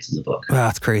plot points in the book. Wow,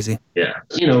 that's crazy. Yeah.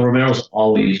 Romero's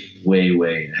always way,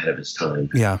 way ahead of his time.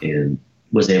 Yeah. And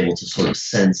was able to sort of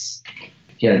sense,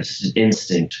 he had this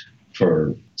instinct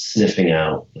for sniffing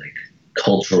out like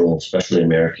cultural, especially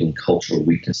American cultural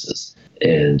weaknesses.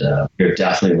 And you're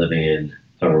definitely living in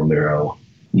a Romero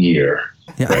year.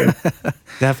 Yeah. Right?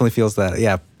 Definitely feels that.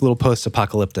 Yeah. A little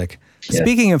post-apocalyptic. Yeah.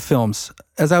 Speaking of films,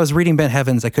 as I was reading Ben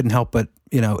Heavens, I couldn't help but,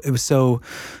 it was so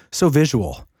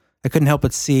visual. I couldn't help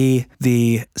but see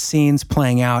the scenes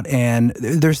playing out, and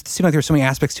it seemed like there were so many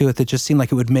aspects to it that just seemed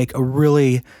like it would make a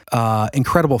really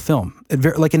incredible film,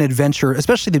 like an adventure,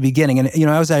 especially the beginning. And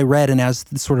as I read and as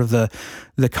sort of the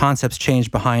concepts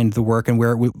changed behind the work and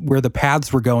where the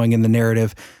paths were going in the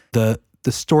narrative, the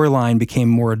storyline became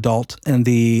more adult and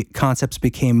the concepts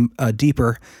became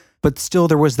deeper. But still,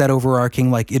 there was that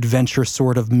overarching like adventure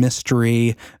sort of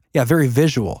mystery. Yeah, very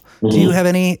visual. Mm-hmm. Do you have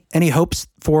any hopes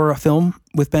for a film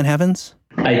with Ben Heavens?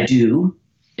 I do,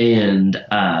 and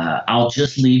I'll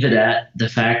just leave it at the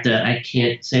fact that I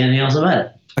can't say anything else about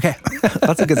it. Okay,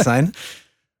 that's a good sign.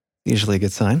 Usually a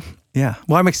good sign. Yeah.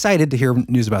 Well, I'm excited to hear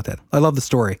news about that. I love the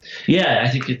story. Yeah, I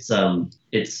think it's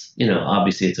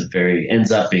obviously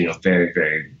ends up being a very,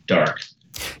 very dark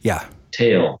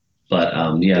tale, but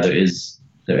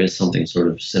there is something sort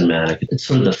of cinematic. It's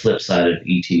sort of the flip side of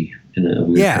E.T. in a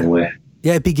weird kind of way.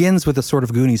 Yeah, it begins with a sort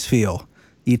of Goonies feel,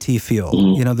 E.T. feel,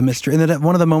 the mystery. And then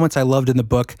one of the moments I loved in the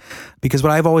book, because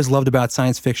what I've always loved about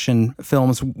science fiction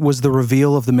films was the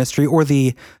reveal of the mystery, or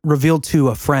the reveal to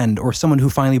a friend or someone who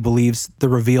finally believes the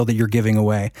reveal that you're giving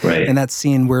away. Right. And that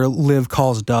scene where Liv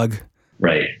calls Doug.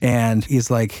 Right. And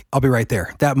he's like, I'll be right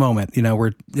there. That moment,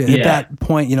 where at that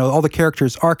point, all the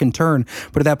characters arc and turn.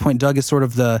 But at that point, Doug is sort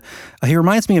of he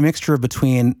reminds me a mixture of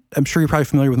between, I'm sure you're probably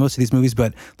familiar with most of these movies,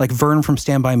 but like Vern from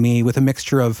Stand By Me with a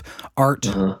mixture of Art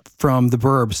from The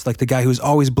Burbs, like the guy who's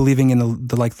always believing in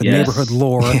the neighborhood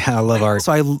lore. Yeah, I love Art.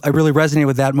 So I really resonated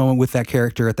with that moment with that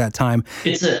character at that time.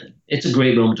 It's a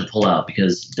great moment to pull out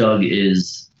because Doug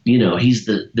is, he's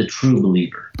the true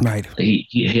believer. Right.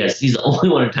 He's the only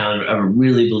one in town who ever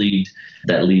really believed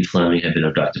that Lee Fleming had been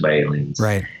abducted by aliens.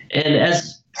 Right. And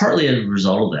partly as a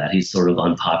result of that, he's sort of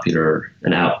unpopular,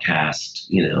 an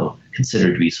outcast,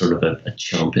 considered to be sort of a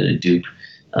chump and a dupe.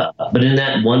 But in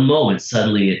that one moment,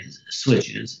 suddenly it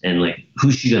switches, and like,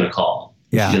 who's she going to call?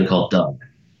 Yeah. She's going to call Doug.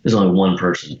 There's only one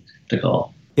person to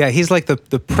call. Yeah, he's like the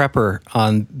prepper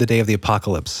on the day of the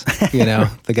apocalypse. You know,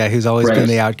 the guy who's always been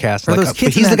the outcast. Or Like, those kids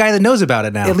but he's in the that- guy that knows about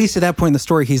it now. At least at that point in the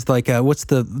story, he's like, what's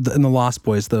the in the Lost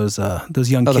Boys? Those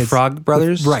young Oh, kids, the Frog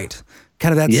Brothers? right?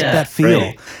 Kind of Yeah, that feel.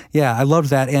 right. Yeah, I loved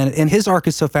that, and his arc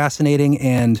is so fascinating,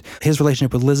 and his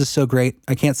relationship with Liz is so great.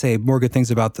 I can't say more good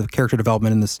things about the character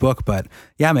development in this book, but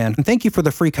yeah, man, and thank you for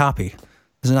the free copy.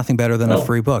 There's nothing better than a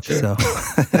free book. Sure. So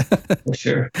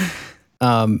Sure.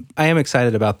 I am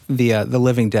excited about the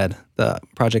Living Dead, the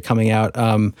project coming out.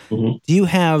 Do you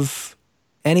have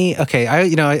any? Okay,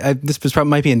 this was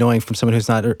probably might be annoying from someone who's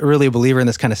not really a believer in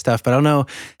this kind of stuff, but I don't know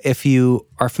if you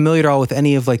are familiar at all with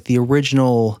any of like the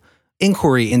original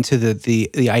inquiry into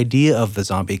the idea of the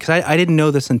zombie, because I didn't know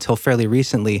this until fairly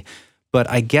recently, but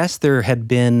I guess there had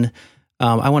been,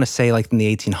 I want to say like in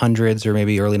the 1800s or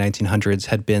maybe early 1900s,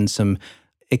 had been some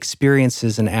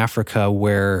experiences in Africa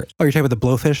where... Oh, you're talking about the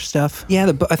blowfish stuff?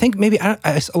 Yeah, I think maybe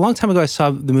a long time ago I saw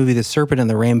the movie The Serpent and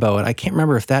the Rainbow, and I can't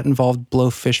remember if that involved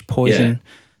blowfish poison.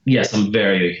 Yes, I'm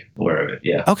very aware of it.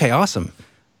 Yeah. Okay, awesome.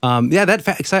 I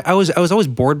was always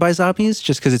bored by zombies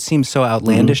just because it seems so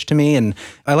outlandish to me, and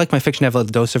I like my fiction to have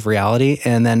a dose of reality.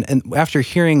 And after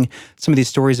hearing some of these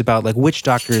stories about like witch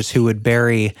doctors who would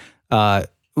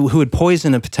who would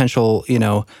poison a potential,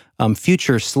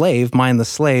 future slave, mindless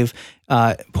slave,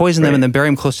 poison them and then bury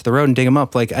them close to the road and dig them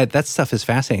up. Like that stuff is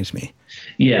fascinating to me.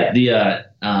 Yeah.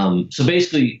 So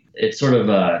basically, it sort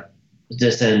of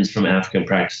descends from African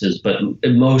practices, but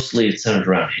mostly it's centered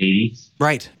around Haiti.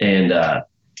 Right. And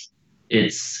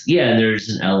and there's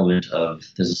an element of,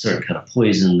 there's a certain kind of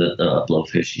poison that the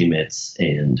blowfish emits,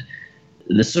 and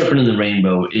The Serpent and the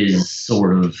Rainbow is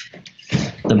sort of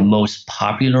the most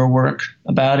popular work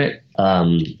about it.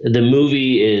 The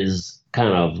movie is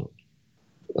kind of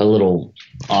a little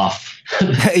off.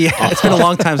 It's been a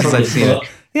long time since I've seen it.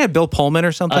 Yeah, Bill Pullman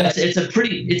or something. I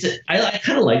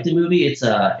kind of like the movie. It's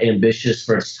ambitious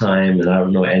for its time, and I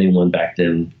don't know anyone back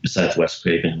then besides Wes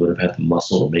Craven who would have had the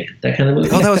muscle to make that kind of movie.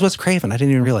 Oh, that was Wes Craven. I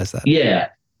didn't even realize that. Yeah,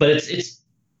 but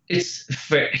it's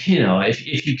fair,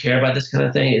 if you care about this kind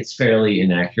of thing, it's fairly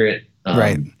inaccurate.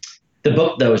 Right. The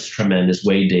book, though, is tremendous.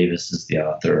 Wade Davis is the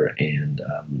author, and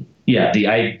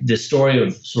the story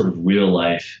of sort of real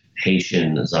life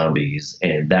Haitian zombies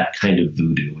and that kind of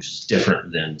voodoo, which is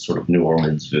different than sort of New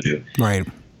Orleans voodoo, right,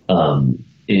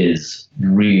 is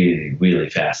really, really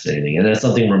fascinating. And that's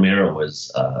something Romero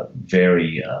was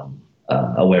very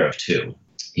aware of too.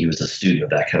 He was a student of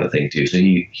that kind of thing too. So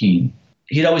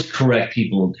he'd always correct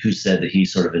people who said that he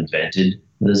sort of invented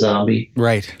the zombie.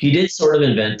 Right. He did sort of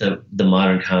invent the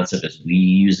modern concept as we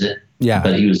use it. Yeah.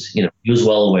 But he was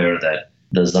well aware that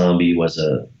the zombie was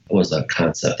a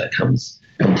concept that comes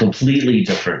from a completely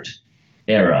different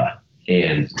era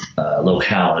and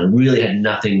locale, and really had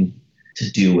nothing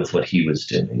to do with what he was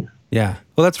doing. Yeah.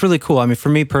 Well, that's really cool. I mean, for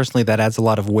me personally, that adds a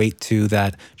lot of weight to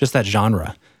that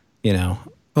genre,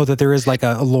 Oh, that there is like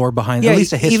a lore behind, yeah, at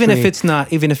least a history. even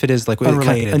if it is like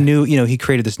unrelated. A new, he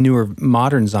created this newer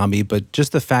modern zombie, but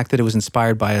just the fact that it was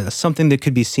inspired by something that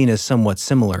could be seen as somewhat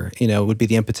similar, would be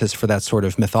the impetus for that sort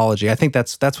of mythology. I think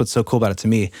that's what's so cool about it to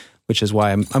me, which is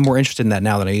why I'm more interested in that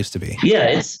now than I used to be.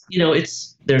 Yeah,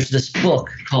 there's this book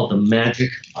called The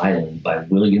Magic Island by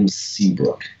William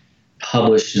Seabrook,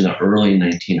 published in the early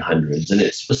 1900s, and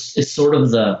it's sort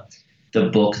of the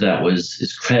book that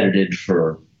is credited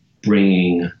for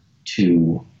bringing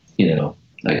to,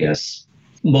 I guess,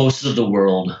 most of the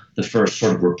world, the first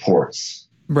sort of reports,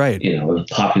 right?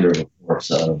 Popular reports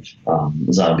of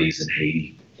zombies in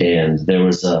Haiti. And there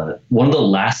was one of the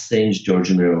last things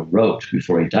George Romero wrote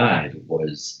before he died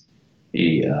was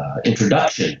the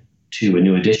introduction to a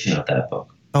new edition of that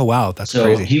book. Oh, wow. That's so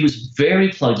crazy. He was very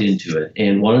plugged into it.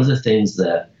 And one of the things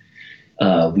that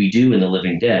we do in The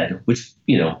Living Dead, which,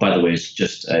 by the way, is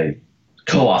just a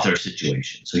co-author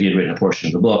situation. So he had written a portion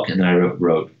of the book, and I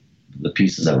wrote the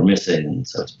pieces that were missing. And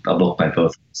so it's a book by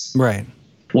both of us. Right.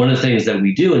 One of the things that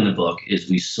we do in the book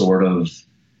is we sort of,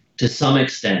 to some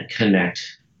extent, connect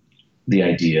the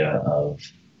idea of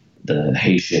the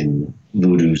Haitian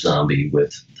voodoo zombie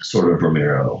with the sort of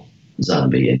Romero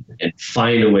zombie and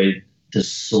find a way to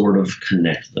sort of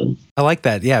connect them. I like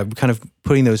that. Yeah, kind of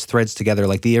putting those threads together,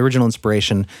 like the original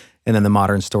inspiration and then the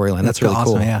modern storyline. That's really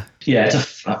awesome, cool. Yeah. Yeah, it's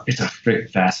a freaking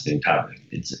fascinating topic.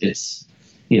 It's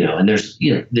and there's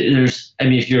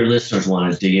if your listeners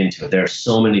want to dig into it, there are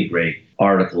so many great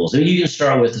articles. I mean, you can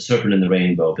start with The Serpent and the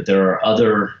Rainbow, but there are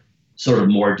other sort of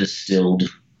more distilled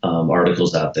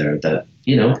articles out there that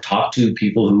talk to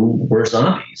people who were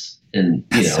zombies, and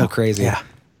That's so crazy. Yeah.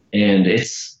 And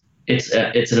it's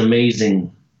an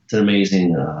amazing it's an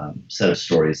amazing set of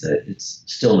stories that it's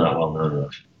still not well known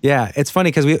enough. Yeah, it's funny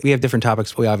because we have different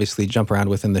topics we obviously jump around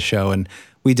within the show, and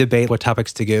we debate what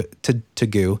topics to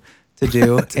do.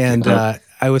 And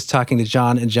I was talking to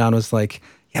John, and John was like,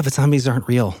 yeah, but zombies aren't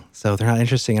real, so they're not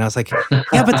interesting. And I was like,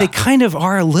 yeah, but they kind of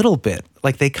are a little bit.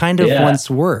 Like they kind of once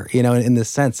were, in this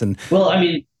sense. And well, I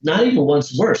mean, not even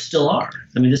once were, still are.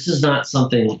 I mean, this is not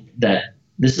something that,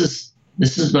 this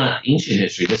is not ancient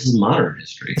history. This is modern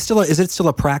history. Is it still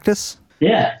a practice?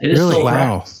 Yeah, it is really? still a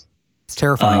Wow. practice. It's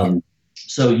terrifying.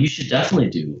 So you should definitely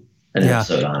do an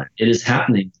episode on it. It is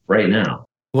happening right now.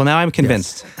 Well, now I'm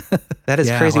convinced. That is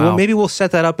crazy. Wow. Well, maybe we'll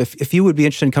set that up. If you would be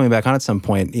interested in coming back on at some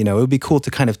point, it would be cool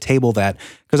to kind of table that,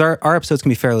 because our episodes can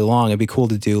be fairly long. It'd be cool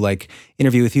to do like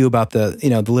interview with you about the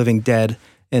living dead,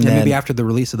 and then maybe after the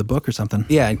release of the book or something.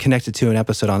 Yeah, and connect it to an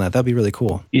episode on that. That'd be really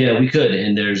cool. Yeah, we could.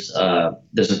 And there's a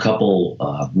couple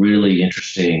really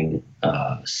interesting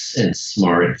and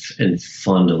smart and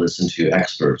fun to listen to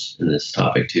experts in this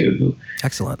topic too.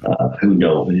 Excellent. Who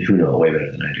know way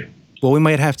better than I do. Well, we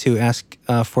might have to ask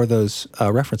for those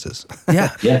references.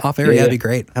 Yeah, off air. Yeah, that'd be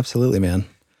great. Absolutely, man.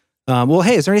 Well,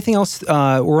 hey, is there anything else?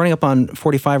 We're running up on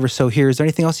 45 or so here. Is there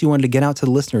anything else you wanted to get out to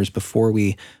the listeners before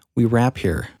we wrap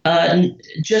here?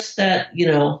 Just that,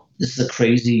 this is a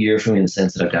crazy year for me in the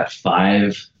sense that I've got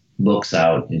 5 books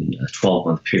out in a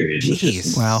 12-month period.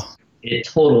 Jeez. Wow.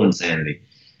 It's total insanity.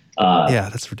 Yeah,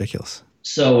 that's ridiculous.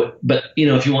 So, but,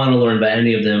 if you want to learn about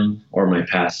any of them or my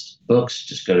past books,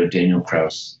 just go to Daniel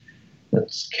Kraus.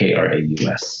 That's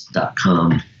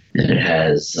KRAUS.com. And it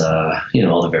has,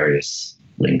 all the various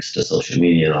links to social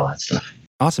media and all that stuff.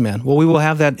 Awesome, man. Well, we will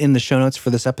have that in the show notes for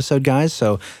this episode, guys.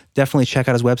 So definitely check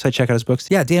out his website, check out his books.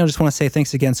 Yeah, Dan, I just want to say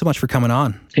thanks again so much for coming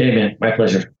on. Hey, man. My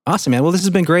pleasure. Awesome, man. Well, this has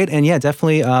been great. And yeah,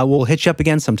 definitely we'll hit you up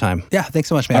again sometime. Yeah, thanks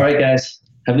so much, man. All right, guys.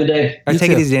 Have a good day. All right,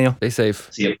 take it easy, Daniel. Stay safe.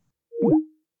 See you.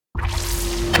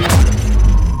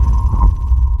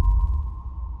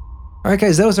 All right,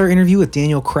 guys, that was our interview with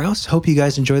Daniel Kraus. Hope you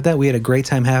guys enjoyed that. We had a great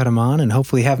time having him on, and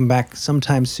hopefully have him back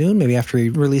sometime soon, maybe after he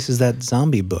releases that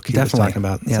zombie book he was talking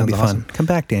about. Yeah, that'd be fun. Come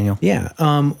back, Daniel. Yeah.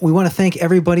 We want to thank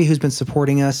everybody who's been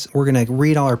supporting us. We're going to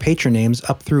read all our patron names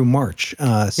up through March.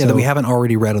 That we haven't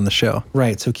already read on the show.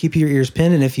 Right. So keep your ears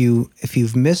pinned, and if we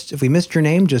missed your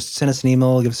name, just send us an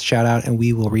email, give us a shout out, and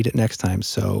we will read it next time.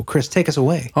 So, Chris, take us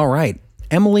away. All right.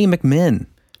 Emily McMinn,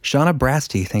 Shauna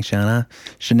Brasty, thanks, Shauna.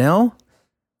 Chanel,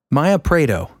 Maya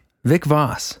Prado, Vic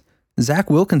Voss, Zach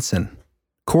Wilkinson,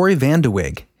 Corey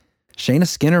Vandewig, Shayna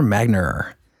Skinner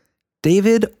Magner,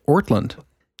 David Ortland,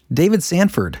 David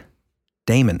Sanford,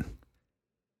 Damon,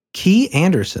 Key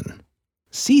Anderson,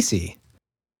 Cece,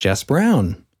 Jess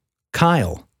Brown,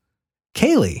 Kyle,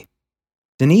 Kaylee,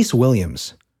 Denise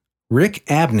Williams, Rick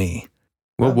Abney.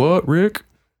 What, Rick?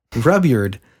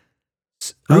 Rubyard.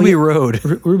 Ruby Road.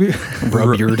 Rubyard.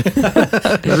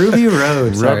 Ruby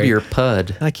Road. Rub your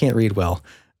pud. I can't read well.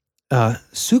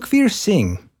 Sukhveer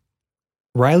Singh,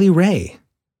 Riley Ray.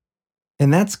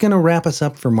 And that's going to wrap us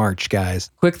up for March,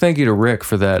 guys. Quick thank you to Rick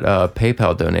for that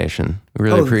PayPal donation. We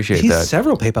really appreciate that.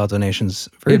 Several PayPal donations.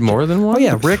 He had more than one? Oh,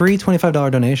 yeah. Rick, 3 $25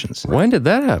 donations. When did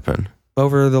that happen?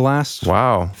 Over the last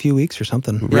few weeks or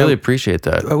something. Really appreciate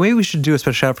that. Maybe we should do a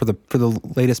special shout out for the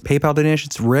latest PayPal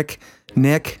donations. Rick,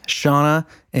 Nick, Shauna,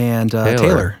 and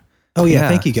Taylor. Oh yeah,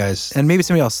 thank you guys. And maybe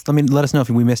somebody else. Let us know if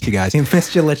we missed you guys. We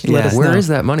missed you. Let us know. Where is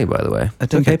that money, by the way?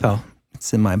 It's in PayPal.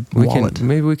 It's in my wallet.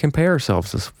 Maybe we can pay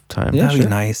ourselves this time. Yeah, that'd be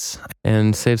nice.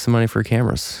 And save some money for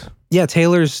cameras. Yeah,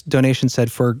 Taylor's donation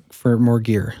said for more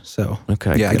gear. So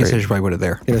okay, yeah, I guess I should probably put it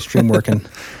there. Get our stream working.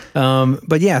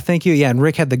 But yeah, thank you. Yeah, and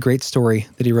Rick had the great story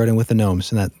that he wrote in with the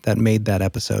gnomes, and that made that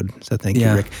episode. So thank you,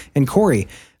 Rick. And Corey,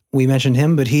 we mentioned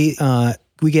him, but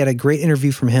we get a great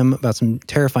interview from him about some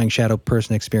terrifying shadow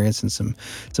person experience and some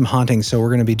hauntings. So we're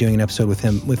going to be doing an episode with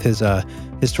him with his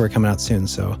story coming out soon.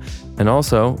 So, and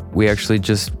also we actually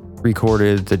just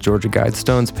recorded the Georgia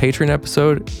Guidestones Patreon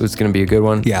episode. It was going to be a good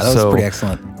one. Yeah, that was pretty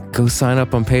excellent. Go sign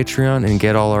up on Patreon and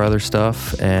get all our other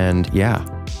stuff. And yeah,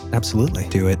 absolutely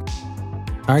do it.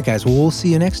 All right, guys. Well, we'll see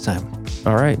you next time.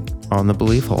 All right, on the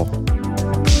Belief Hole.